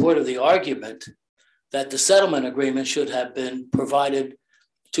presumably in support of the argument that the settlement agreement should have been provided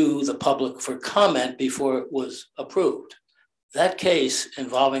to the public for comment before it was approved. That case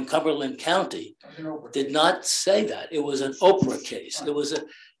involving Cumberland County did not say that. It was an Oprah case.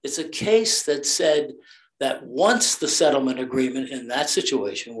 It's a case that said that once the settlement agreement in that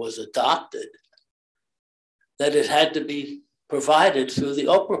situation was adopted, that it had to be provided through the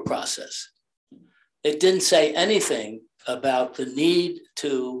Oprah process. It didn't say anything about the need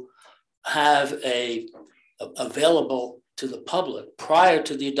to have available to the public prior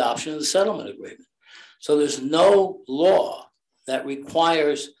to the adoption of the settlement agreement. So there's no law that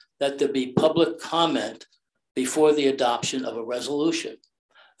requires that there be public comment before the adoption of a resolution.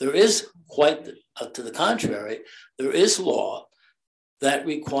 There is, quite to the contrary, there is law that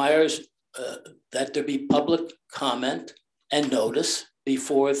requires that there be public comment and notice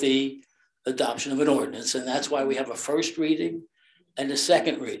before the adoption of an ordinance. And that's why we have a first reading and a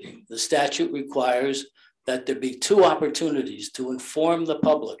second reading. The statute requires that there be two opportunities to inform the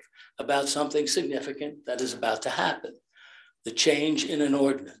public about something significant that is about to happen, the change in an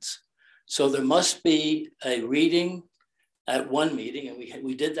ordinance. So there must be a reading at one meeting, and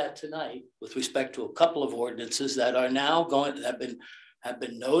we did that tonight with respect to a couple of ordinances that are now have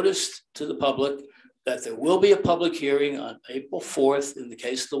been noticed to the public, that there will be a public hearing on April 4th in the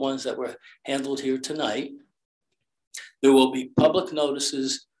case of the ones that were handled here tonight. There will be public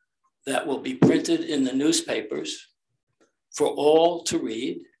notices that will be printed in the newspapers for all to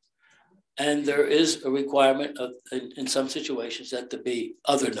read. And there is a requirement in some situations that there be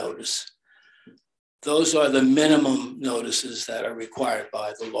other notice. Those are the minimum notices that are required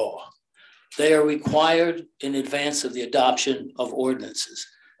by the law. They are required in advance of the adoption of ordinances.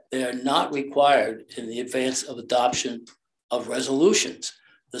 They are not required in the advance of adoption of resolutions.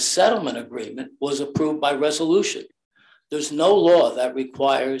 The settlement agreement was approved by resolution. There's no law that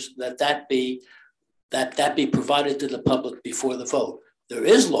requires that be provided to the public before the vote. There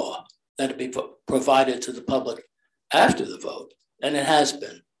is law that it be provided to the public after the vote, and it has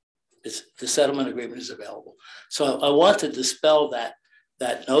been. The settlement agreement is available. So I want to dispel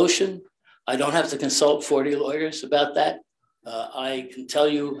that notion. I don't have to consult 40 lawyers about that. I can tell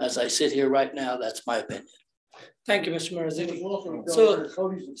you, as I sit here right now, that's my opinion. Thank you, Mr. Marazini.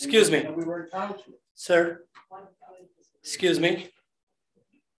 So, excuse me, sir. Excuse me.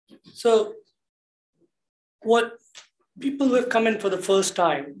 So, what people who have come in for the first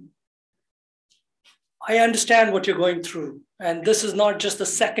time, I understand what you're going through. And this is not just the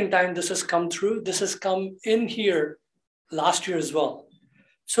second time this has come through. This has come in here last year as well.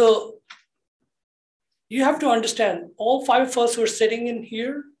 So you have to understand, all five of us who are sitting in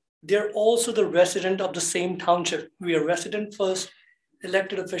here, they're also the resident of the same township. We are resident first,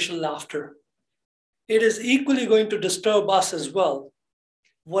 elected official after. It is equally going to disturb us as well.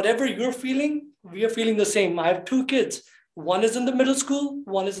 Whatever you're feeling, we are feeling the same. I have two kids. One is in the middle school,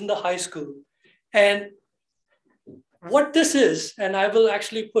 one is in the high school. And what this is, and I will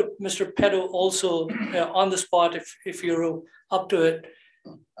actually put Mr. Petto also on the spot if you're up to it.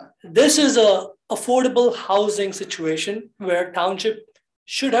 This is a affordable housing situation where township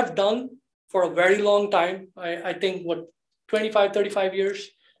should have done for a very long time. I think 25, 35 years,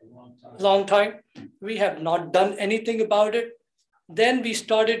 long time. We have not done anything about it. Then we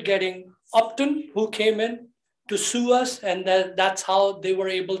started getting Upton, who came in to sue us, and that's how they were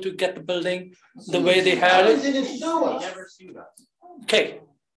able to get the building the way they had it. They didn't sue us. Never sued us. Okay.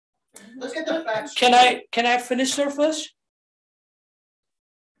 Let's get the facts. Can I finish, sir, first?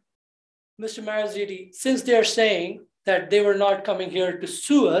 Mr. Maraziti, since they're saying that they were not coming here to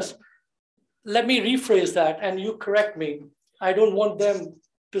sue us, let me rephrase that and you correct me. I don't want them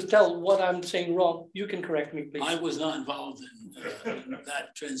to tell what I'm saying wrong. You can correct me, please. I was not involved in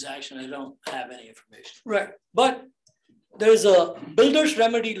that transaction. I don't have any information. Right, but there's a builder's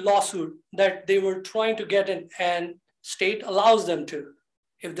remedy lawsuit that they were trying to get in, and state allows them to.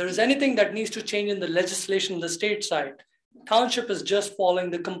 If there is anything that needs to change in the legislation on the state side, township is just following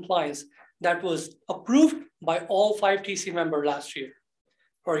the compliance that was approved by all 5 TC members last year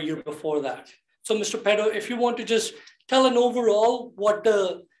or a year before that. So Mr. Petto, if you want to just tell an overall what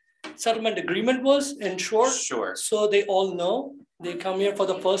the settlement agreement was in short. Sure. So they all know they come here for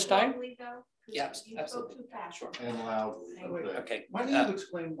the first time. Yeah, absolutely. Sure. And allow. Okay. Why don't you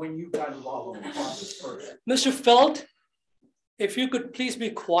explain when you got involved in the process first? Mr. Felt, if you could please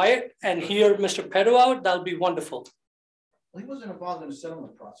be quiet and hear Mr. Petto out, that'll be wonderful. Well, he wasn't involved in the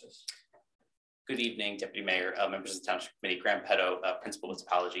settlement process. Good evening, Deputy Mayor, members of the Township Committee, Graham Petto, Principal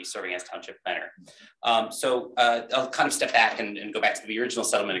Municipality, serving as Township Planner. I'll kind of step back and go back to the original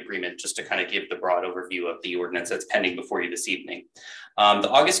settlement agreement just to kind of give the broad overview of the ordinance that's pending before you this evening. The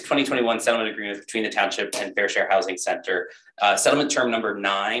August 2021 settlement agreement between the Township and Fair Share Housing Center, settlement term number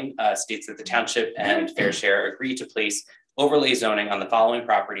 9 states that the Township and Fair Share agree to place overlay zoning on the following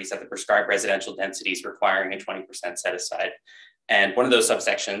properties at the prescribed residential densities requiring a 20% set aside. And one of those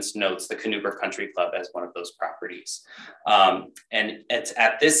subsections notes the Canoe Country Club as one of those properties. And it's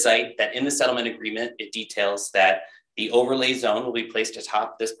at this site that in the settlement agreement, it details that the overlay zone will be placed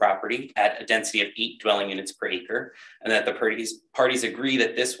atop this property at a density of 8 dwelling units per acre, and that the parties agree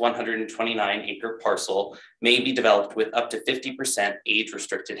that this 129 acre parcel may be developed with up to 50% age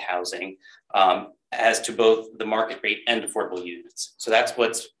restricted housing as to both the market rate and affordable units. So that's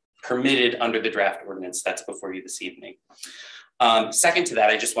what's permitted under the draft ordinance that's before you this evening. Second to that,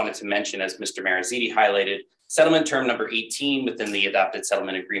 I just wanted to mention, as Mr. Maraziti highlighted, settlement term number 18 within the adopted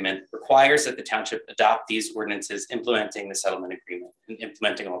settlement agreement requires that the Township adopt these ordinances implementing the settlement agreement and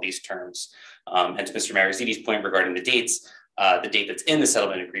implementing all these terms. And to Mr. Maraziti's point regarding the dates, the date that's in the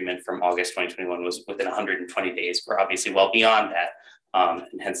settlement agreement from August 2021 was within 120 days. We're obviously well beyond that,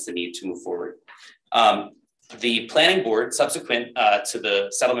 and hence the need to move forward. The planning board, subsequent to the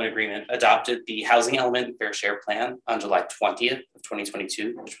settlement agreement, adopted the housing element and fair share plan on July 20th of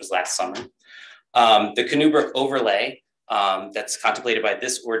 2022, which was last summer. The Canoe Brook overlay that's contemplated by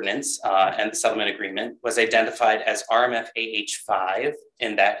this ordinance and the settlement agreement was identified as RMF AH5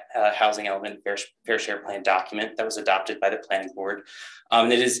 in that housing element fair share plan document that was adopted by the planning board.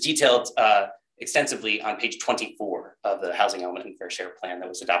 And it is detailed extensively on page 24 of the housing element and fair share plan that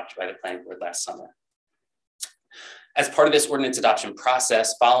was adopted by the planning board last summer. As part of this ordinance adoption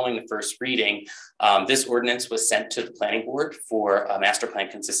process, following the first reading, this ordinance was sent to the planning board for a master plan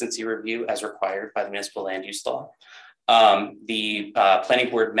consistency review as required by the municipal land use law. The planning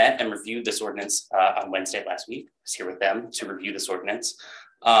board met and reviewed this ordinance on Wednesday last week. I was here with them to review this ordinance.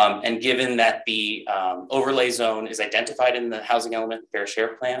 And given that the overlay zone is identified in the housing element fair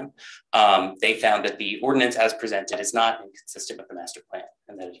share plan, they found that the ordinance as presented is not inconsistent with the master plan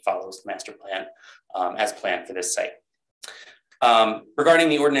and that it follows the master plan as planned for this site. Regarding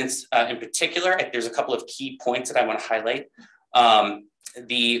the ordinance in particular, there's a couple of key points that I want to highlight.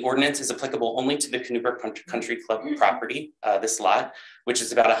 The ordinance is applicable only to the Canoe Country Club property, this lot, which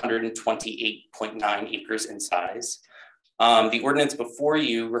is about 128.9 acres in size. The ordinance before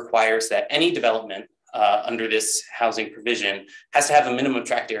you requires that any development under this housing provision has to have a minimum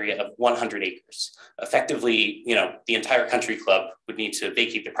tract area of 100 acres. Effectively, the entire country club would need to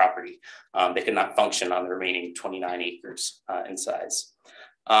vacate the property. They could not function on the remaining 29 acres in size.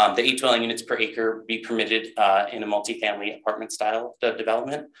 The 8 dwelling units per acre would be permitted in a multifamily apartment style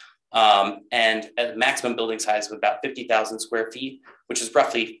development. And at a maximum building size of about 50,000 square feet, which is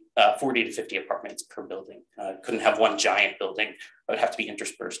roughly 40 to 50 apartments per building. Couldn't have one giant building. It would have to be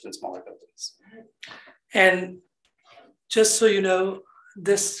interspersed in smaller buildings. And just so you know,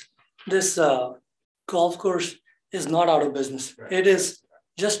 this golf course is not out of business. It is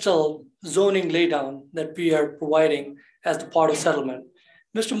just a zoning laydown that we are providing as the part of settlement.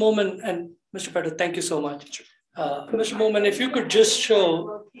 Mr. Moman and Mr. Petto, thank you so much. Mr. Moman, if you could just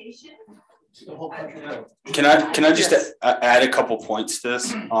show. Can I just add a couple points to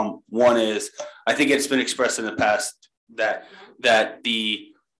this? One is, I think it's been expressed in the past that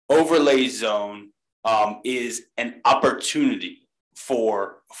the overlay zone is an opportunity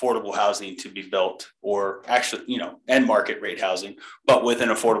for affordable housing to be built, or actually, and market rate housing, but with an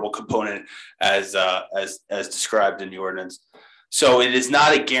affordable component as described in the ordinance. So it is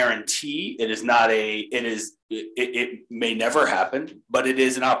not a guarantee. It may never happen, but it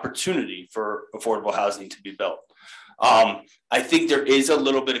is an opportunity for affordable housing to be built. I think there is a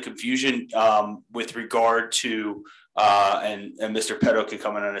little bit of confusion with regard to, and Mr. Petto can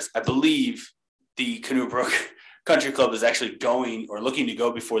comment on this. I believe the Canoe Brook Country Club is actually looking to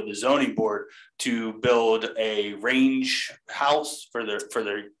go before the zoning board to build a range house for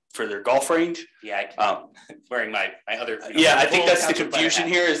their golf range. Yeah, I'm wearing my other. I think that's the confusion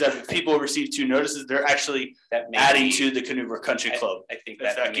here, is that people receive 2 notices, they're actually adding to the Canoe Brook Country Club. I think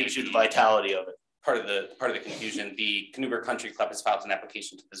that gives you the vitality of it. Part of the confusion. The Canoe Brook Country Club has filed an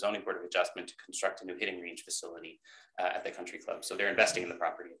application to the Zoning Board of Adjustment to construct a new hitting range facility at the country club. So they're investing in the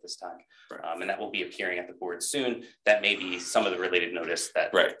property at this time, and that will be appearing at the board soon. That may be some of the related notice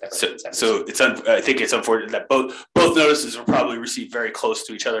that. Right. So I think it's unfortunate that both notices will probably receive very close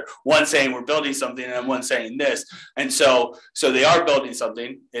to each other. One saying we're building something, and one saying this, and so they are building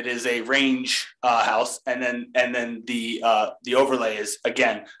something. It is a range house, and then the overlay is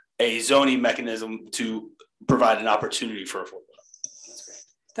again a zoning mechanism to provide an opportunity for affordable.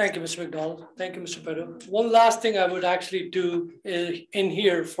 Thank you, Mr. McDonald. Thank you, Mr. Petto. One last thing I would actually do in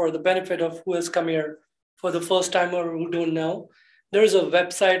here for the benefit of who has come here for the first time or who don't know. There's a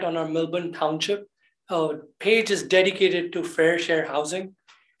website on our Melbourne Township. Page is dedicated to fair share housing.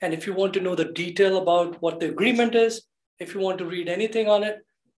 And if you want to know the detail about what the agreement is, if you want to read anything on it,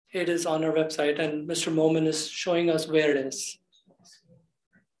 it is on our website, and Mr. Momin is showing us where it is.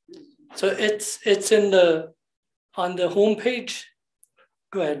 So it's on the home page.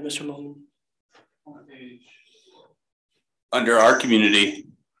 Go ahead, Mr. Momin. Under our community,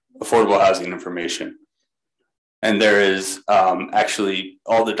 affordable housing information. And there is actually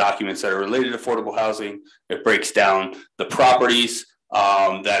all the documents that are related to affordable housing. It breaks down the properties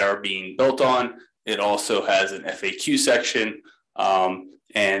that are being built on. It also has an FAQ section.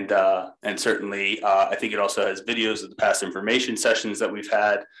 And certainly, I think it also has videos of the past information sessions that we've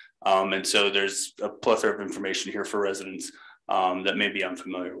had. And so there's a plethora of information here for residents that may be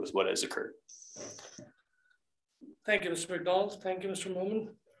unfamiliar with what has occurred. Thank you, Mr. McDonald. Thank you, Mr. Momin.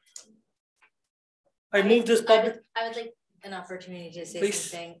 I move this public. I would like an opportunity to say Please.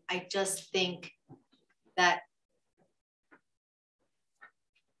 something. I just think that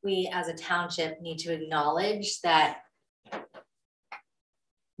we as a township need to acknowledge that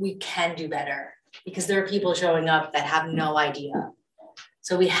we can do better, because there are people showing up that have no idea.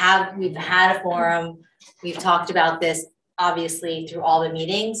 So we've had a forum, we've talked about this obviously through all the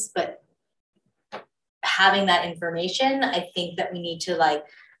meetings, but having that information, I think that we need to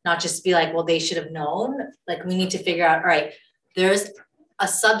not just be like, well, they should have known. Like, we need to figure out, all right, there's a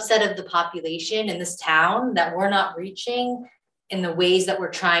subset of the population in this town that we're not reaching in the ways that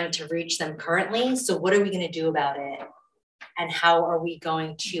we're trying to reach them currently. So what are we going to do about it? And how are we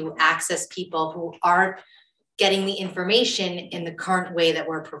going to access people who aren't getting the information in the current way that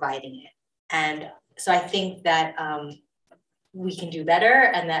we're providing it? And so I think that we can do better,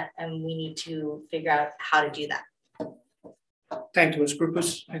 and we need to figure out how to do that. Thank you, Ms.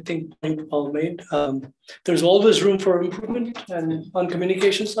 Purpose. I think point well made. There's always room for improvement, and on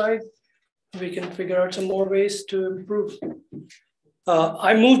communication side, we can figure out some more ways to improve.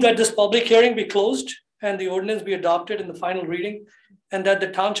 I move that this public hearing be closed and the ordinance be adopted in the final reading, and that the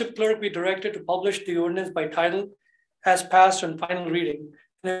township clerk be directed to publish the ordinance by title as passed on final reading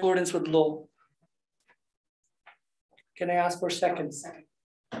in accordance with law. Can I ask for seconds?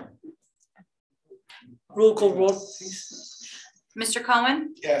 Roll call vote, please. Mr.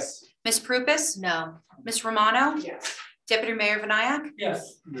 Cohen? Yes. Ms. Prupus? No. Ms. Romano? Yes. Deputy Mayor Vinayak?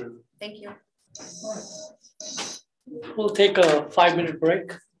 Yes. Thank you. We'll take a 5-minute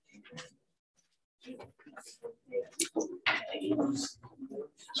break.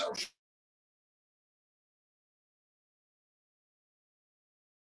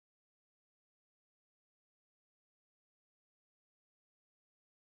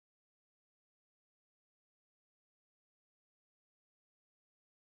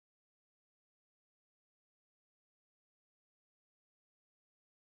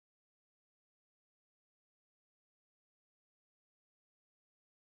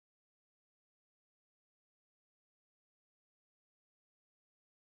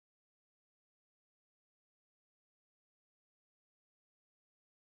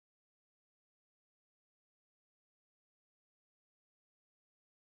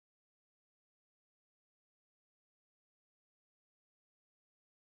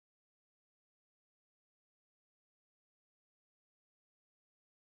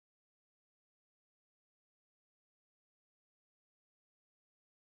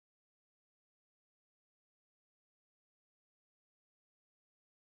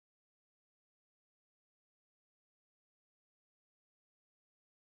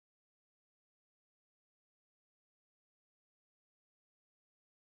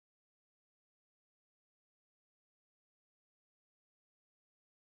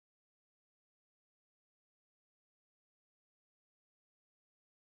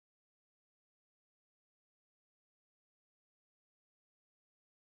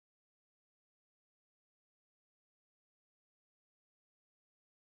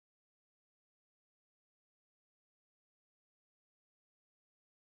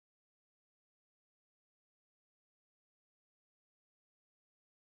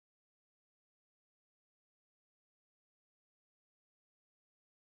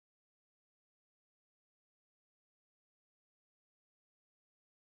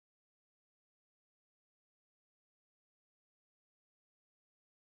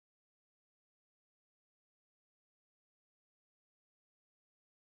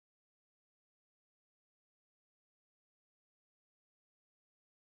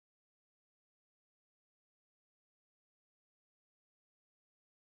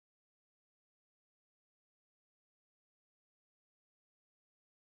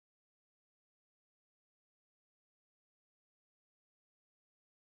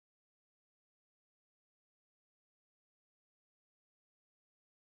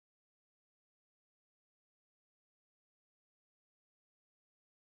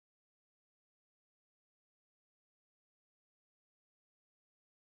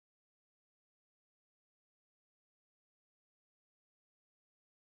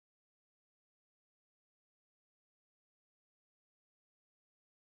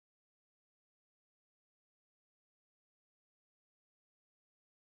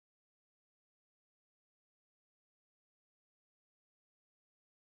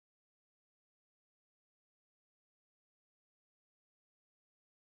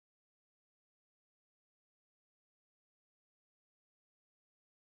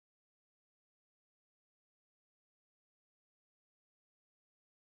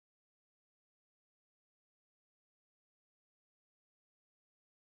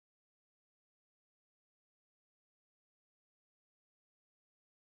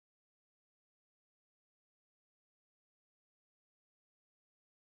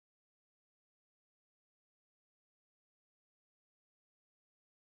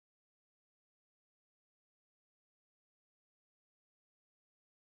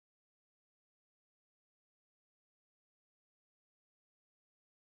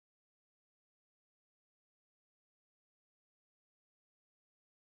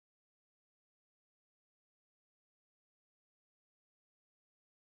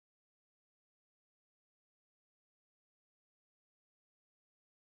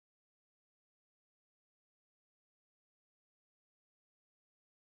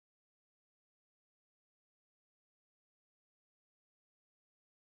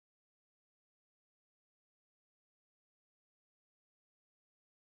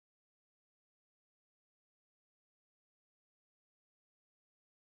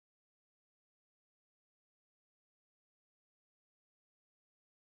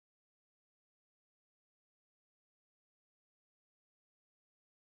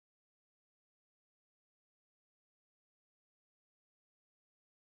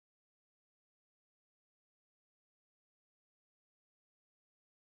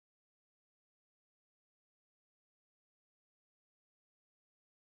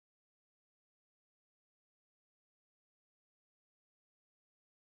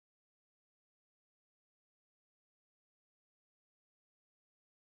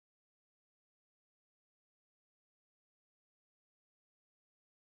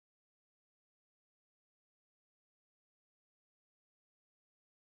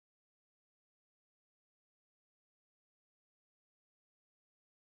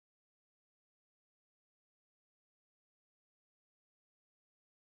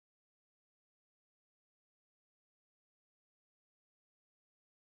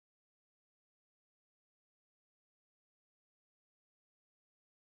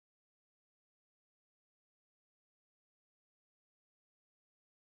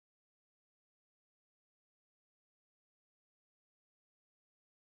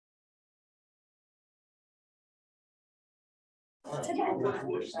 We're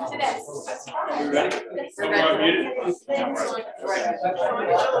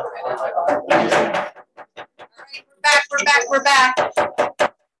back.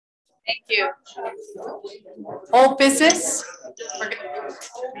 Thank you. Old business.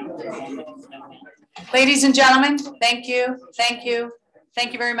 Ladies and gentlemen, thank you, thank you,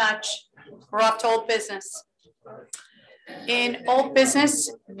 thank you very much. We're off to old business. In old business,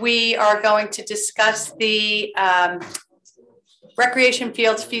 we are going to discuss the recreation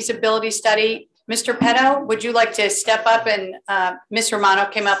fields feasibility study. Mr. Petto, would you like to step up? And Ms. Romano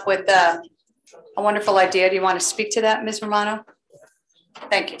came up with a wonderful idea. Do you want to speak to that, Ms. Romano?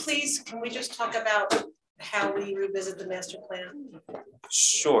 Thank you. Please, can we just talk about how we revisit the master plan?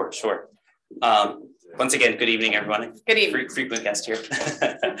 Sure. Once again, good evening, everyone. Good evening. Frequent guest here.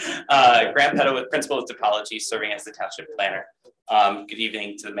 Graham Petto, with Principal of Topology, serving as the Township Planner. Good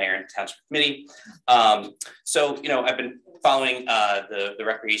evening to the Mayor and Township Committee. So, I've been following the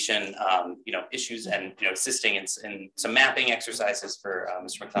recreation, issues and, assisting in some mapping exercises for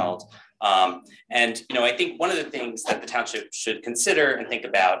Mr. McDonald. And, I think one of the things that the Township should consider and think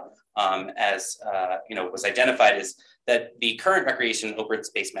about as, was identified is that the current recreation open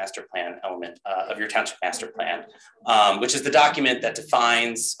space master plan element of your township master plan, which is the document that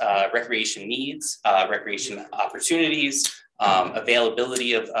defines recreation needs, recreation opportunities,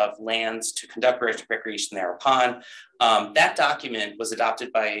 availability of lands to conduct recreation thereupon. That document was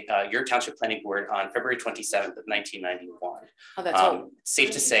adopted by your Township Planning Board on February 27th of 1991. Oh, that's old. Safe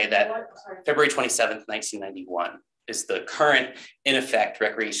to say that February 27th, 1991 is the current, in effect,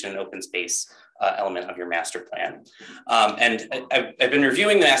 recreation and open space element of your master plan. And I've been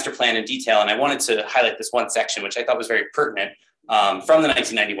reviewing the master plan in detail, and I wanted to highlight this one section, which I thought was very pertinent from the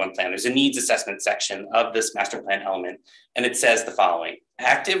 1991 plan. There's a needs assessment section of this master plan element, and it says the following: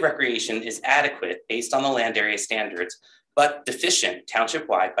 active recreation is adequate based on the land area standards, but deficient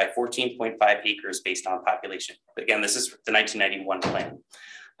township-wide by 14.5 acres based on population. Again, this is the 1991 plan.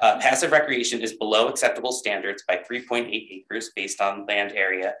 Passive recreation is below acceptable standards by 3.8 acres based on land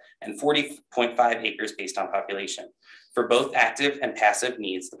area and 40.5 acres based on population. For both active and passive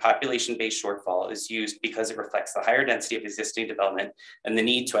needs, the population-based shortfall is used because it reflects the higher density of existing development and the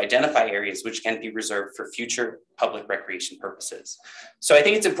need to identify areas which can be reserved for future public recreation purposes. So I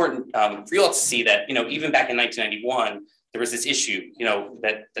think it's important for you all to see that, even back in 1991, there was this issue,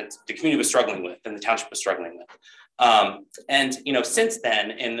 that the community was struggling with and the township was struggling with. And since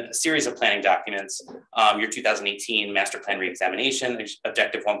then, in a series of planning documents, your 2018 master plan reexamination,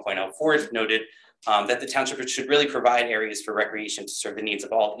 objective 1.04 noted that the township should really provide areas for recreation to serve the needs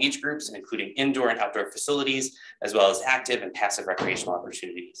of all age groups, including indoor and outdoor facilities, as well as active and passive recreational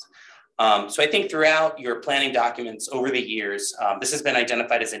opportunities. So I think throughout your planning documents over the years, this has been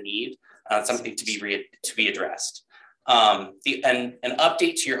identified as a need, something to be addressed. An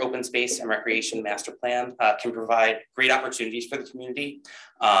update to your open space and recreation master plan can provide great opportunities for the community.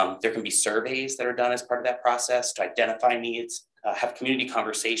 There can be surveys that are done as part of that process to identify needs, have community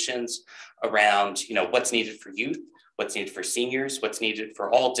conversations around what's needed for youth, what's needed for seniors, what's needed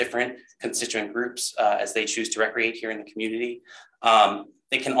for all different constituent groups as they choose to recreate here in the community.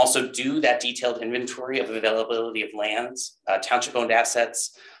 They can also do that detailed inventory of availability of lands, township-owned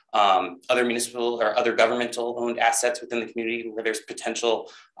assets, other municipal or other governmental owned assets within the community where there's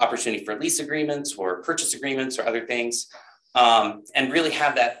potential opportunity for lease agreements or purchase agreements or other things, and really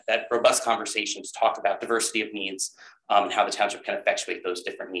have that robust conversation to talk about diversity of needs and how the township can effectuate those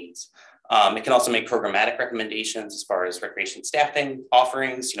different needs. It can also make programmatic recommendations as far as recreation staffing,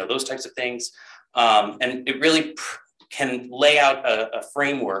 offerings, those types of things. And it really can lay out a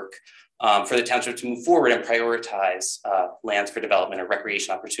framework for the township to move forward and prioritize lands for development or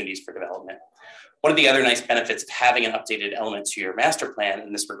recreation opportunities for development. One of the other nice benefits of having an updated element to your master plan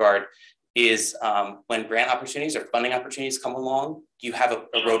in this regard is when grant opportunities or funding opportunities come along, you have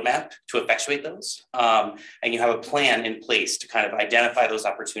a roadmap to effectuate those. And you have a plan in place to kind of identify those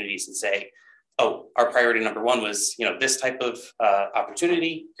opportunities and say, oh, our priority number one was, this type of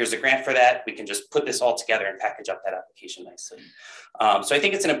opportunity. Here's a grant for that. We can just put this all together and package up that application nicely. So I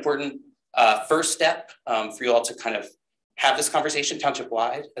think it's an important first step for you all to kind of have this conversation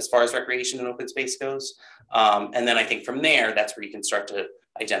township-wide as far as recreation and open space goes. And then I think from there, that's where you can start to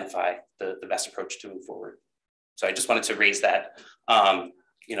identify the best approach to move forward. So I just wanted to raise that,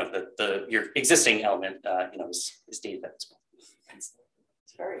 your existing element, is dated at this point. It's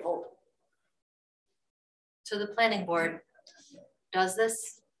very old. So the planning board does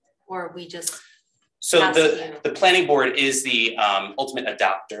this, or we just? So the planning board is the ultimate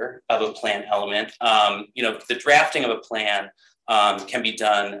adopter of a plan element. The drafting of a plan can be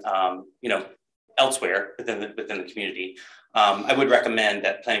done, elsewhere within the community. I would recommend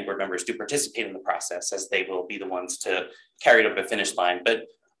that planning board members do participate in the process, as they will be the ones to carry it over the finish line. But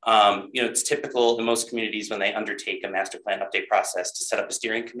it's typical in most communities when they undertake a master plan update process to set up a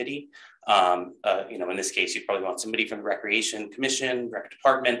steering committee. In this case, you probably want somebody from the Recreation Commission, Rec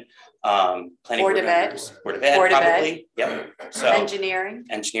Department, planning Board board of Ed. members, Board of Ed, Board of Ed. probably. Yep. So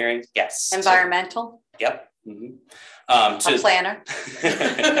Engineering, yes. environmental, Yep. a planner.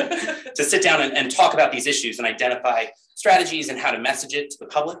 To sit down and talk about these issues and identify strategies and how to message it to the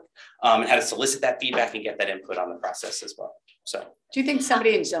public, and how to solicit that feedback and get that input on the process as well. So Do you think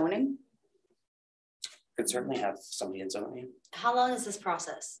somebody in zoning? could certainly have somebody in zoning. How long is this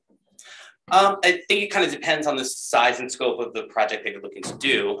process? I think it kind of depends on the size and scope of the project that you're looking to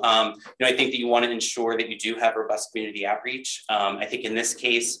do. I think that you want to ensure that you do have robust community outreach. I think in this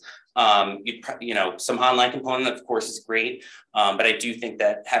case, some online component, of course, is great. But I do think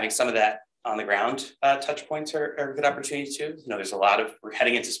that having some of that on the ground touch points are a good opportunity too. We're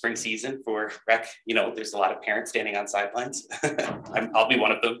heading into spring season for rec. There's a lot of parents standing on sidelines. I'll be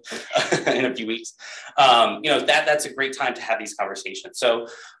one of them in a few weeks. That's a great time to have these conversations. So,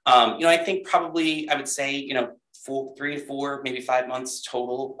 I think probably I would say, 3 to 4, maybe 5 months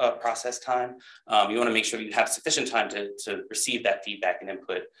total process time. You want to make sure you have sufficient time to receive that feedback and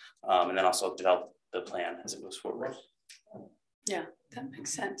input, and then also develop the plan as it moves forward. Yeah, that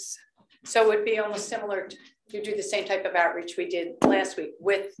makes sense. So it would be almost similar to, you do the same type of outreach we did last week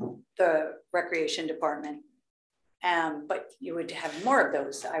with the Recreation Department. But you would have more of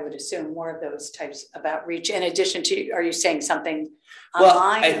those, I would assume, more of those types of outreach in addition to, are you saying something online? Well,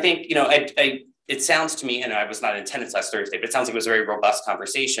 I think, it sounds to me, and I was not in attendance last Thursday, but it sounds like it was a very robust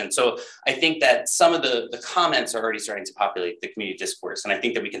conversation. So I think that some of the comments are already starting to populate the community discourse. And I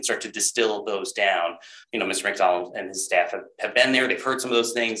think that we can start to distill those down. Mr. McDonald and his staff have been there, they've heard some of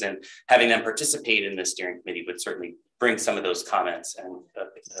those things, and having them participate in the steering committee would certainly bring some of those comments and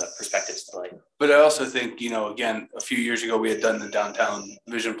perspectives to light. But I also think, again, a few years ago, we had done the downtown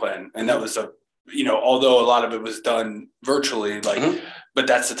vision plan, and that was although a lot of it was done virtually, but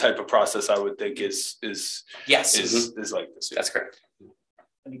that's the type of process I would think is like this. That's correct.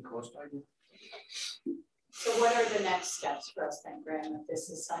 Any cost idea? So what are the next steps for us then, Graham, if this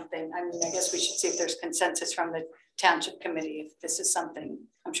is something, I guess we should see if there's consensus from the Township Committee, if this is something,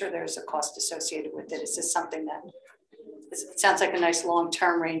 I'm sure there's a cost associated with it. Is this something that, it sounds like a nice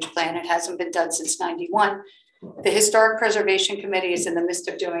long-term range plan. It hasn't been done since 91. The Historic Preservation Committee is in the midst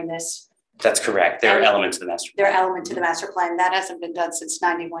of doing this. That's correct. They're elements of the master plan. They're element to the master plan. That hasn't been done since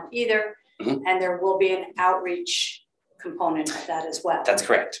 91 either. Mm-hmm. And there will be an outreach component of that as well. That's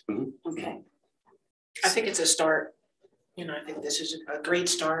correct. Mm-hmm. Okay. I think it's a start. I think this is a great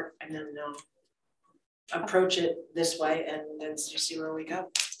start, and then approach it this way and then see where we go.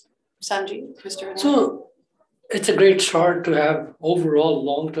 Sanjeev, Mr. So it's a great start to have overall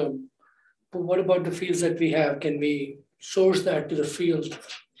long-term, but what about the fields that we have? Can we source that to the fields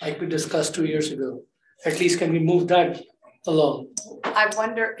like we discussed 2 years ago? At least can we move that along? I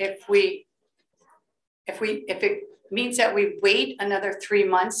wonder if it means that we wait another 3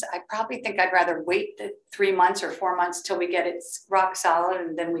 months. I probably think I'd rather wait the 3 months or 4 months till we get it rock solid,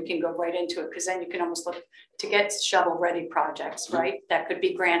 and then we can go right into it, because then you can almost look to get shovel ready projects, right? That could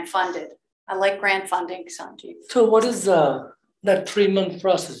be grant funded. I like grant funding, Sanjeev. So what is that 3-month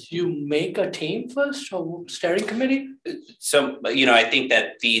process? You make a team first or steering committee? So, I think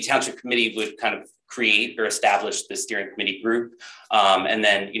that the Township Committee would kind of create or establish the steering committee group. And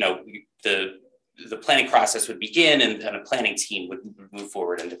then, the planning process would begin, and a planning team would move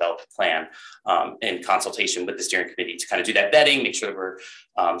forward and develop a plan in consultation with the steering committee to kind of do that vetting, make sure that we're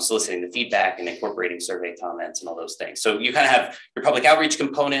soliciting the feedback and incorporating survey comments and all those things. So you kind of have your public outreach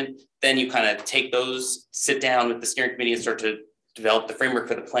component, then you kind of take those, sit down with the steering committee and start to develop the framework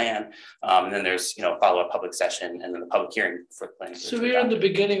for the plan. And then there's, follow-up public session and then the public hearing for the plan. So we're in the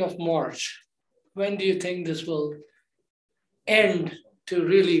beginning of March. When do you think this will end to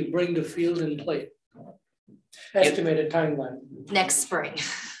really bring the field in play? Estimated timeline. Next spring.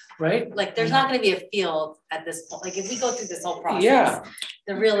 Right? Like there's not going to be a field at this point. Like if we go through this whole process,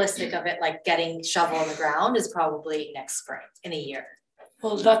 the realistic of it, like getting shovel on the ground, is probably next spring in a year.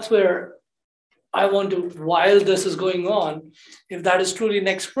 Well, that's where I want to, while this is going on, if that is truly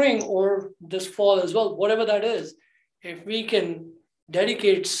next spring or this fall as well, whatever that is, if we can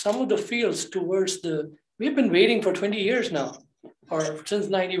dedicate some of the fields towards we've been waiting for 20 years now, or since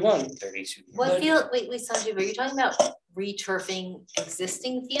 91. 32. What field, wait, Sanjeev, are you talking about returfing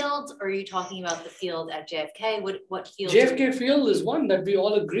existing fields, or are you talking about the field at JFK? What field? JFK field is one that we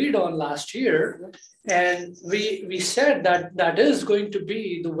all agreed on last year. And we said that is going to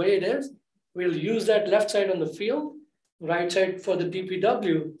be the way it is. We'll use that left side on the field. right side for the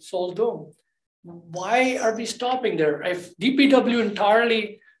DPW, Salt Dome. Why are we stopping there? If DPW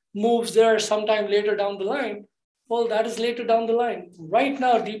entirely moves there sometime later down the line, well, that is later down the line. Right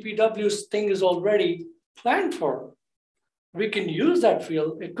now, DPW's thing is already planned for. We can use that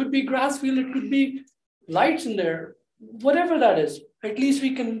field. It could be grass field, it could be lights in there, whatever that is. At least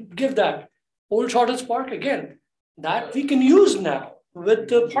we can give that. Old Shorters Park, again, that we can use now with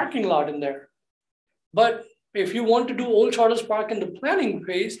the parking lot in there. But if you want to do Old Shorters Park in the planning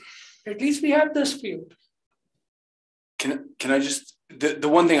phase, at least we have this field. Can I just, the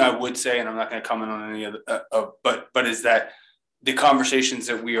one thing I would say, and I'm not going to comment on any of the, but is that the conversations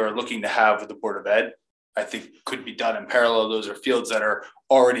that we are looking to have with the Board of Ed, I think could be done in parallel. Those are fields that are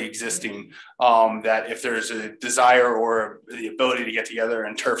already existing, that if there's a desire or the ability to get together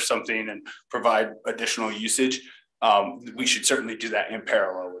and turf something and provide additional usage, we should certainly do that in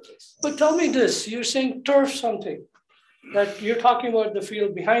parallel with this. But tell me this, you're saying turf something, that you're talking about the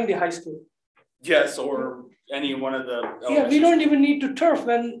field behind the high school. Yes, or any one of the. Yeah, we don't even need to turf.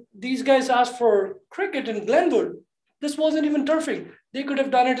 When these guys asked for cricket in Glenwood, this wasn't even turfing. They could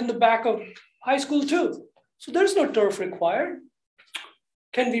have done it in the back of high school too. So there's no turf required.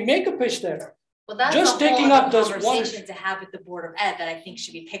 Can we make a pitch there? Well, that's just taking up this conversation to have with the Board of Ed that I think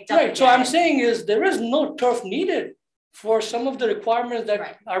should be picked up. Right, so I'm saying is there is no turf needed for some of the requirements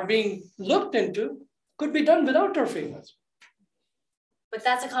that are being looked into, could be done without turfing. But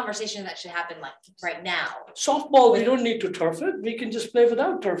that's a conversation that should happen like right now. Softball, we don't need to turf it. We can just play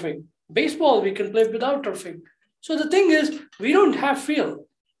without turfing. Baseball, we can play without turfing. So the thing is, we don't have field.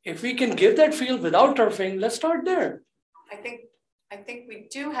 If we can give that field without turfing, let's start there. I think we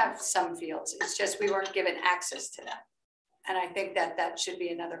do have some fields. It's just we weren't given access to them. And I think that should be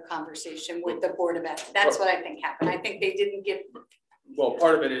another conversation with the Board of Ed. That's what I think happened. I think they didn't give. Well,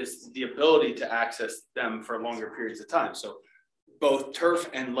 part of it is the ability to access them for longer periods of time. So both turf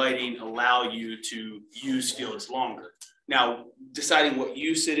and lighting allow you to use fields longer. Now, deciding what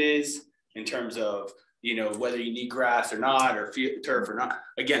use it is in terms of, you know, whether you need grass or not, or turf or not,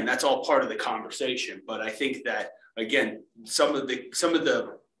 again, that's all part of the conversation. But I think that, again, some of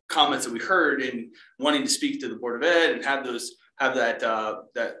the comments that we heard in wanting to speak to the Board of Ed and have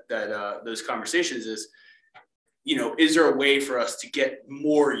those conversations is, you know, is there a way for us to get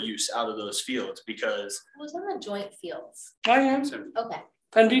more use out of those fields? Because who's on the joint fields? I am. Okay.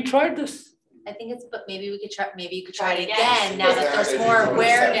 And we tried this. I think it's, but maybe we could try. Maybe you could try it again now that there's more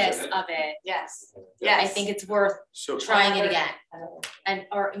awareness of it. Yes. Yeah, I think it's worth trying it again, and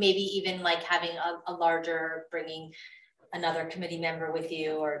or maybe even like having a larger, bringing another committee member with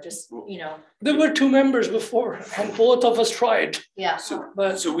you, or just, you know. There were 2 members before, and both of us tried. Yeah. So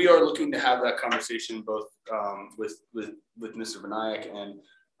we are looking to have that conversation both with Mr. Benayak and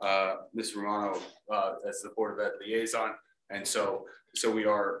Mr. Romano as the Board of Ed liaison, and so we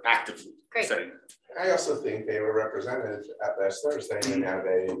are actively setting. I also think they were represented at last Thursday, and now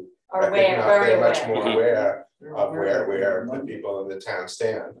they're much more aware of where the people in the town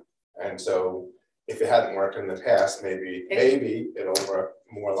stand, and so if it hadn't worked in the past, maybe it'll work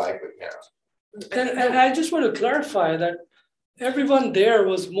more likely now. And I just want to clarify that everyone there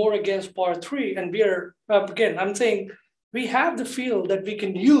was more against part 3, and we are, again, I'm saying we have the field that we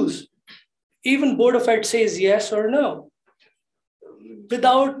can use. Even Board of Ed says yes or no,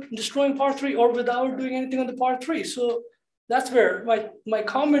 without destroying part 3 or without doing anything on the part 3. So that's where my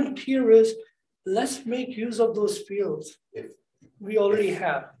comment here is, let's make use of those fields we already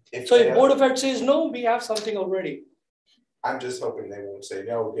have. So if Board of Ed says no, we have something already. I'm just hoping they won't say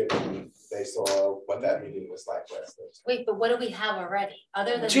no, given they saw what that meeting was like last Thursday. Wait, but what do we have already?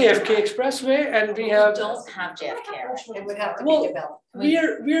 Other than JFK Expressway, and we have. We don't have JFK. It would have to be developed. We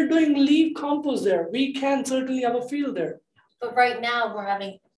are doing leaf compost there. We can certainly have a field there. But right now we're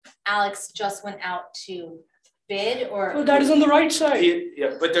having, Alex just went out to bid, or. Oh, that is on the right side.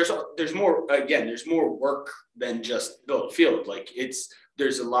 Yeah, but there's more, again, there's more work than just build a field. Like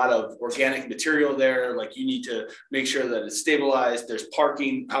there's a lot of organic material there. Like you need to make sure that it's stabilized. There's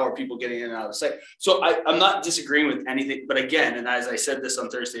parking. How are people getting in and out of the site? So I'm not disagreeing with anything, but again, and as I said this on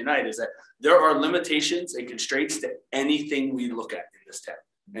Thursday night, is that there are limitations and constraints to anything we look at in this town.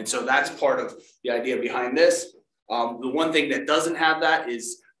 And so that's part of the idea behind this. The one thing that doesn't have that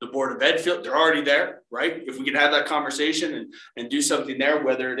is the Board of Ed field. They're already there, right? If we can have that conversation and do something there,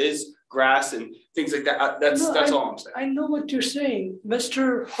 whether it is grass and things like that, that's all I'm saying. I know what you're saying.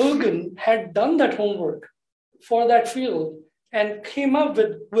 Mr. Hogan had done that homework for that field and came up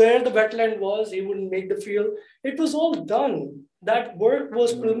with where the wetland was. He wouldn't make the field. It was all done. That work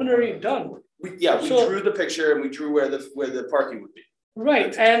was preliminary done. We drew the picture and we drew where the parking would be.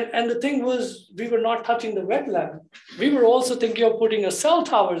 Right, and the thing was, we were not touching the wetland. We were also thinking of putting a cell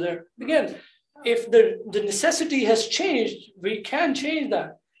tower there. Again, if the necessity has changed, we can change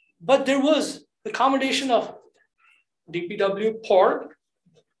that. But there was the combination of DPW, park,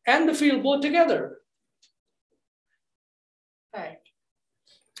 and the field both together. Right.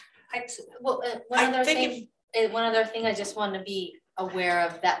 Well, one other thing I just want to be aware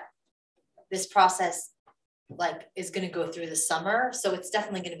of, that this process is going to go through the summer, so it's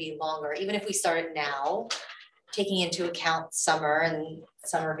definitely going to be longer. Even if we start it now, taking into account summer and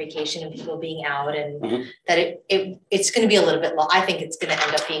summer vacation and people being out, and that it's going to be a little bit long. I think it's going to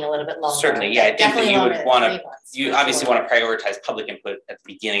end up being a little bit longer. Certainly, yeah. I think that you would want to, you obviously want to prioritize public input at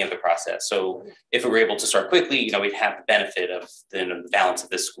the beginning of the process. So if we were able to start quickly, we'd have the benefit of the balance of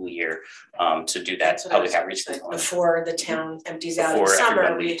this school year to do that public outreach. Before the town empties out in the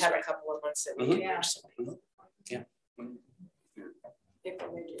summer, we have a couple of months that we can do something. Yeah.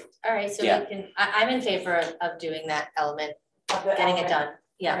 All right, so we can, I'm in favor of doing that element, getting it done.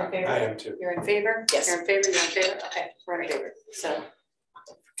 Yeah. I am too. You're in favor? Yes. You're in favor, you're in favor? Okay, we're in favor. So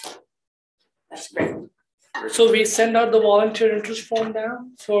that's great. So we send out the volunteer interest form now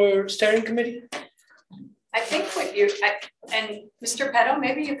for steering committee? I think what and Mr. Petto,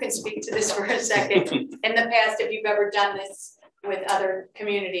 maybe you can speak to this for a second. In the past, if you've ever done this with other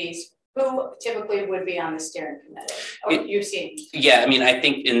communities, who typically would be on the steering committee? Or you've seen? Yeah, I mean, I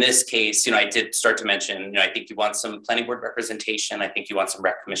think in this case, I did start to mention, I think you want some planning board representation. I think you want some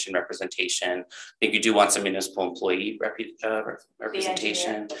rec commission representation. I think you do want some municipal employee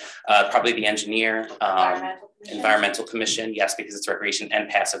representation. Probably the engineer, environmental commission, yes, because it's recreation and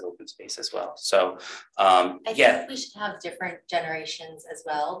passive open space as well. So, I think we should have different generations as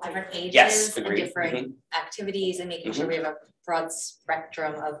well, different ages and different activities, and making sure we have a broad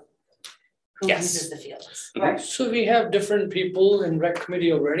spectrum of who uses the fields. Right. So we have different people in rec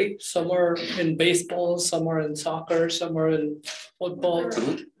committee already. Some are in baseball, some are in soccer, some are in football.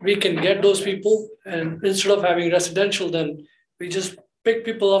 We can get those people, and instead of having residential, then we just pick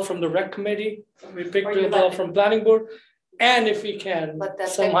people up from the rec committee. We pick people up from planning board, and if we can,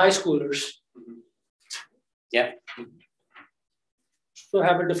 some high schoolers. Yeah. So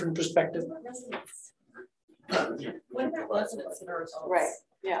have a different perspective. Right.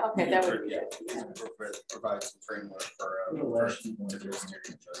 Yeah, okay, that would be good. Provide some framework for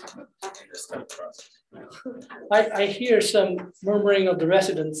I hear some murmuring of the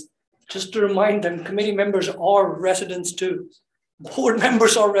residents. Just to remind them, committee members are residents too. Board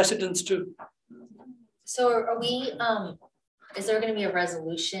members are residents too. So are we, is there gonna be a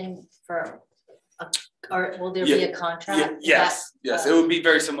resolution for, or will there be a contract? Yes, it would be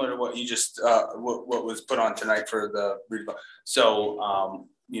very similar to what you just, what was put on tonight for the, so,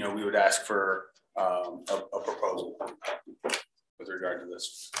 we would ask for a proposal with regard to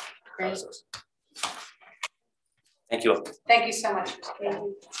this process. Thank you. Thank you so much.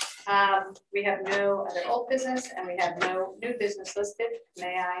 We have no other old business and we have no new business listed.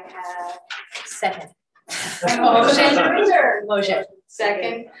 May I have? Second. Motion. Motion.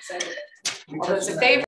 Second. All those in favor?